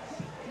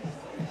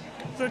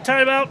 The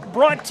timeout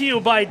brought to you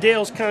by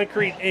Dale's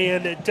Concrete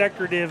and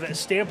Decorative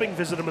Stamping.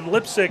 Visit them in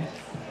Leipzig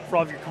for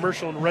all of your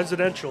commercial and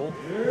residential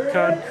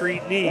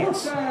concrete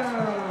needs.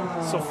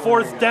 So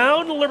 4th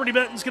down,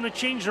 Liberty-Benton's going to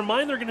change their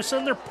mind. They're going to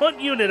send their punt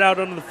unit out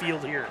onto the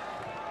field here.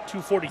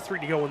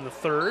 2:43 to go in the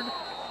 3rd.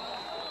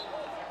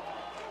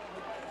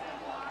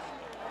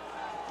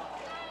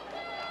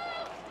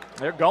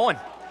 They're going.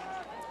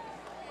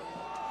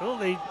 Well,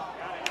 they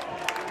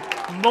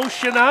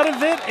motion out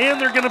of it, and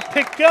they're going to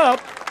pick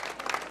up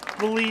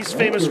the Lee's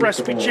famous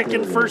recipe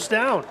chicken 1st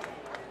down.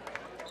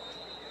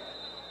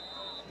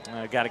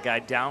 Got a guy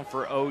down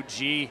for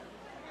OG.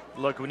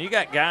 Look, when you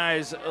got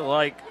guys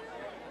like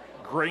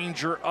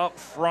Granger up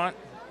front,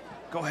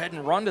 go ahead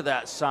and run to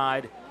that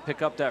side,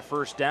 pick up that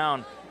 1st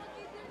down.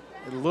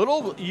 A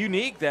little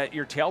unique that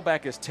your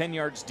tailback is 10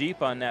 yards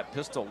deep on that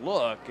pistol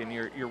look, and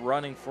you're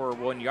running for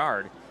 1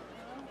 yard.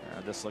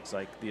 This looks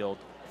like the old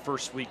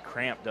first week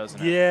cramp,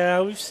 doesn't it?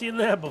 Yeah, we've seen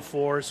that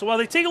before. So while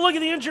they take a look at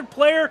the injured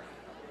player,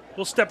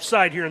 we'll step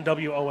aside here in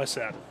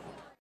WOSN.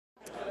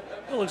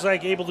 It looks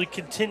like able to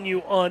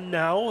continue on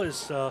now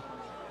as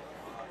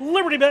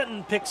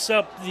Liberty-Benton picks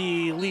up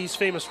the Lee's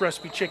Famous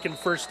Recipe Chicken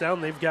first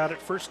down. They've got it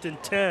 1st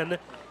and 10.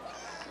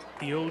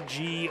 The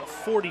OG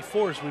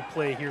 44 as we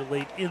play here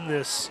late in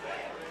this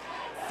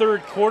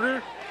third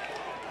quarter.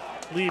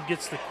 Lieb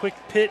gets the quick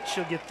pitch.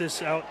 He'll get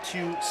this out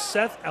to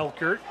Seth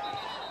Elkert,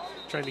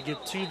 trying to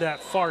get to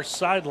that far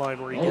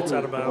sideline where he gets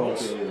out of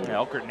bounds. Yeah,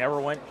 Elkert never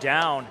went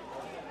down.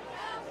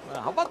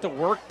 How about the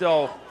work,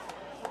 though,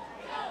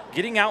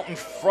 getting out in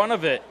front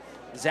of it?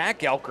 Zach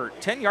Elkert,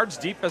 10 yards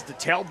deep as the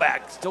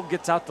tailback, still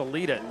gets out to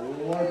lead it.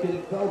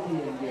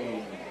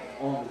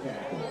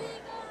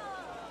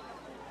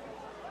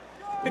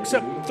 Picks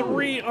up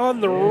 3 on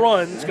the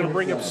run. It's going to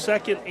bring up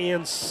 2nd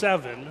and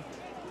 7.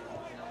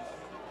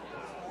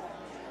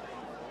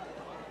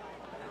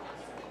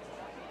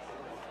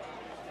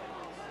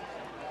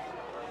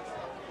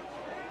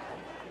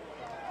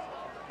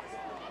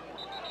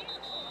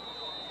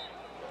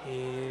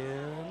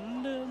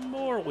 And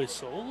more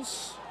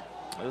whistles.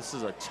 This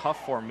is a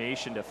tough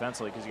formation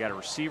defensively because you got a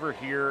receiver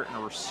here and a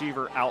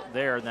receiver out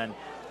there, and then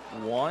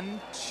 1,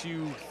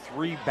 2,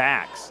 3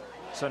 backs.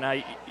 So now,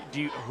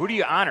 who do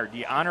you honor? Do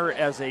you honor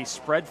as a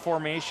spread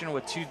formation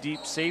with 2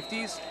 deep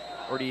safeties,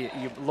 or do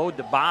you load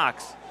the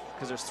box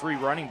because there's 3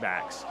 running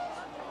backs?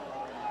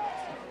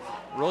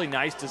 Really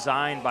nice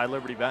design by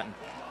Liberty-Benton.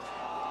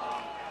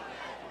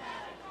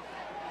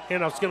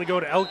 Handoff's going to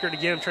go to Elkert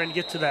again, trying to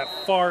get to that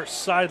far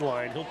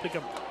sideline. He'll pick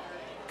up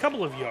a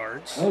couple of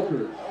yards.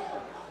 Elkert.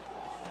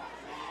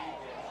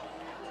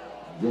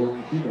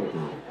 Jordan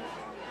Shoemaker.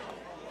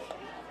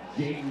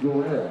 James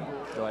Guerrero.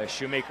 So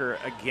Shoemaker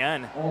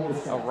again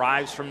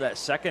arrives from that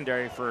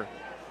secondary for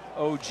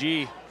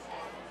OG.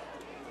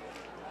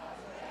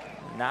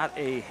 Not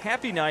a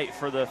happy night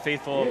for the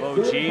faithful of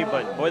OG,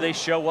 but boy, they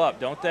show up,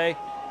 don't they?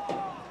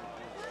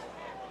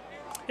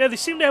 Yeah, they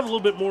seem to have a little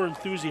bit more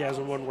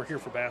enthusiasm when we're here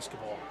for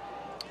basketball.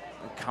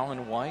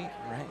 Colin White,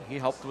 right? He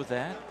helped with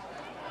that.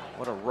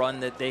 What a run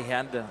that they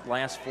had the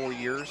last 4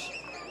 years.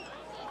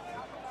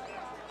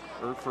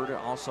 Erdford,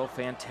 also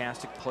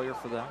fantastic player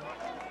for them.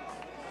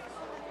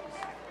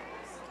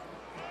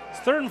 It's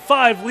 3rd and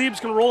 5. Lieb's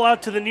going to roll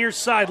out to the near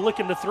side,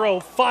 looking to throw.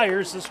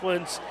 Fires. This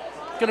one's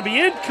going to be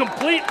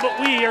incomplete, but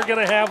we are going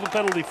to have a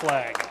penalty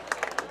flag.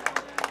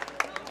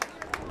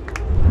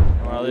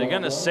 Well, they're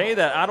going to say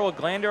that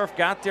Ottawa-Glandorf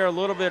got there a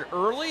little bit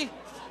early.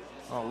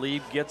 Well,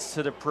 Lieb gets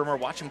to the perimeter.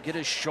 Watch him get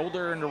his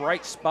shoulder in the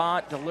right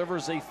spot,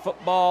 delivers a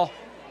football.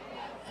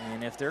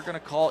 And if they're going to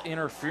call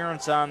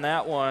interference on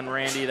that one,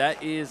 Randy,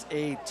 that is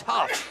a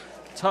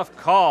tough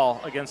call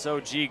against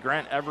OG.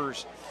 Grant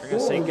Evers, they're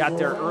going to say, got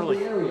there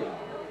early.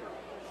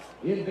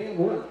 In Van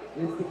Wert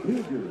is the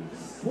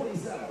Cougars,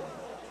 27.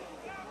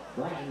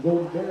 Brian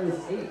Golden Bears,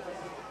 8.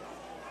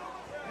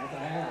 At the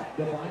half,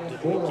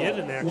 Did we get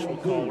an actual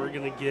call? We're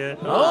going to get...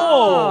 Oh,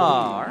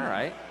 all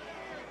right.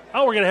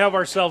 Oh, we're going to have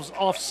ourselves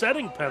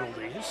offsetting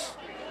penalties.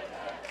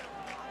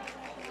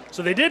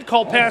 So they did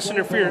call pass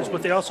interference,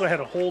 but they also had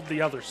to hold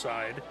the other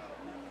side.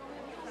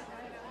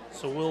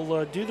 So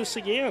we'll do this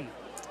again.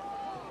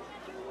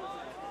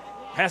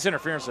 Pass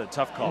interference is a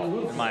tough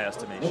call, in my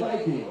estimation. I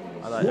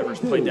thought Evers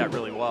played that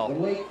really well. The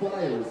Lake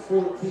Flyers,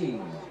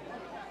 14.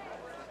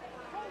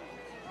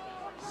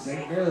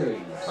 St. Mary's.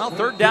 Well,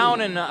 3rd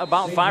down and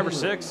about 5 or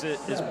 6 it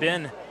has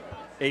been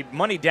a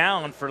money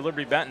down for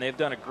Liberty-Benton. They've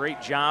done a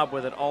great job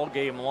with it all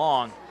game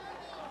long.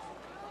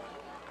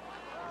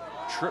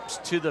 Trips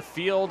to the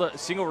field, a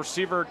single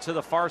receiver to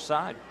the far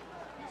side.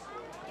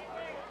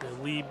 The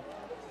lead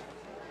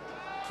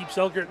keeps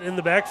Elkert in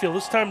the backfield.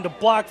 This time to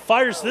block,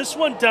 fires this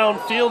one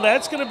downfield.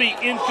 That's going to be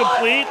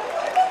incomplete.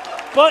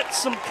 But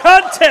some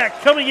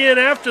contact coming in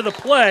after the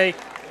play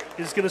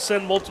is going to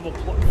send multiple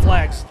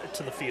flags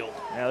to the field.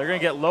 Yeah, they're going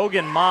to get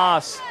Logan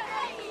Moss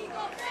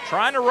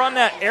trying to run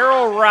that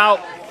arrow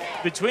route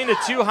between the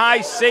 2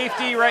 high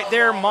safety right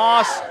there.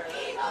 Moss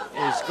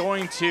is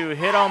going to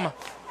hit him.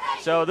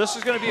 So this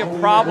is going to be a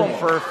problem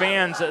for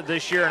fans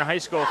this year in high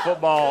school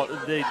football.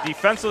 The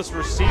defenseless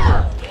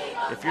receiver,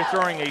 if you're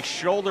throwing a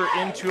shoulder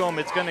into him,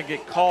 it's going to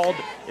get called.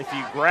 If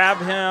you grab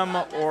him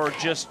or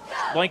just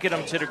blanket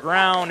him to the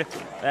ground,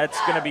 that's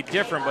going to be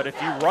different. But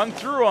if you run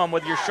through him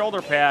with your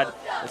shoulder pad,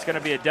 it's going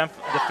to be a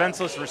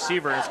defenseless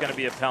receiver, and it's going to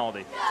be a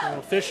penalty. Well,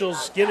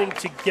 officials getting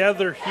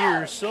together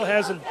here. Still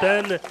hasn't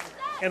been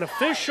an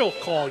official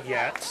call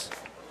yet.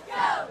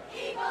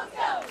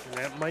 And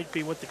that might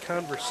be what the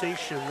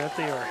conversation that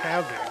they are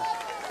having.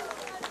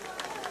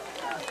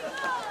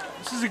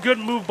 This is a good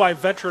move by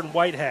veteran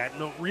Whitehat.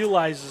 No,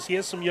 realizes he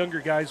has some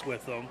younger guys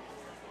with him.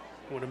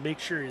 I want to make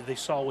sure they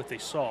saw what they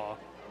saw.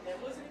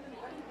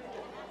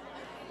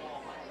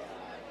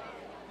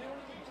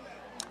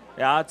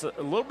 Yeah, it's a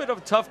little bit of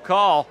a tough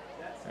call.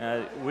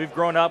 We've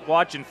grown up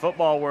watching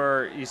football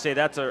where you say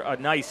that's a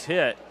nice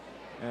hit.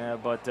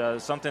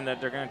 but something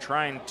that they're going to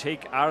try and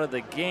take out of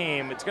the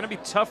game. It's going to be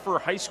tough for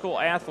high school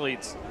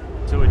athletes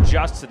to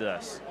adjust to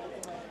this.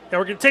 Now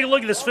we're going to take a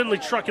look at this Findlay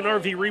Truck and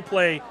RV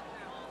replay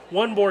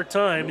one more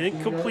time.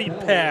 Incomplete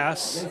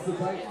pass,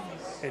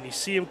 and you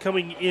see him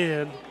coming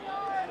in.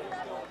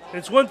 And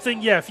it's one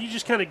thing, yeah, if you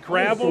just kind of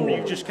grab them,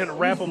 you just kind of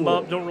wrap them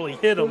up, don't really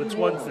hit them, it's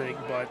one thing,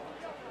 but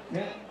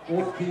I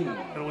don't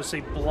want to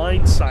say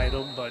blindside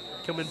them, but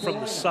come in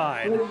from the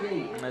side.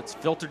 It's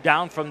filtered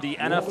down from the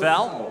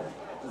NFL.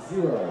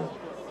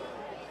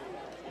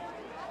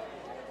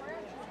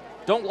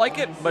 Don't like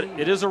it, but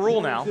it is a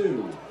rule now.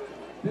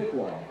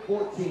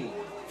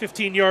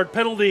 15-yard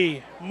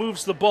penalty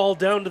moves the ball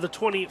down to the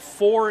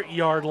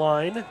 24-yard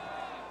line.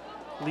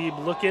 Lieb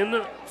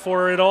looking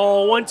for it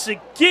all once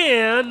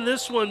again.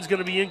 This one's going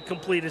to be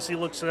incomplete as he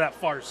looks to that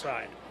far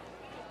side.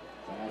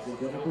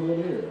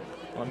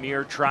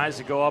 Lemire tries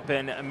to go up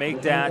and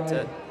make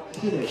that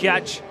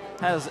catch.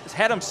 Has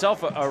had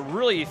himself a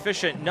really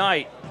efficient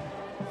night.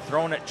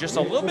 Throwing it just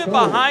a little bit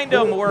behind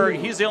him where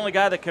he's the only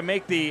guy that can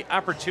make the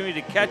opportunity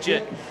to catch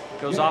it.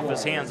 Goes off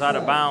his hands out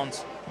of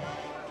bounds.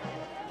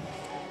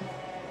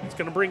 It's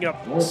going to bring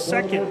up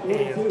 2nd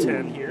and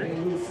 10 here.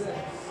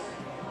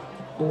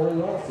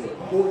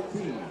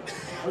 14,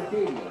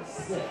 Arcadia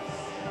 6.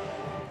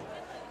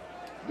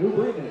 New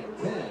Bremen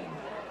 10.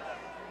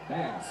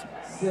 Bass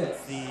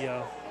 6.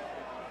 The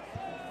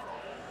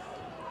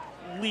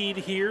lead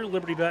here,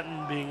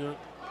 Liberty-Benton being a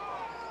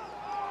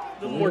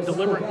little more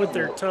deliberate with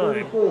their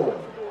time.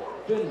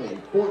 Finley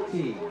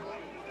 14.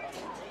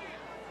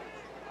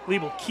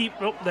 Lieb will keep,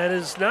 nope, that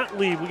is not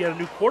Lieb. We got a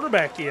new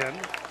quarterback in.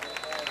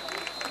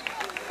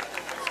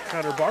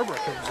 Connor Barbara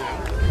comes in.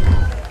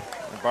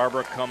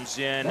 Barbara comes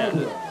in,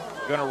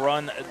 going to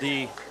run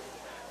the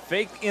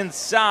fake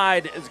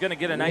inside, is going to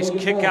get a nice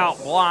kick out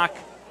block.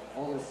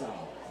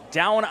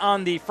 Down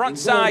on the front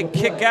side,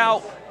 kick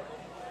out.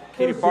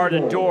 Katie bar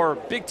the door,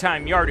 big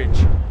time yardage.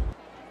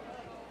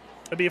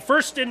 It'll be a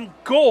 1st and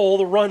goal.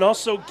 The run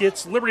also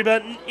gets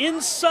Liberty-Benton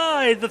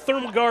inside the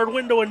Thermal Guard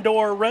window and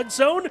door red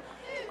zone.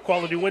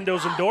 Quality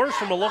windows and doors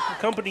from a local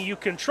company you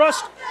can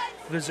trust.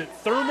 Visit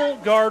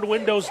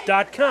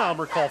thermalguardwindows.com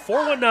or call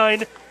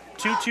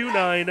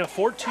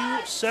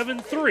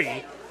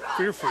 419-229-4273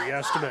 for your free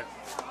estimate.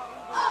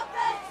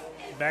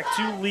 Back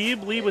to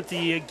Lieb. Lieb with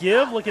the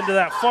give, looking to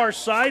that far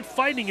side,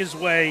 fighting his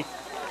way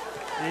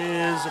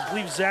is, I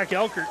believe, Zach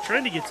Elkert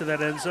trying to get to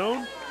that end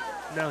zone.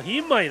 Now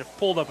he might have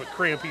pulled up a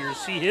cramp here.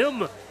 See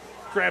him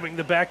grabbing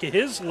the back of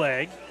his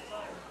leg.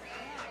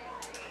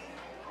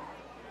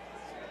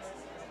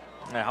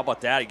 Now, how about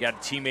that? You got a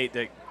teammate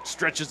that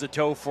stretches the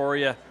toe for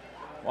you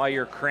while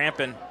you're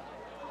cramping.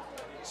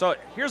 So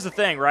here's the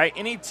thing, right?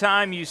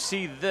 Anytime you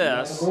see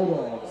this,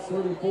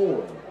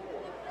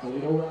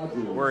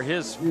 where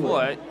his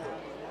foot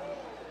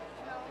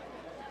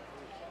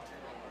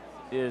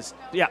is,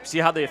 yeah, see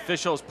how the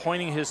official is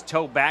pointing his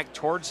toe back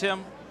towards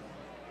him?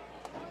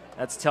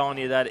 That's telling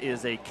you that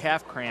is a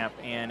calf cramp,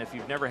 and if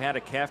you've never had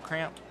a calf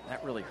cramp,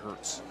 that really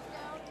hurts.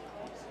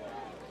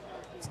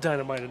 It's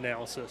dynamite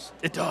analysis.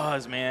 It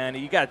does, man.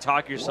 You got to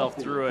talk yourself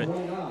through it.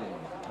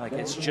 Like,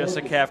 it's just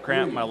a calf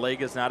cramp. My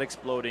leg is not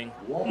exploding.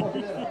 So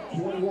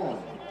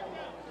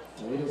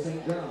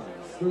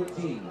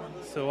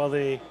while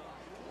they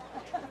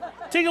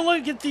take a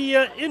look at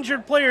the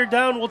injured player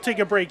down, we'll take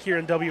a break here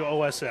in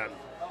WOSN.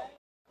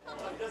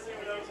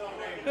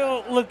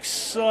 Well, it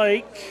looks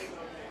like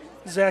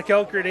Zach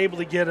Elkert able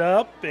to get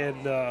up,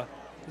 and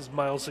as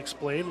Miles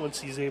explained,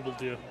 once he's able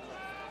to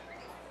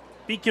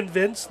be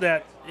convinced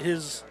that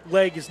his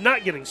leg is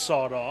not getting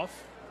sawed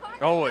off.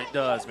 Oh, it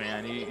does,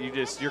 man.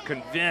 You're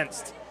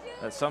convinced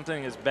that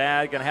something is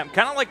bad going to happen.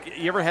 Kind of like,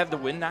 you ever have the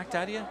wind knocked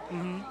out of you?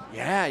 Mm-hmm.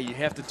 Yeah, you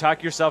have to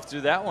talk yourself through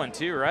that one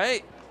too,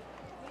 right?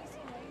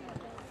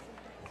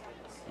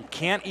 You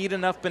can't eat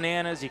enough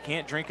bananas. You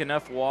can't drink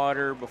enough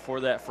water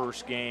before that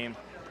first game.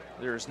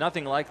 There's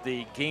nothing like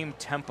the game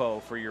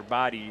tempo for your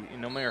body.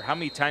 No matter how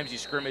many times you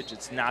scrimmage,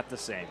 it's not the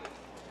same.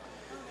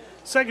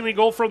 2nd and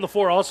goal from the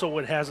 4. Also,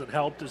 what hasn't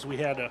helped is we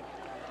had a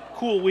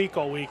cool week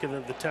all week, and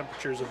then the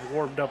temperatures have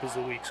warmed up as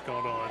the week's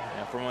gone on.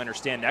 And from what I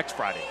understand, next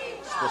Friday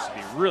it's supposed to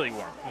be really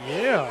warm.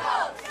 Yeah.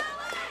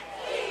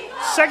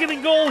 2nd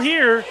and goal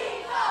here.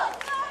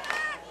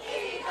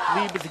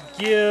 Lead with the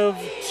give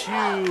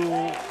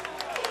to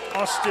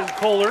Austin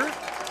Kohler.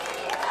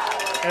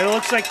 And it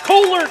looks like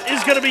Kohler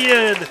is going to be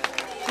in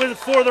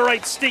for the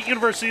Wright State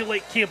University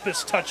Lake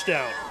Campus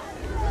touchdown.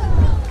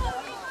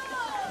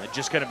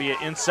 Just going to be an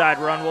inside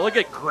run. Well, look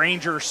at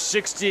Granger,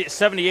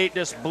 78,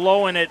 just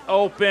blowing it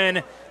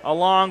open,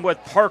 along with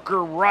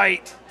Parker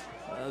Wright.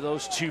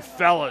 Those two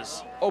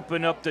fellas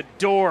open up the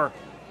door,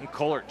 and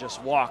Kohler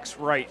just walks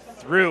right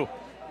through.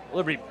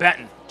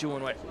 Liberty-Benton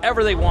doing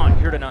whatever they want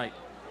here tonight.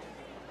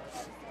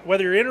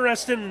 Whether you're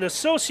interested in an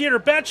associate or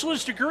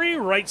bachelor's degree,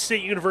 Wright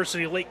State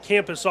University Lake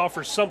Campus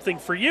offers something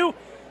for you.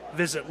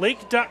 Visit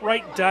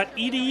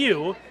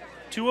lake.wright.edu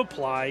to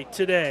apply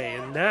today.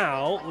 And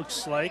now it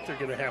looks like they're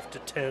going to have to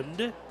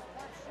tend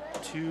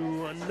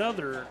to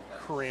another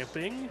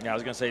cramping. Yeah, I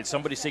was going to say, did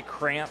somebody say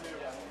cramp?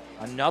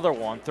 Another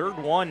one, third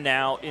one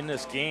now in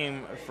this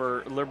game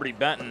for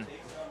Liberty-Benton.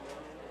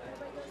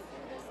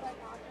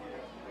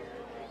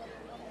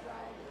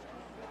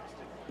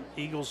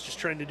 Eagles just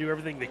trying to do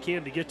everything they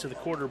can to get to the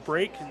quarter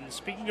break. And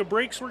speaking of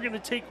breaks, we're going to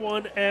take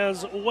one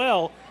as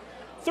well.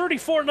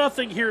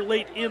 34-0 here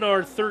late in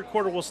our third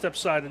quarter. We'll step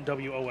aside in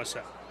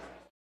WOSF.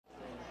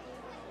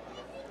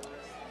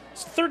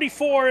 It's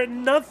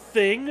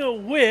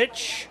 34-0,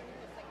 which,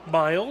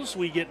 Miles,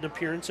 we get an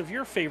appearance of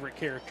your favorite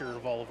character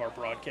of all of our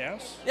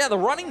broadcasts. Yeah, the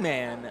running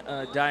man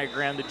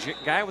diagram, the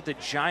guy with the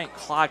giant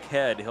clock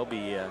head. He'll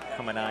be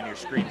coming on your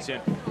screen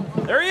soon.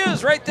 There he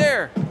is, right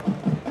there.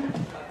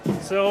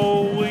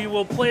 So we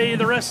will play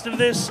the rest of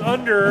this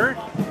under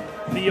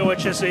the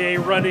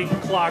OHSAA running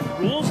clock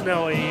rules.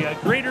 Now a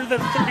greater than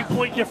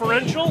 30-point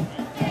differential,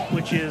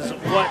 which is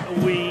what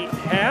we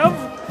have.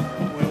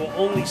 We will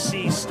only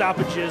see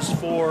stoppages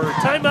for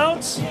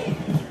timeouts.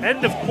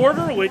 End of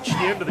quarter, which the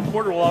end of the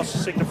quarter will also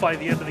signify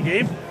the end of the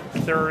game.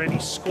 If there are any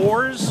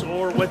scores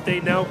or what they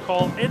now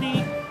call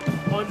any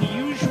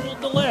unusual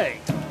delay.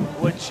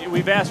 Which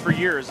we've asked for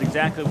years,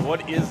 exactly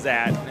what is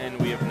that, and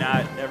we have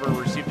not ever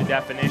received a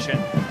definition.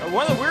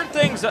 One of the weird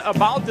things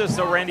about this,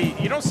 though, Randy,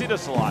 you don't see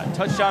this a lot.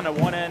 Touchdown at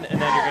one end,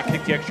 and then you're going to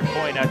kick the extra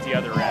point at the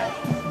other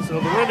end. So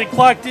the running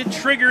clock did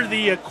trigger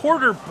the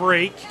quarter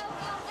break.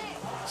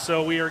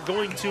 So we are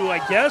going to,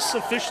 I guess,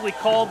 officially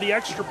call the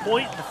extra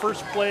point, the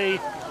first play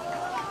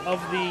of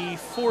the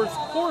fourth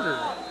quarter.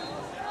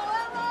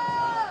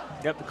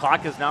 Yep, the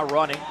clock is now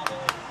running.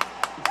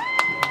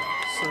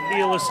 So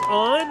Nealis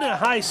on, a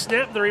high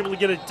snap, they're able to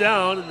get it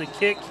down, and the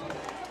kick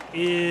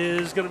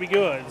is going to be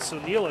good. So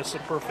Nealis, a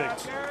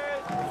perfect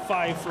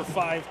 5 for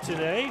 5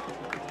 today.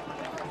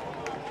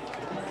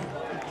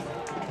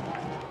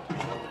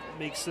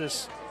 Makes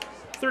this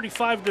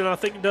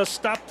 35-0, does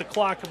stop the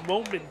clock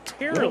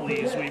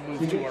momentarily as we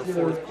move to our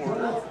fourth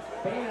quarter.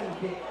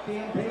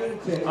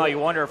 Oh, you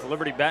wonder if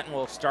Liberty-Benton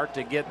will start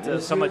to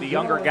get some of the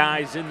younger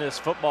guys in this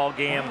football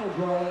game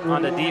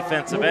on the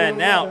defensive end.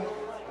 Now,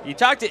 you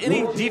talk to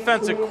any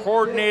defensive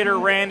coordinator,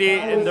 Randy,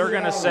 and they're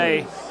going to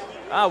say,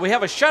 we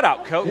have a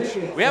shutout, coach.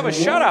 We have a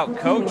shutout,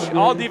 coach.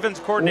 All defense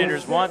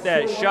coordinators want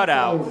that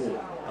shutout.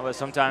 But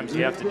sometimes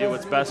you have to do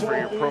what's best for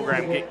your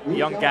program, get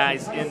young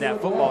guys in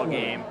that football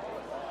game.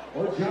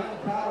 Or John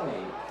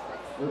Colley,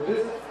 or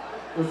visit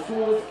the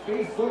school's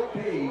Facebook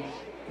page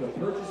to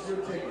purchase your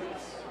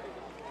tickets.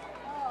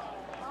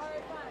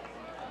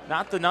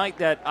 Not the night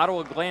that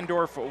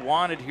Ottawa-Glandorf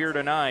wanted here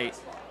tonight.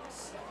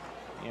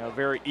 You know,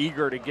 very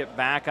eager to get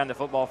back on the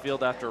football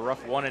field after a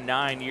rough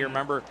 1-9 year.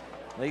 Remember,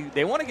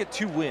 they want to get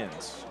 2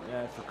 wins.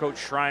 For Coach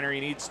Schreiner, he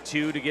needs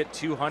 2 to get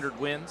 200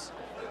 wins.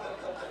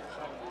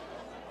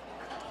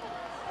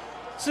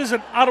 This is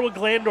an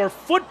Ottawa-Glandorf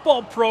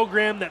football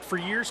program that for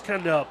years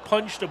kind of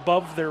punched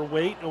above their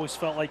weight. Always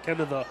felt like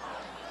kind of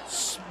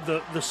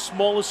the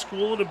smallest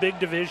school in a big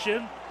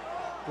division.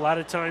 A lot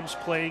of times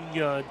playing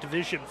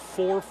Division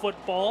IV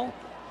football.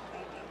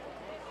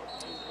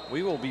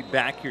 We will be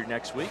back here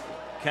next week.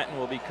 Kenton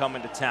will be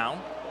coming to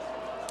town.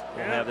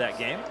 We'll have that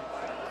game.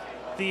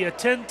 The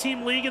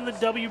 10-team league in the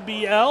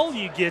WBL,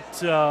 you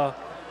get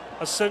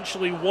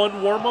essentially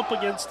one warm-up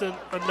against a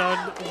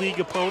non-league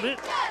opponent,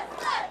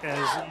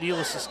 as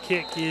Nealis'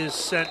 kick is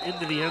sent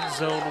into the end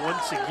zone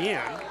once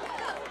again.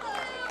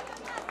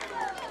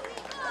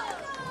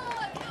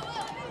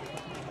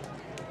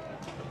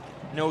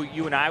 No,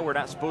 you and I were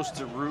not supposed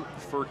to root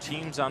for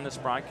teams on this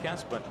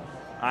broadcast, but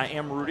I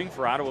am rooting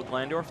for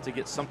Ottawa-Glandorf to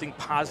get something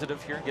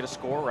positive here, get a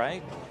score,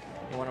 right?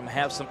 You want them to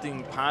have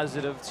something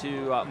positive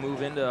to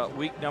move into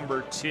week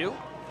number 2.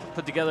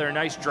 Put together a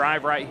nice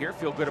drive right here,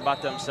 feel good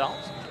about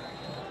themselves.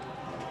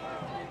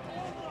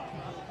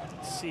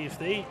 Let's see if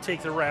they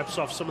take the wraps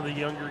off some of the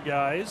younger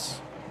guys.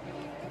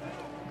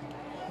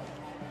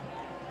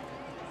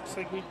 Looks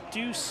like we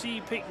do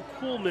see Peyton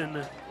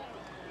Kuhlman.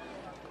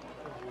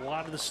 A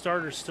lot of the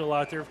starters still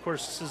out there. Of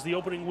course, this is the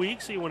opening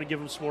week, so you want to give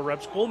him some more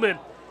reps. Kuhlman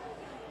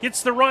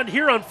gets the run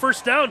here on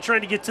first down,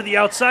 trying to get to the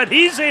outside.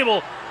 He's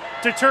able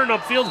to turn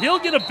upfield. He'll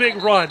get a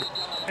big run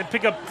and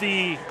pick up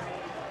the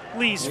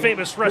Lee's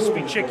famous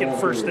recipe chicken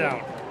first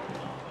down.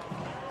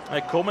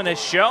 Coleman has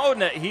shown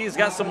that he's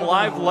got some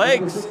live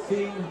legs.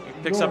 He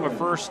picks up a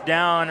first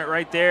down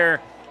right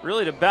there.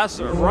 Really the best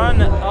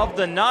run of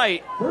the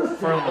night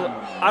for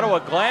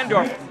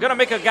Ottawa-Glandorf. Going to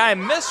make a guy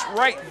miss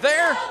right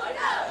there.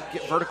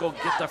 Get vertical,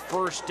 get the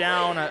first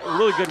down.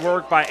 Really good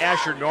work by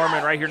Asher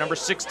Norman right here, number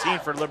 16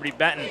 for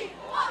Liberty-Benton.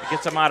 It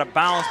gets him out of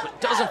bounds, but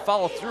doesn't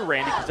follow through,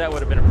 Randy, because that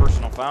would have been a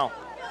personal foul.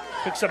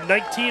 Picks up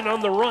 19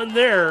 on the run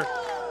there.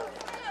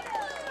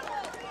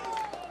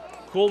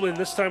 Kuhlman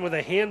this time with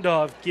a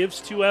handoff,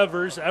 gives to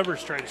Evers.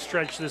 Evers trying to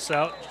stretch this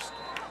out. Just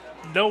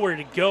nowhere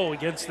to go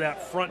against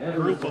that front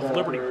group of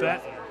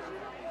Liberty-Benton.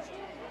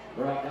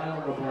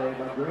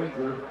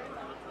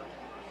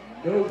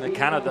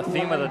 Kind of the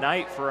theme of the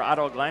night for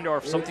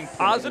Ottawa-Glandorf, something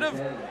positive,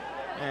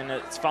 and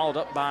it's followed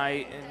up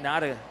by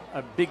not a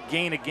big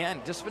gain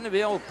again. Just going to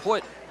be able to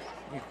put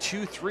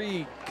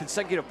 2-3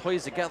 consecutive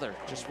plays together.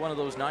 Just one of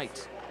those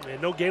nights. And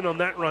no gain on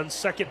that run.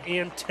 2nd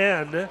and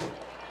 10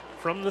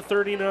 from the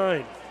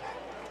 39.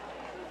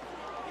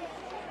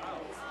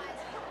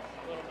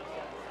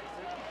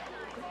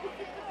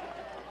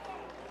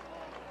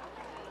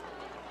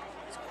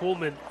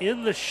 Coleman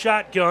in the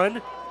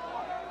shotgun.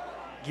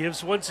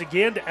 Gives once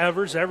again to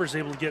Evers. Evers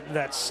able to get in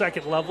that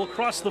second level,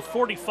 across the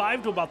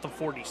 45 to about the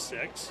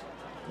 46.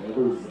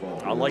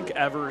 I like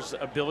Evers'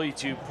 ability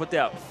to put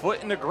that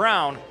foot in the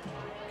ground,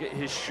 get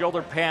his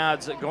shoulder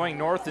pads going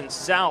north and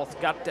south.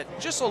 Got that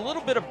just a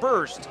little bit of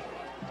burst.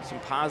 Some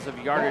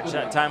positive yardage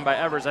that time by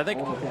Evers. I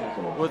think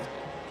with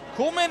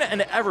Coleman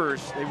and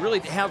Evers, they really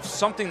have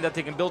something that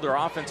they can build their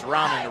offense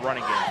around in the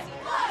running game.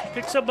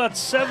 Picks up about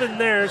 7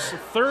 there, so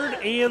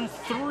 3rd and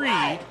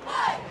 3.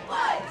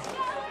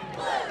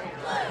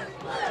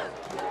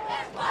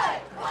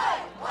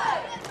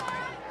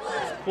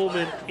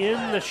 Coleman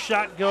in the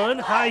shotgun,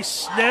 high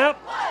snap.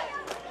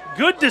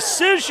 Good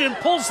decision,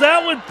 pulls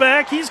that one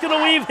back. He's going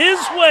to weave his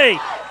way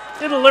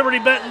into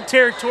Liberty-Benton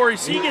territory,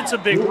 so he gets a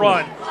big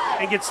run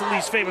and gets the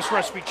least famous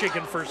recipe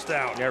chicken first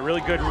down. Yeah,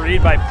 really good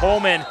read by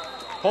Pullman.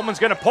 Pullman's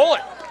going to pull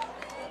it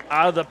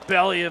out of the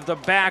belly of the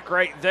back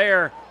right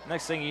there.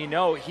 Next thing you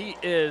know, he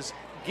is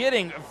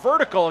getting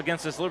vertical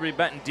against this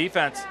Liberty-Benton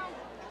defense.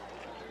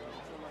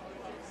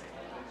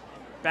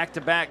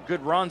 Back-to-back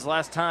good runs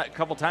last time,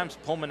 couple times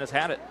Pullman has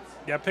had it.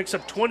 Yeah, picks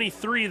up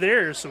 23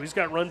 there, so he's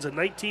got runs of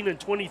 19 and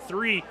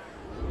 23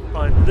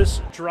 on this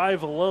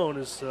drive alone.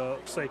 Looks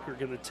like we're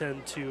going to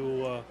tend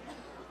to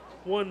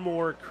one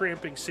more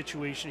cramping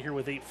situation here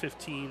with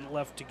 8:15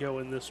 left to go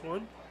in this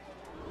one.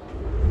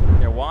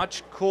 Yeah,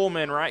 watch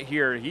Coleman right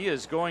here. He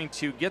is going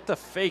to get the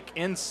fake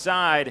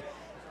inside.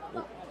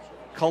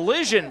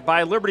 Collision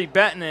by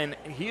Liberty-Benton, and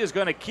he is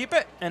going to keep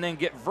it and then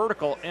get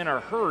vertical in a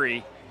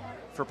hurry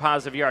for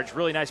positive yards.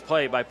 Really nice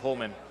play by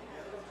Pullman.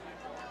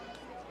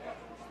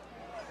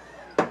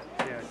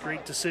 Yeah,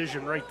 great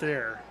decision right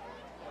there.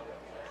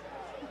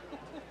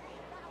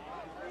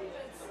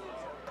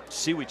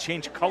 See, we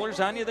changed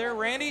colors on you there,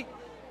 Randy?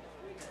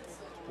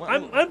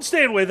 I'm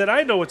staying with it.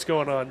 I know what's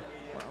going on.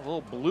 A little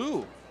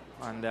blue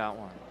on that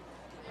one.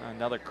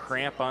 Another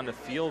cramp on the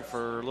field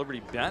for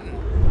Liberty-Benton.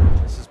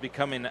 This is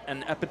becoming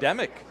an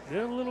epidemic.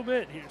 Yeah, a little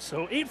bit here.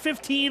 So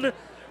 8:15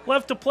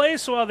 left to play,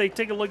 so while they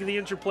take a look at the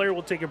injured player,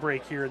 we'll take a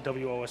break here at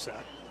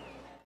WOSN.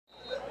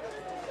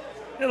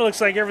 It looks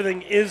like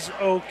everything is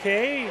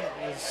okay.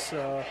 Is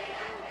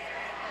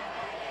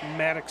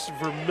Maddox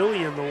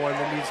Vermillion the one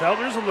that needs help?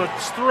 There's a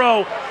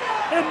throw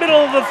in the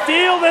middle of the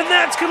field, and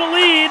that's going to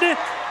lead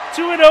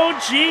to an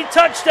OG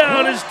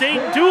touchdown as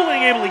Dane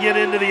Dooling able to get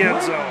into the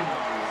end zone.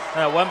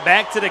 Went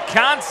back to the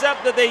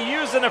concept that they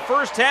used in the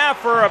first half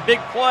for a big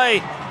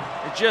play.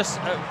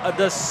 Just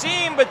the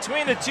seam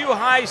between the two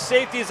high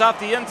safeties off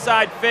the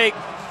inside fake.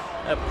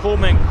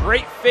 Pullman,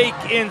 great fake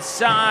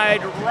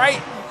inside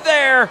right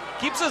there.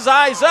 Keeps his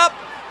eyes up,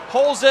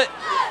 pulls it,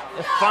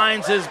 and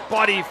finds his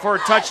buddy for a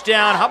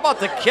touchdown. How about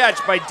the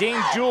catch by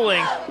Dane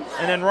Dooling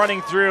and then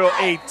running through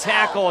a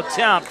tackle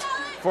attempt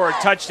for a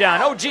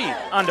touchdown. OG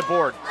on the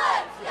board.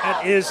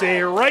 That is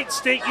a Wright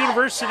State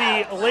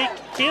University Lake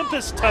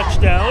campus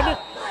touchdown.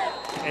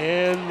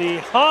 And the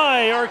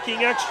high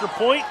arcing extra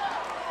point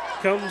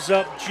comes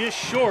up just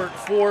short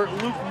for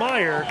Luke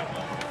Meyer.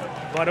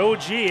 But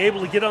OG able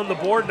to get on the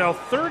board now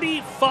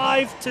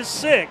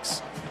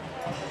 35-6.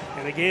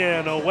 And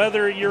again,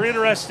 whether you're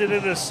interested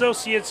in an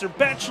associate's or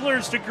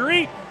bachelor's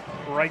degree,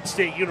 Wright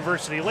State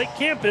University Lake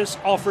campus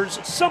offers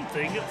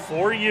something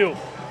for you.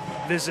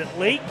 Visit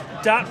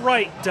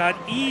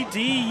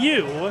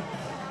lake.wright.edu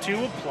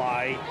to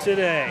apply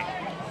today.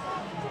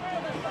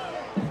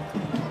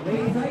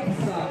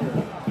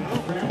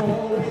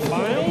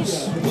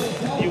 Miles,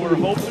 you were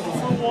hoping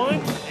for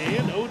one,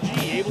 and OG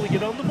able to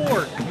get on the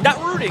board.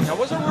 Not rooting. I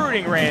wasn't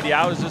rooting, Randy.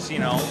 I was just,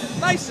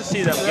 nice to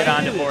see them get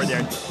on the board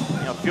there.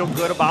 Feel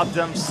good about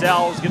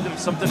themselves, give them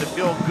something to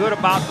feel good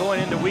about going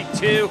into week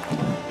 2.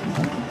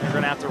 They're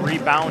going to have to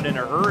rebound in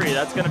a hurry.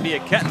 That's going to be a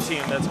Kenton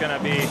team that's going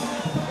to be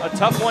a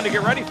tough one to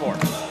get ready for.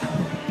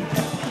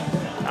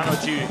 I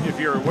don't know if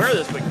you're aware of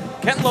this, but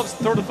Kenton loves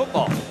to throw the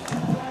football.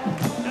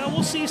 Now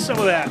we'll see some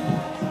of that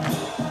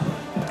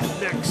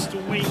next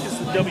week as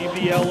the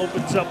WBL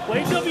opens up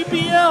play.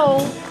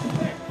 WBL,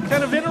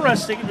 kind of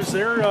interesting. Is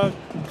there a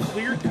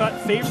clear-cut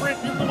favorite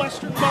in the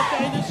Western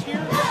Buckeye this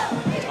year?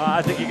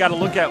 I think you got to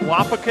look at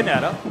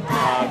Wapakoneta,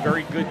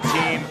 very good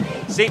team.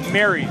 St.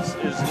 Mary's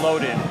is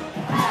loaded.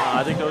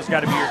 I think those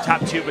got to be your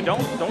top 2, but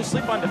don't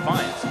sleep on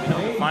Defiance.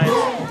 Defiance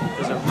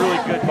is a really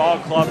good ball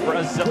club.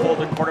 Brez Zippel,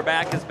 the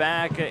quarterback, is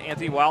back.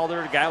 Anthony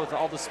Wilder, the guy with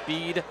all the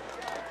speed.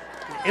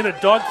 In a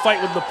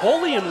dogfight with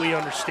Napoleon, we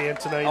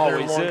understand tonight.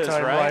 Always their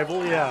longtime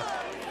rival, yeah.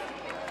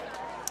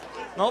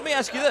 Now let me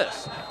ask you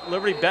this: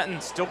 Liberty-Benton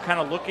still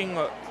kind of looking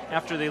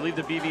after they leave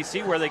the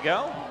BVC where they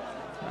go.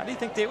 How do you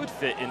think they would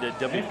fit into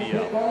WBL?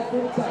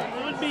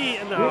 It would be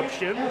an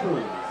option.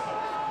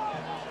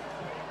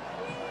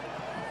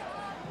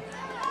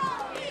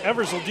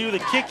 Evers will do the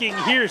kicking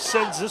here,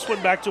 sends this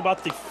one back to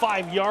about the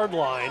 5-yard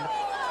line.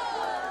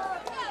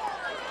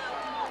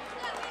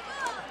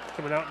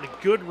 Coming out in a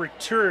good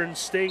return,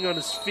 staying on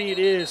his feet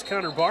is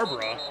Connor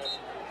Barbara.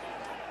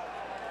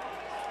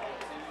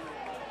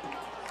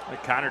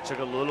 Connor took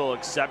a little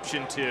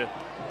exception to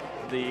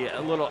the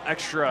little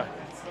extra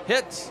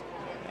hits.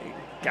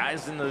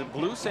 Guys in the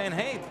blue saying,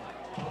 hey,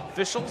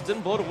 officials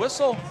didn't blow the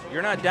whistle.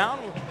 You're not down.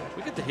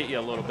 We get to hit you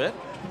a little bit.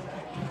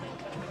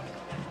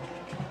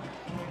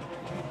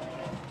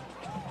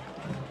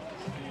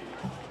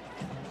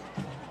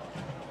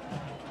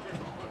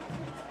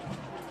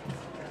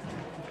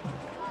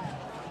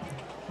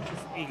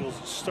 Eagles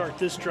start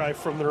this drive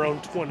from their own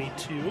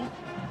 22.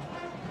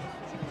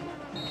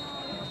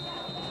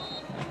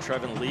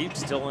 Trevin Lieb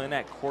still in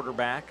at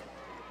quarterback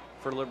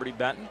for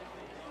Liberty-Benton.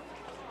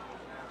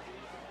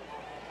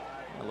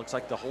 It looks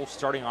like the whole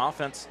starting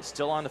offense is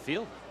still on the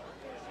field.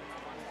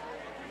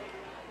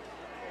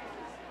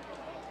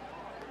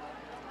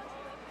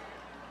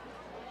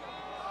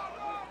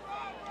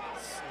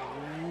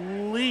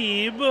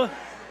 Lieb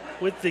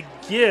with the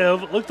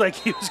give. Looked like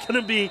he was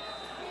going to be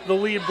the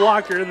lead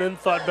blocker and then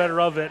thought better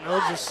of it.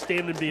 I'll just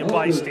stand and be a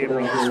bystander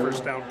on this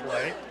first down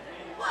play.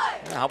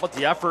 How about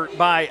the effort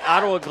by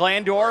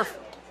Ottawa-Glandorf?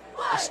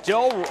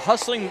 Still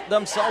hustling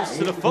themselves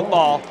to the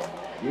football.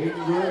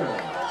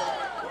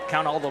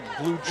 Count all the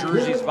blue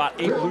jerseys, about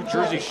 8 blue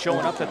jerseys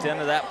showing up at the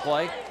end of that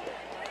play.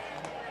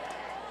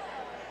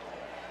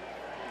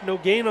 No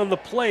gain on the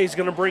play is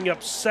going to bring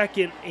up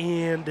 2nd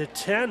and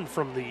 10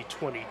 from the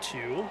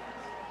 22.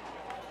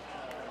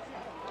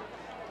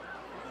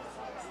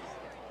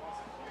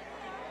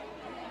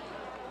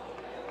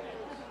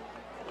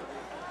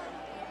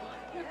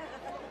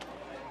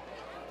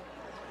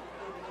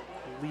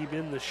 Lieb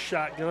in the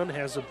shotgun,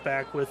 has it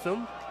back with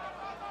him.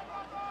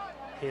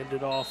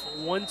 Handed off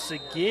once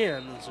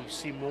again as we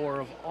see more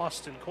of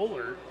Austin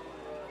Kohler.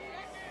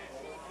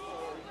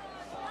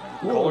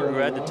 Kohler, who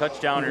had the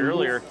touchdown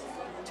earlier,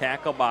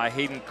 tackle by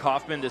Hayden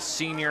Kaufman, the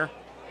senior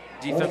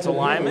defensive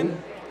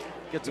lineman,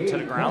 gets him to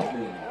the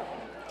ground.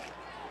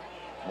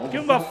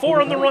 Give him about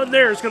 4 on the run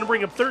there. It's going to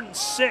bring up 3rd and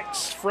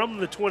 6 from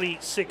the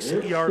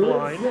 26-yard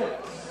line.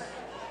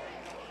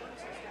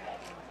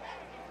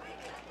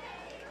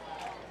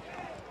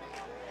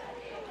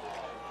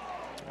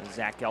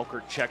 Zach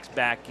Elkert checks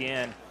back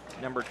in,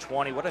 number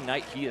 20. What a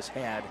night he has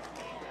had.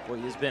 Boy,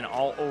 he's been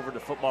all over the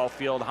football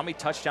field. How many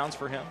touchdowns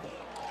for him?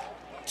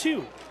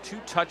 2.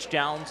 2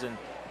 touchdowns and,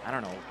 I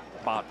don't know,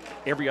 about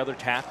every other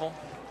tackle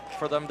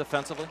for them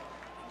defensively.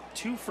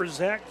 2 for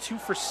Zach, 2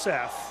 for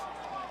Seth.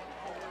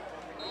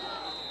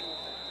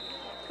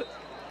 It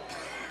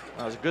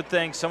was a good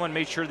thing someone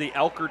made sure the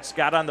Elkerts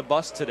got on the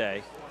bus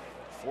today.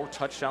 4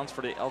 touchdowns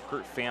for the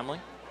Elkert family.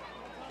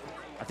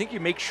 I think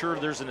you make sure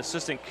there's an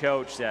assistant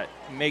coach that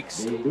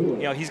makes,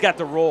 he's got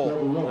the role,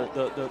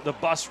 the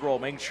bus role,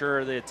 making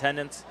sure the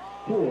attendance,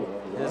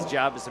 his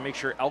job is to make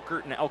sure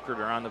Elkert and Elkert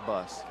are on the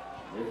bus.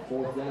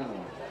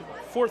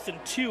 4th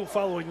and 2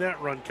 following that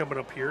run coming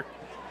up here.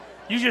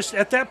 You just,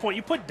 at that point,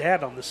 you put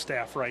Dad on the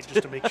staff, right,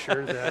 just to make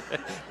sure that.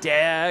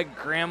 Dad,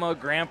 Grandma,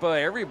 Grandpa,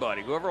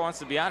 everybody, whoever wants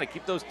to be on it,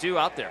 keep those 2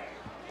 out there.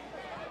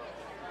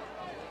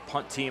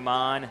 Punt team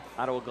on.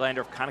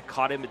 Ottawa-Glandorf kind of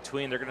caught in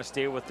between. They're going to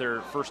stay with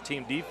their first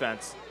team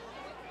defense.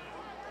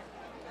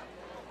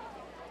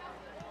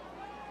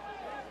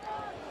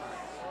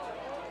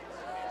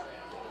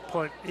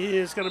 Punt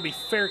is going to be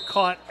fair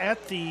caught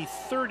at the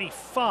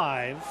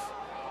 35.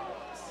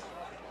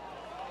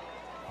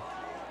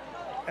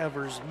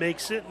 Evers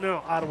makes it.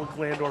 No,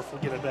 Ottawa-Glandorf will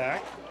get it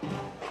back.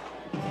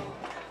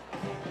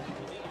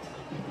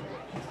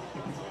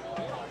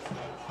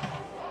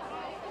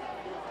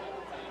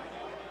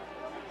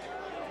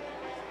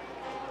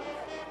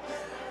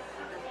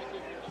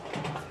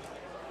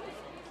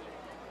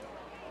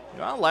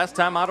 Well, last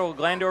time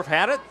Ottawa-Glandorf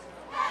had it,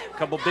 a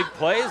couple big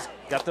plays,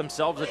 got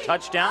themselves a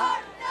touchdown.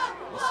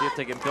 We'll see if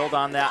they can build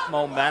on that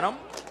momentum.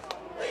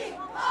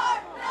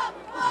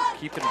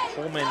 Keeping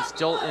Pullman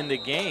still in the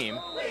game.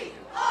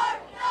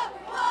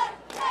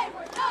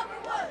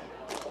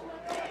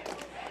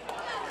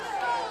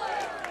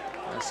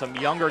 And some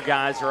younger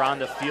guys are on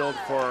the field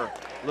for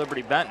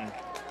Liberty-Benton.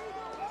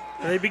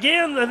 They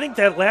began, I think,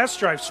 that last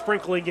drive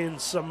sprinkling in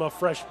some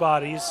fresh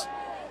bodies.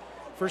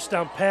 First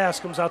down pass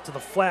comes out to the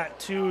flat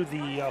to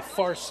the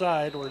far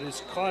side, where it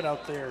is caught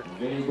out there.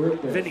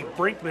 Vinny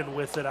Brinkman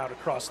with it out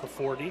across the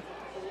 40.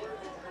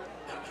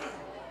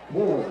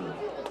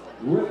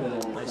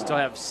 They still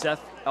have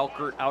Seth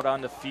Elkert out on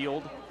the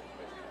field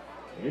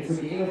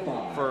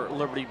for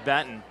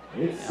Liberty-Benton.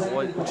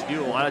 What you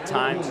do a lot of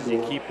times is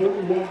you keep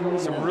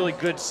some really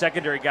good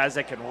secondary guys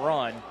that can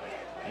run,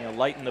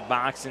 lighten the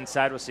box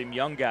inside with some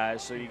young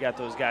guys, so you got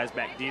those guys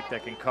back deep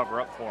that can cover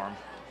up for them.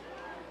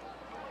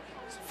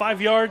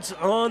 5 yards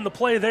on the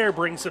play there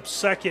brings up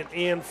 2nd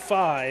and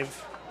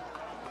 5.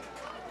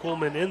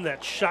 Coleman in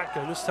that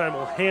shotgun. This time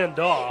will hand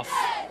off.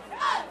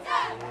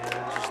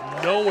 And just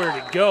nowhere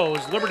to go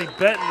as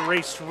Liberty-Benton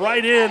raced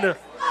right in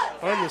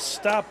on the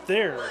stop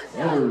there.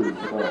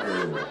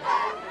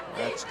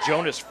 That's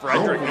Jonas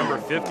Frederick, number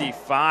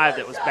 55,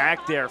 that was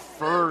back there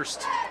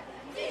first.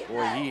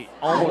 Boy, he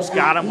almost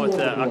got him with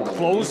a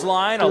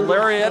clothesline, a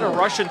lariat, a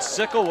Russian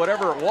sickle,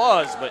 whatever it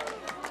was, but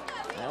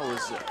that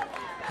was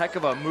Heck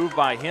of a move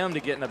by him to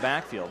get in the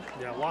backfield.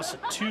 Yeah, loss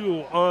of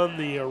 2 on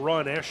the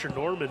run. Asher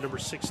Norman, number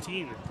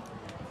 16,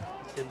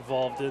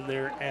 involved in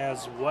there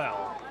as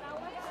well.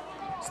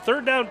 It's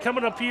 3rd down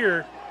coming up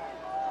here.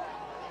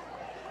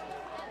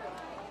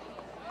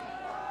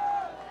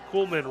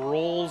 Coolman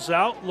rolls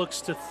out,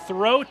 looks to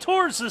throw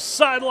towards the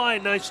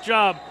sideline. Nice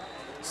job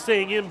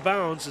staying in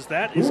bounds, as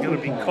that is going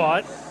to be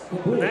caught.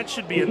 And that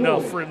should be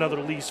enough for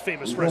another Lee's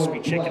Famous Recipe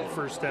Chicken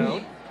first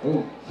down.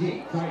 So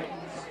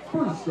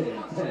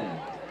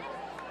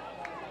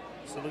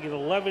they'll get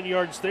 11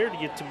 yards there to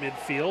get to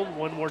midfield.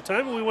 One more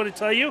time, and we want to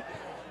tell you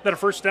that our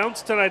first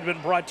downs tonight have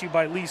been brought to you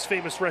by Lee's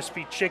Famous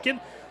Recipe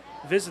Chicken.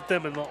 Visit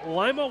them in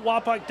Lima,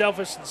 Wapak,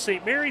 Delphus, and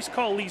St. Mary's.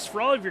 Call Lee's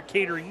for all of your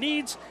catering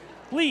needs.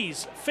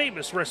 Lee's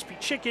Famous Recipe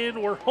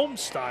Chicken, where home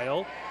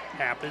style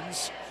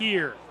happens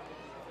here.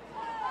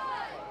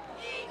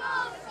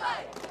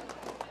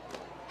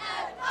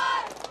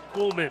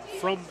 Coolman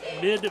from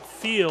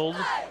midfield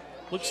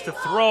looks to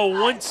throw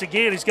once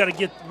again. He's got to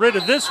get rid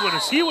of this one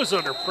as he was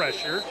under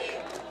pressure,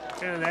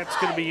 and that's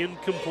going to be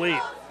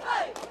incomplete.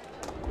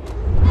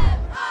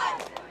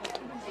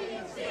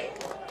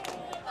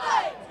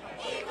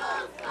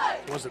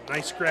 It was a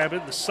nice grab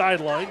in the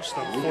sideline, just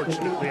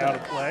unfortunately out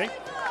of play.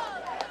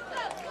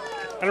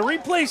 And our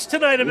replays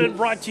tonight have been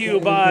brought to you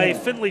by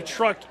Finley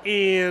Truck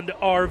and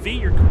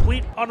RV, your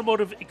complete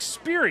automotive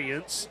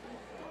experience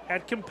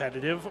at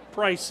competitive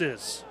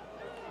prices.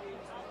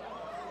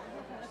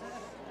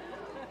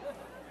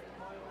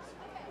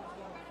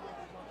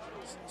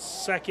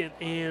 Second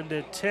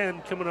and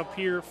 10 coming up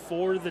here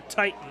for the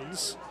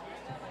Titans.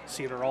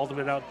 Seeing our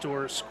Ultimate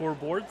Outdoor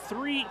scoreboard.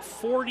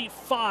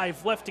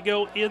 3:45 left to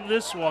go in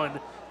this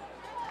one.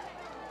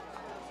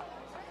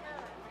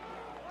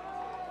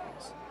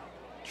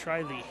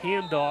 Try the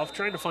handoff,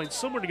 trying to find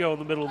somewhere to go in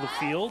the middle of the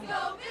field.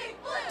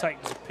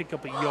 Titans will pick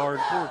up a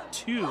yard or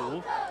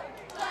 2.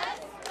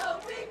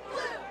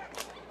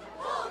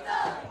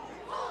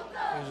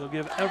 They'll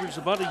give Evers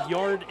about a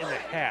yard and a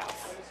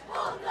half.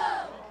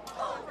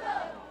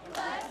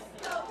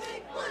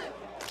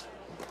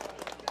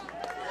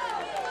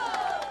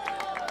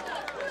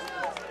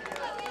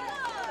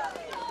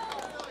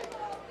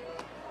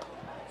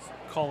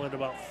 Call it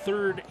about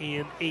 3rd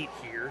and 8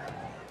 here.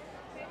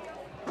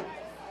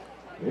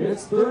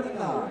 It's 3rd and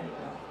 9.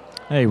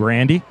 Hey,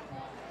 Randy.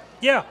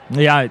 Yeah.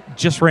 Yeah, I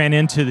just ran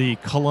into the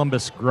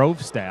Columbus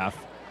Grove staff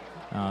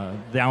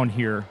down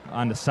here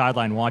on the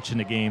sideline watching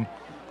the game.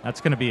 That's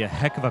going to be a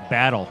heck of a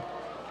battle,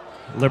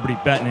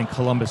 Liberty-Benton and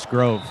Columbus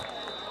Grove.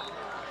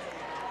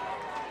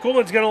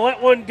 Coolman's going to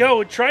let one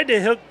go. Tried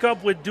to hook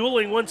up with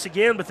dueling once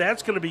again, but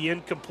that's going to be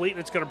incomplete,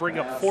 and it's going to bring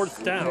up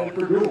 4th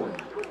down.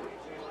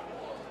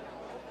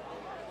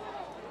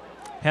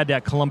 Had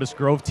that Columbus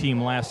Grove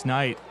team last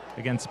night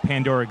against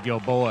Pandora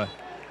Gilboa.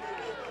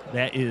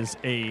 That is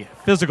a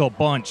physical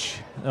bunch.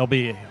 There'll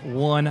be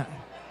one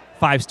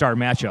 5-star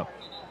matchup.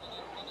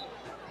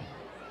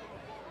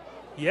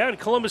 Yeah, and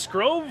Columbus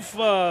Grove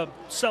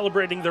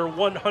celebrating their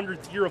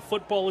 100th year of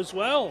football as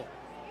well.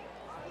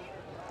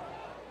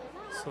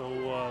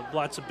 So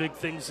lots of big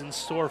things in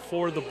store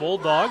for the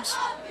Bulldogs.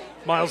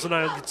 Miles and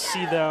I will get to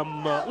see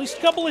them at least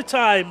a couple of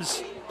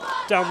times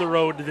down the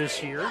road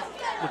this year.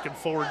 Looking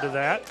forward to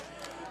that.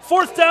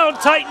 4th down,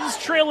 Titans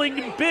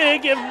trailing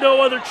big and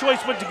no other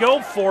choice but to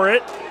go for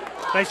it.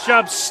 Nice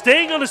job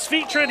staying on his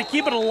feet, trying to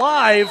keep it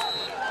alive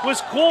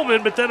was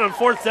Coolman, but then on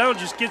 4th down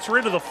just gets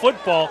rid of the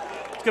football.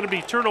 It's going to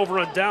be turnover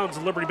on downs,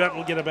 and Liberty-Benton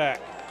will get it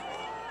back.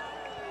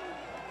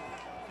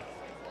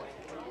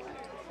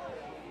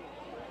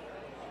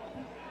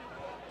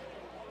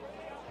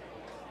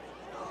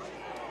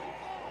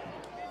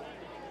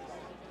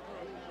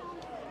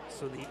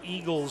 So the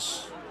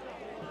Eagles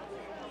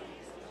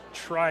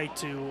try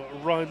to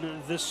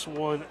run this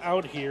one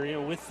out here, you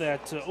know, with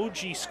that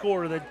OG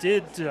score that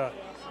did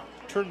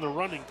turn the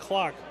running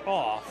clock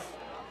off.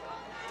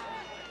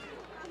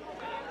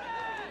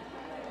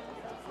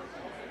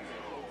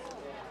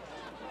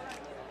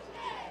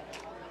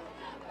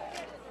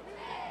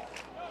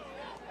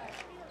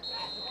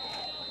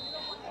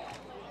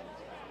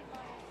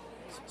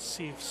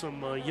 See if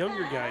some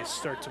younger guys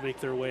start to make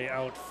their way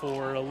out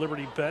for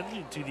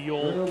Liberty-Benton. Do the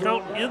old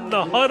count in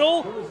the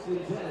huddle.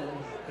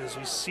 As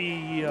we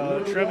see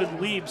Trevin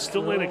Lieb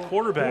still in at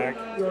quarterback.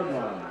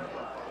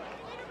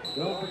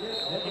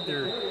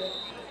 They're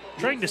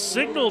trying to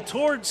signal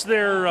towards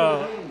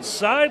their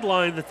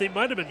sideline that they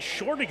might have been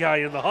short a guy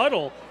in the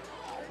huddle.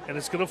 And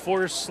it's going to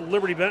force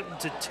Liberty-Benton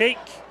to take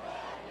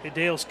a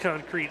Dale's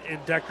Concrete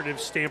and Decorative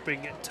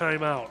Stamping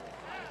timeout.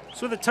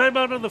 So the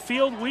timeout on the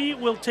field, we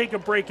will take a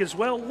break as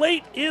well.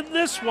 Late in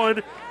this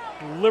one,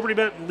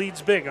 Liberty-Benton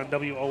leads big on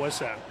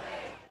WOSN.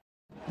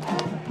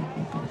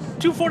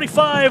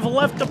 2:45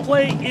 left to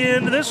play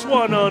in this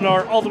one on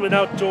our Ultimate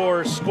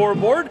Outdoor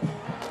scoreboard.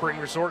 Bring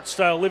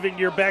resort-style living to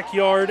your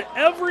backyard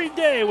every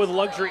day with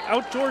luxury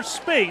outdoor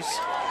space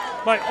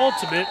by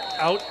Ultimate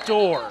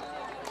Outdoor.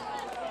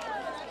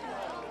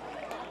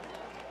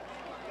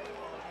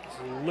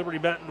 So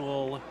Liberty-Benton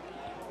will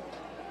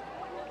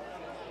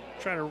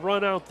trying to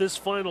run out this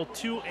final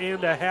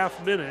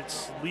 2.5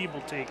 minutes. Lieb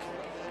will take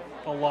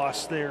a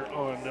loss there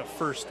on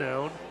first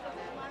down.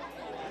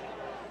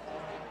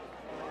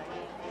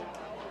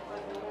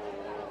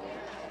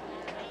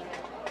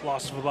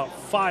 Loss of about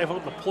 5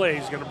 on the play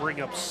is going to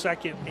bring up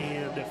 2nd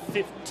and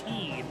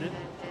 15.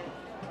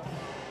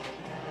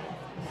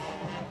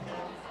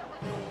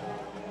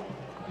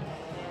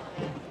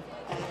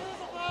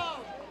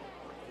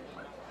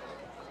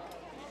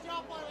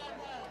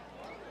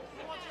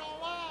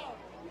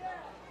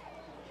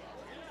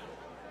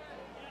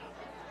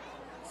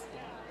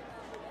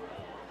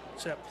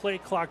 So that play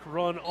clock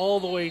run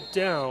all the way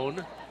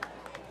down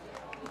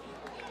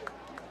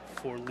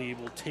before Lieb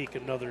will take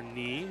another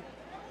knee.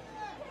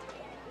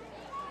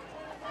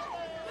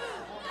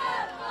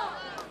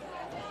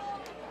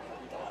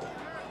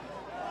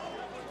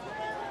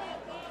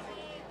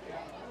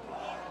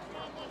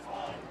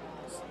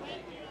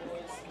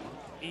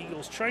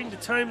 Eagles trying to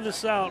time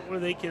this out where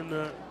they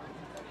can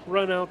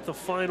run out the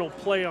final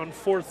play on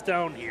 4th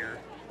down here.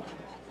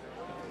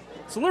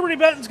 So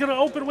Liberty-Benton's going to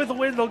open with a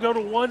win. They'll go to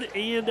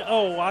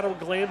 1-0.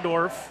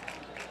 Ottawa-Glandorf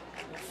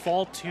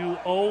fall to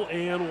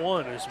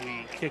 0-1 as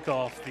we kick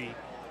off the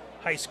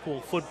high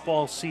school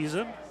football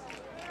season.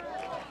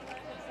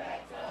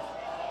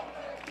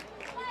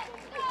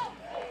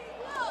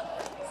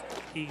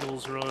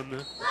 Eagles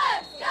run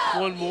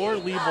one more.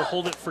 Lieb will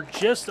hold it for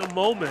just a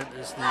moment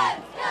as the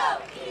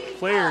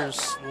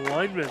players, the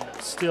linemen,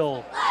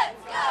 still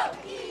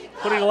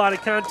putting a lot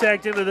of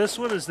contact into this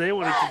one as they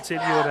want to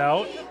continue it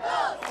out.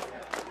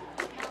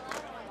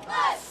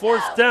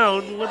 4th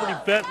down,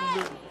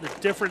 Liberty-Benton, the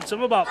difference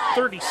of about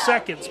 30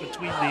 seconds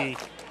between the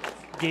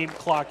game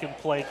clock and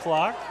play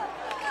clock.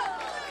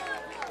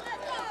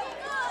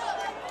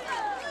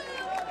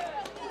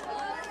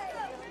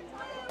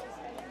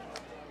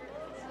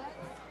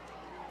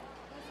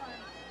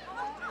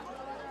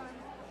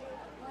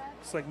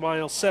 Like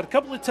Miles said a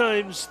couple of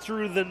times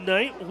through the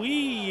night,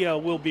 we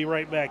will be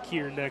right back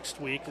here next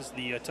week as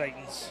the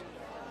Titans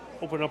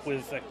open up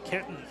with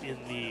Kenton in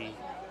the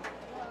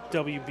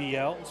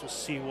WBL. So we'll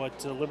see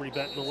what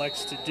Liberty-Benton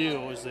elects to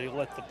do as they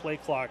let the play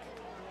clock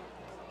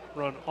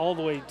run all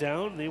the way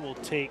down. They will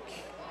take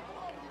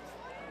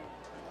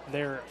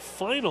their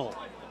final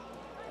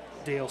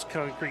Dale's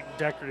Concrete and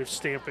Decorative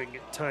Stamping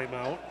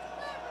timeout.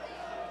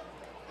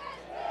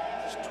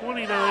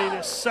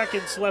 29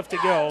 seconds left to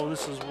go.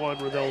 This is one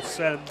where they'll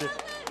send the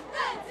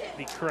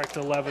correct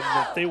 11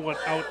 that they want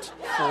out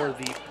for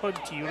the punt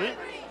unit.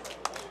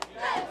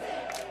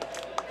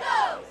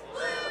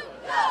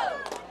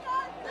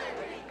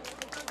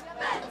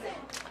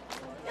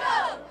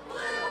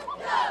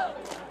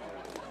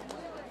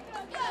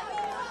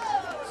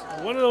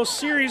 One of those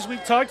series we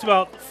talked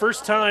about, the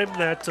first time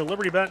that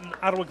Liberty-Benton,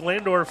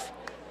 Ottawa-Glandorf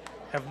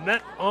have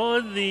met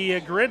on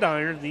the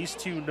gridiron. These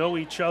two know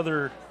each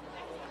other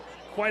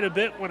quite a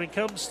bit when it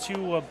comes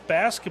to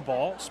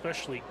basketball,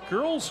 especially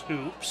girls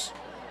hoops.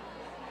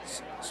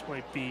 This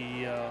might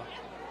be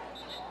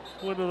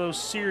one of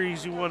those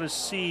series you want to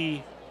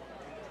see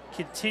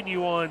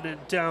continue on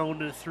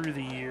down through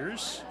the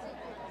years.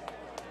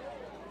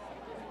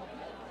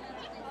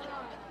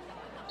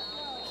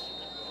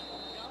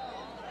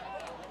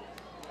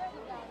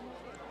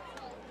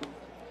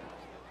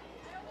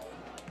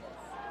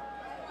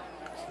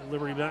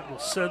 Liberty-Benton will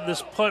send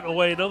this punt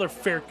away. Another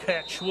fair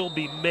catch will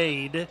be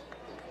made.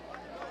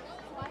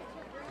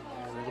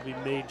 It'll be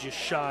made just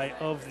shy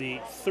of the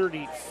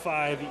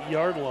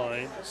 35-yard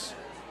line.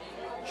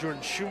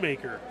 Jordan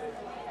Shoemaker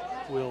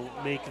will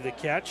make the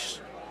catch.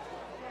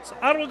 So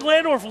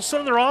Ottawa-Glandorf will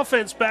send their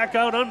offense back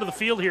out onto the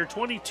field here.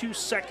 22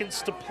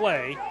 seconds to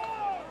play. You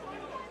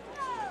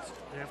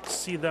have to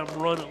see them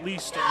run at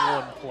least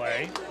one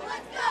play.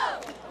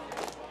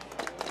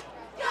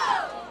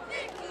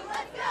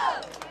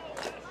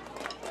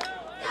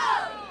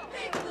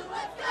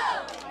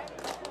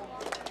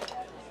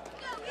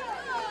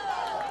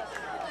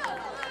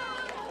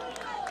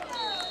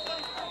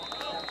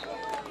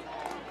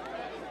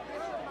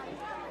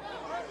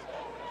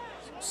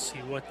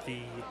 What the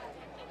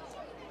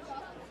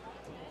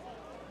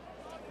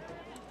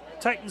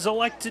Titans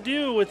elect to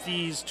do with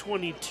these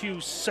 22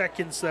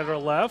 seconds that are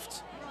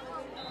left.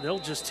 They'll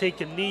just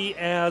take a knee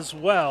as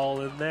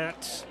well, and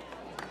that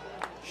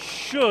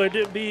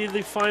should be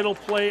the final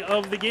play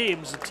of the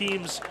game. The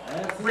teams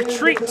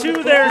retreat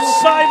to their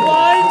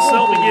sidelines.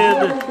 They'll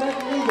begin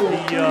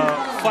the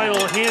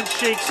final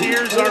handshakes.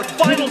 Here's our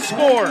final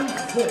score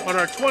on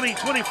our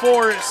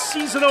 2024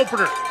 season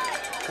opener.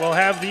 We'll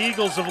have the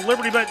Eagles of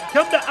Liberty-Benton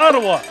come to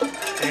Ottawa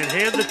and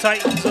hand the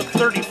Titans a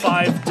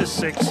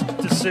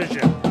 35-6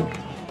 decision.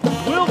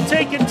 We'll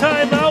take a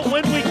timeout.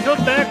 When we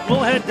come back,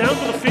 we'll head down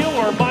to the field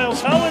where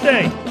Miles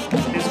Holliday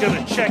is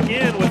going to check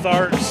in with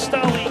our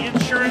Stolly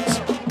Insurance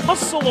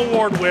Hustle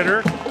Award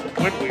winner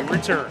when we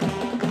return.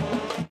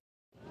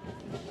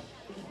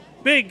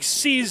 Big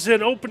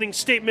season opening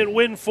statement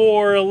win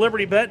for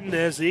Liberty-Benton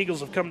as the Eagles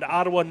have come to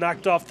Ottawa and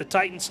knocked off the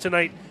Titans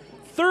tonight.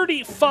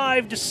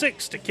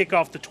 35-6 to kick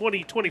off the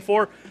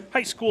 2024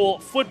 high school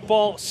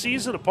football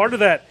season. A part of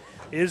that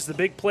is the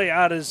big play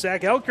out of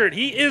Zach Elkert.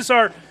 He is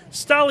our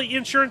Stolly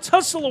Insurance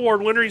Hustle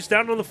Award winner. He's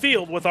down on the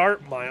field with our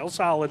Miles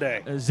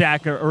Holiday.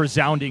 Zach, a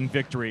resounding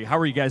victory. How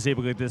are you guys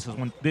able to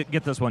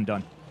get this one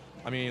done?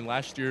 I mean,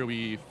 last year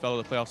we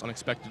fell to the playoffs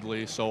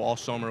unexpectedly, so all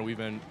summer we've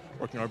been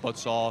working our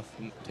butts off,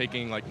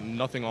 taking like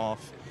nothing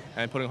off,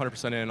 and putting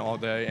 100% in all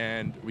day.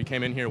 And we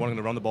came in here wanting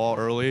to run the ball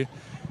early,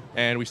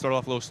 and we started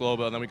off a little slow,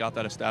 but then we got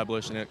that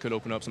established, and it could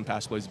open up some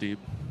pass plays deep.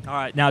 All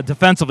right, now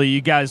defensively,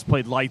 you guys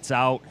played lights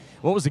out.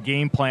 What was the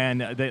game plan?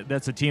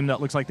 That's a team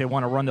that looks like they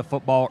want to run the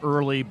football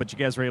early, but you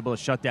guys were able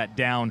to shut that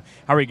down.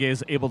 How are you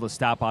guys able to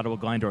stop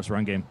Ottawa-Glandorf's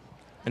run game?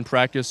 In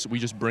practice, we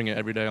just bring it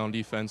every day on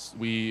defense.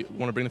 We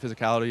want to bring the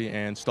physicality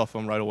and stuff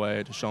them right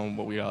away to show them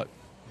what we got.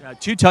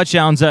 2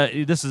 touchdowns.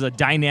 This is a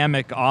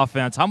dynamic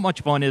offense. How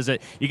much fun is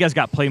it? You guys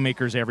got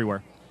playmakers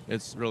everywhere.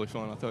 It's really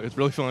fun. I'll tell you, it's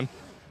really fun.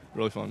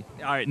 Really fun.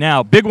 All right,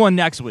 now, big one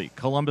next week.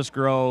 Columbus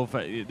Grove.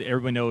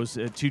 Everyone knows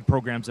 2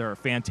 programs that are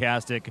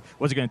fantastic.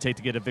 What's it going to take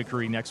to get a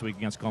victory next week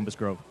against Columbus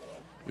Grove?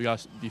 We got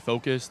to be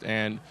focused,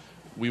 and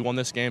we won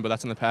this game, but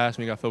that's in the past.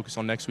 We got to focus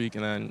on next week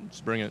and then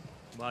just bring it.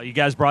 Well, you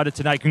guys brought it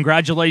tonight.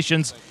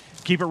 Congratulations.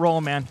 Keep it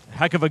rolling, man.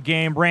 Heck of a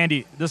game.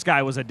 Randy, this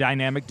guy was a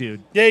dynamic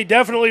dude. Yeah, he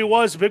definitely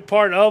was a big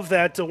part of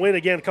that to win.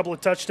 Again, a couple of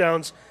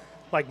touchdowns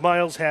like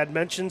Miles had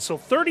mentioned. So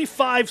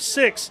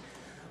 35-6.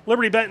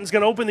 Liberty-Benton's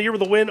going to open the year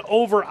with a win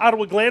over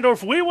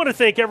Ottawa-Glandorf. We want to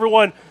thank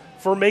everyone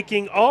for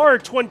making our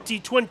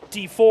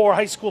 2024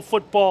 high school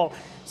football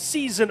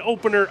season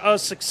opener a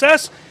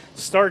success.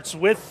 Starts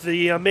with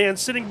the man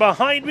sitting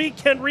behind me,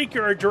 Ken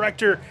Rieker, our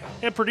director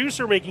and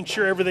producer, making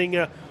sure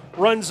everything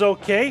runs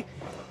okay.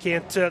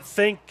 Can't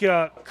thank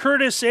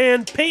Curtis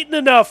and Peyton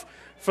enough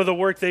for the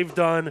work they've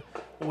done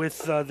with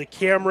the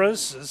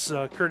cameras, as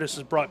Curtis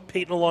has brought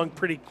Peyton along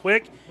pretty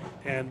quick,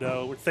 and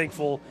we're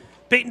thankful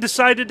Peyton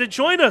decided to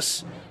join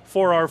us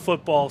for our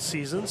football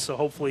season, so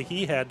hopefully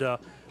he had a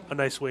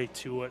nice way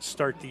to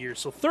start the year.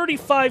 So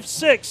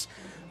 35-6.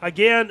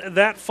 Again,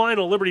 that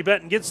final,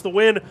 Liberty-Benton gets the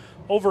win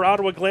over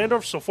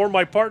Ottawa-Glandorf. So for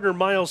my partner,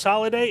 Miles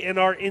Holiday, and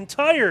our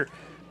entire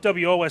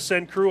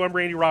WOSN crew, I'm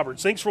Randy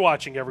Roberts. Thanks for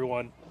watching,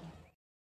 everyone.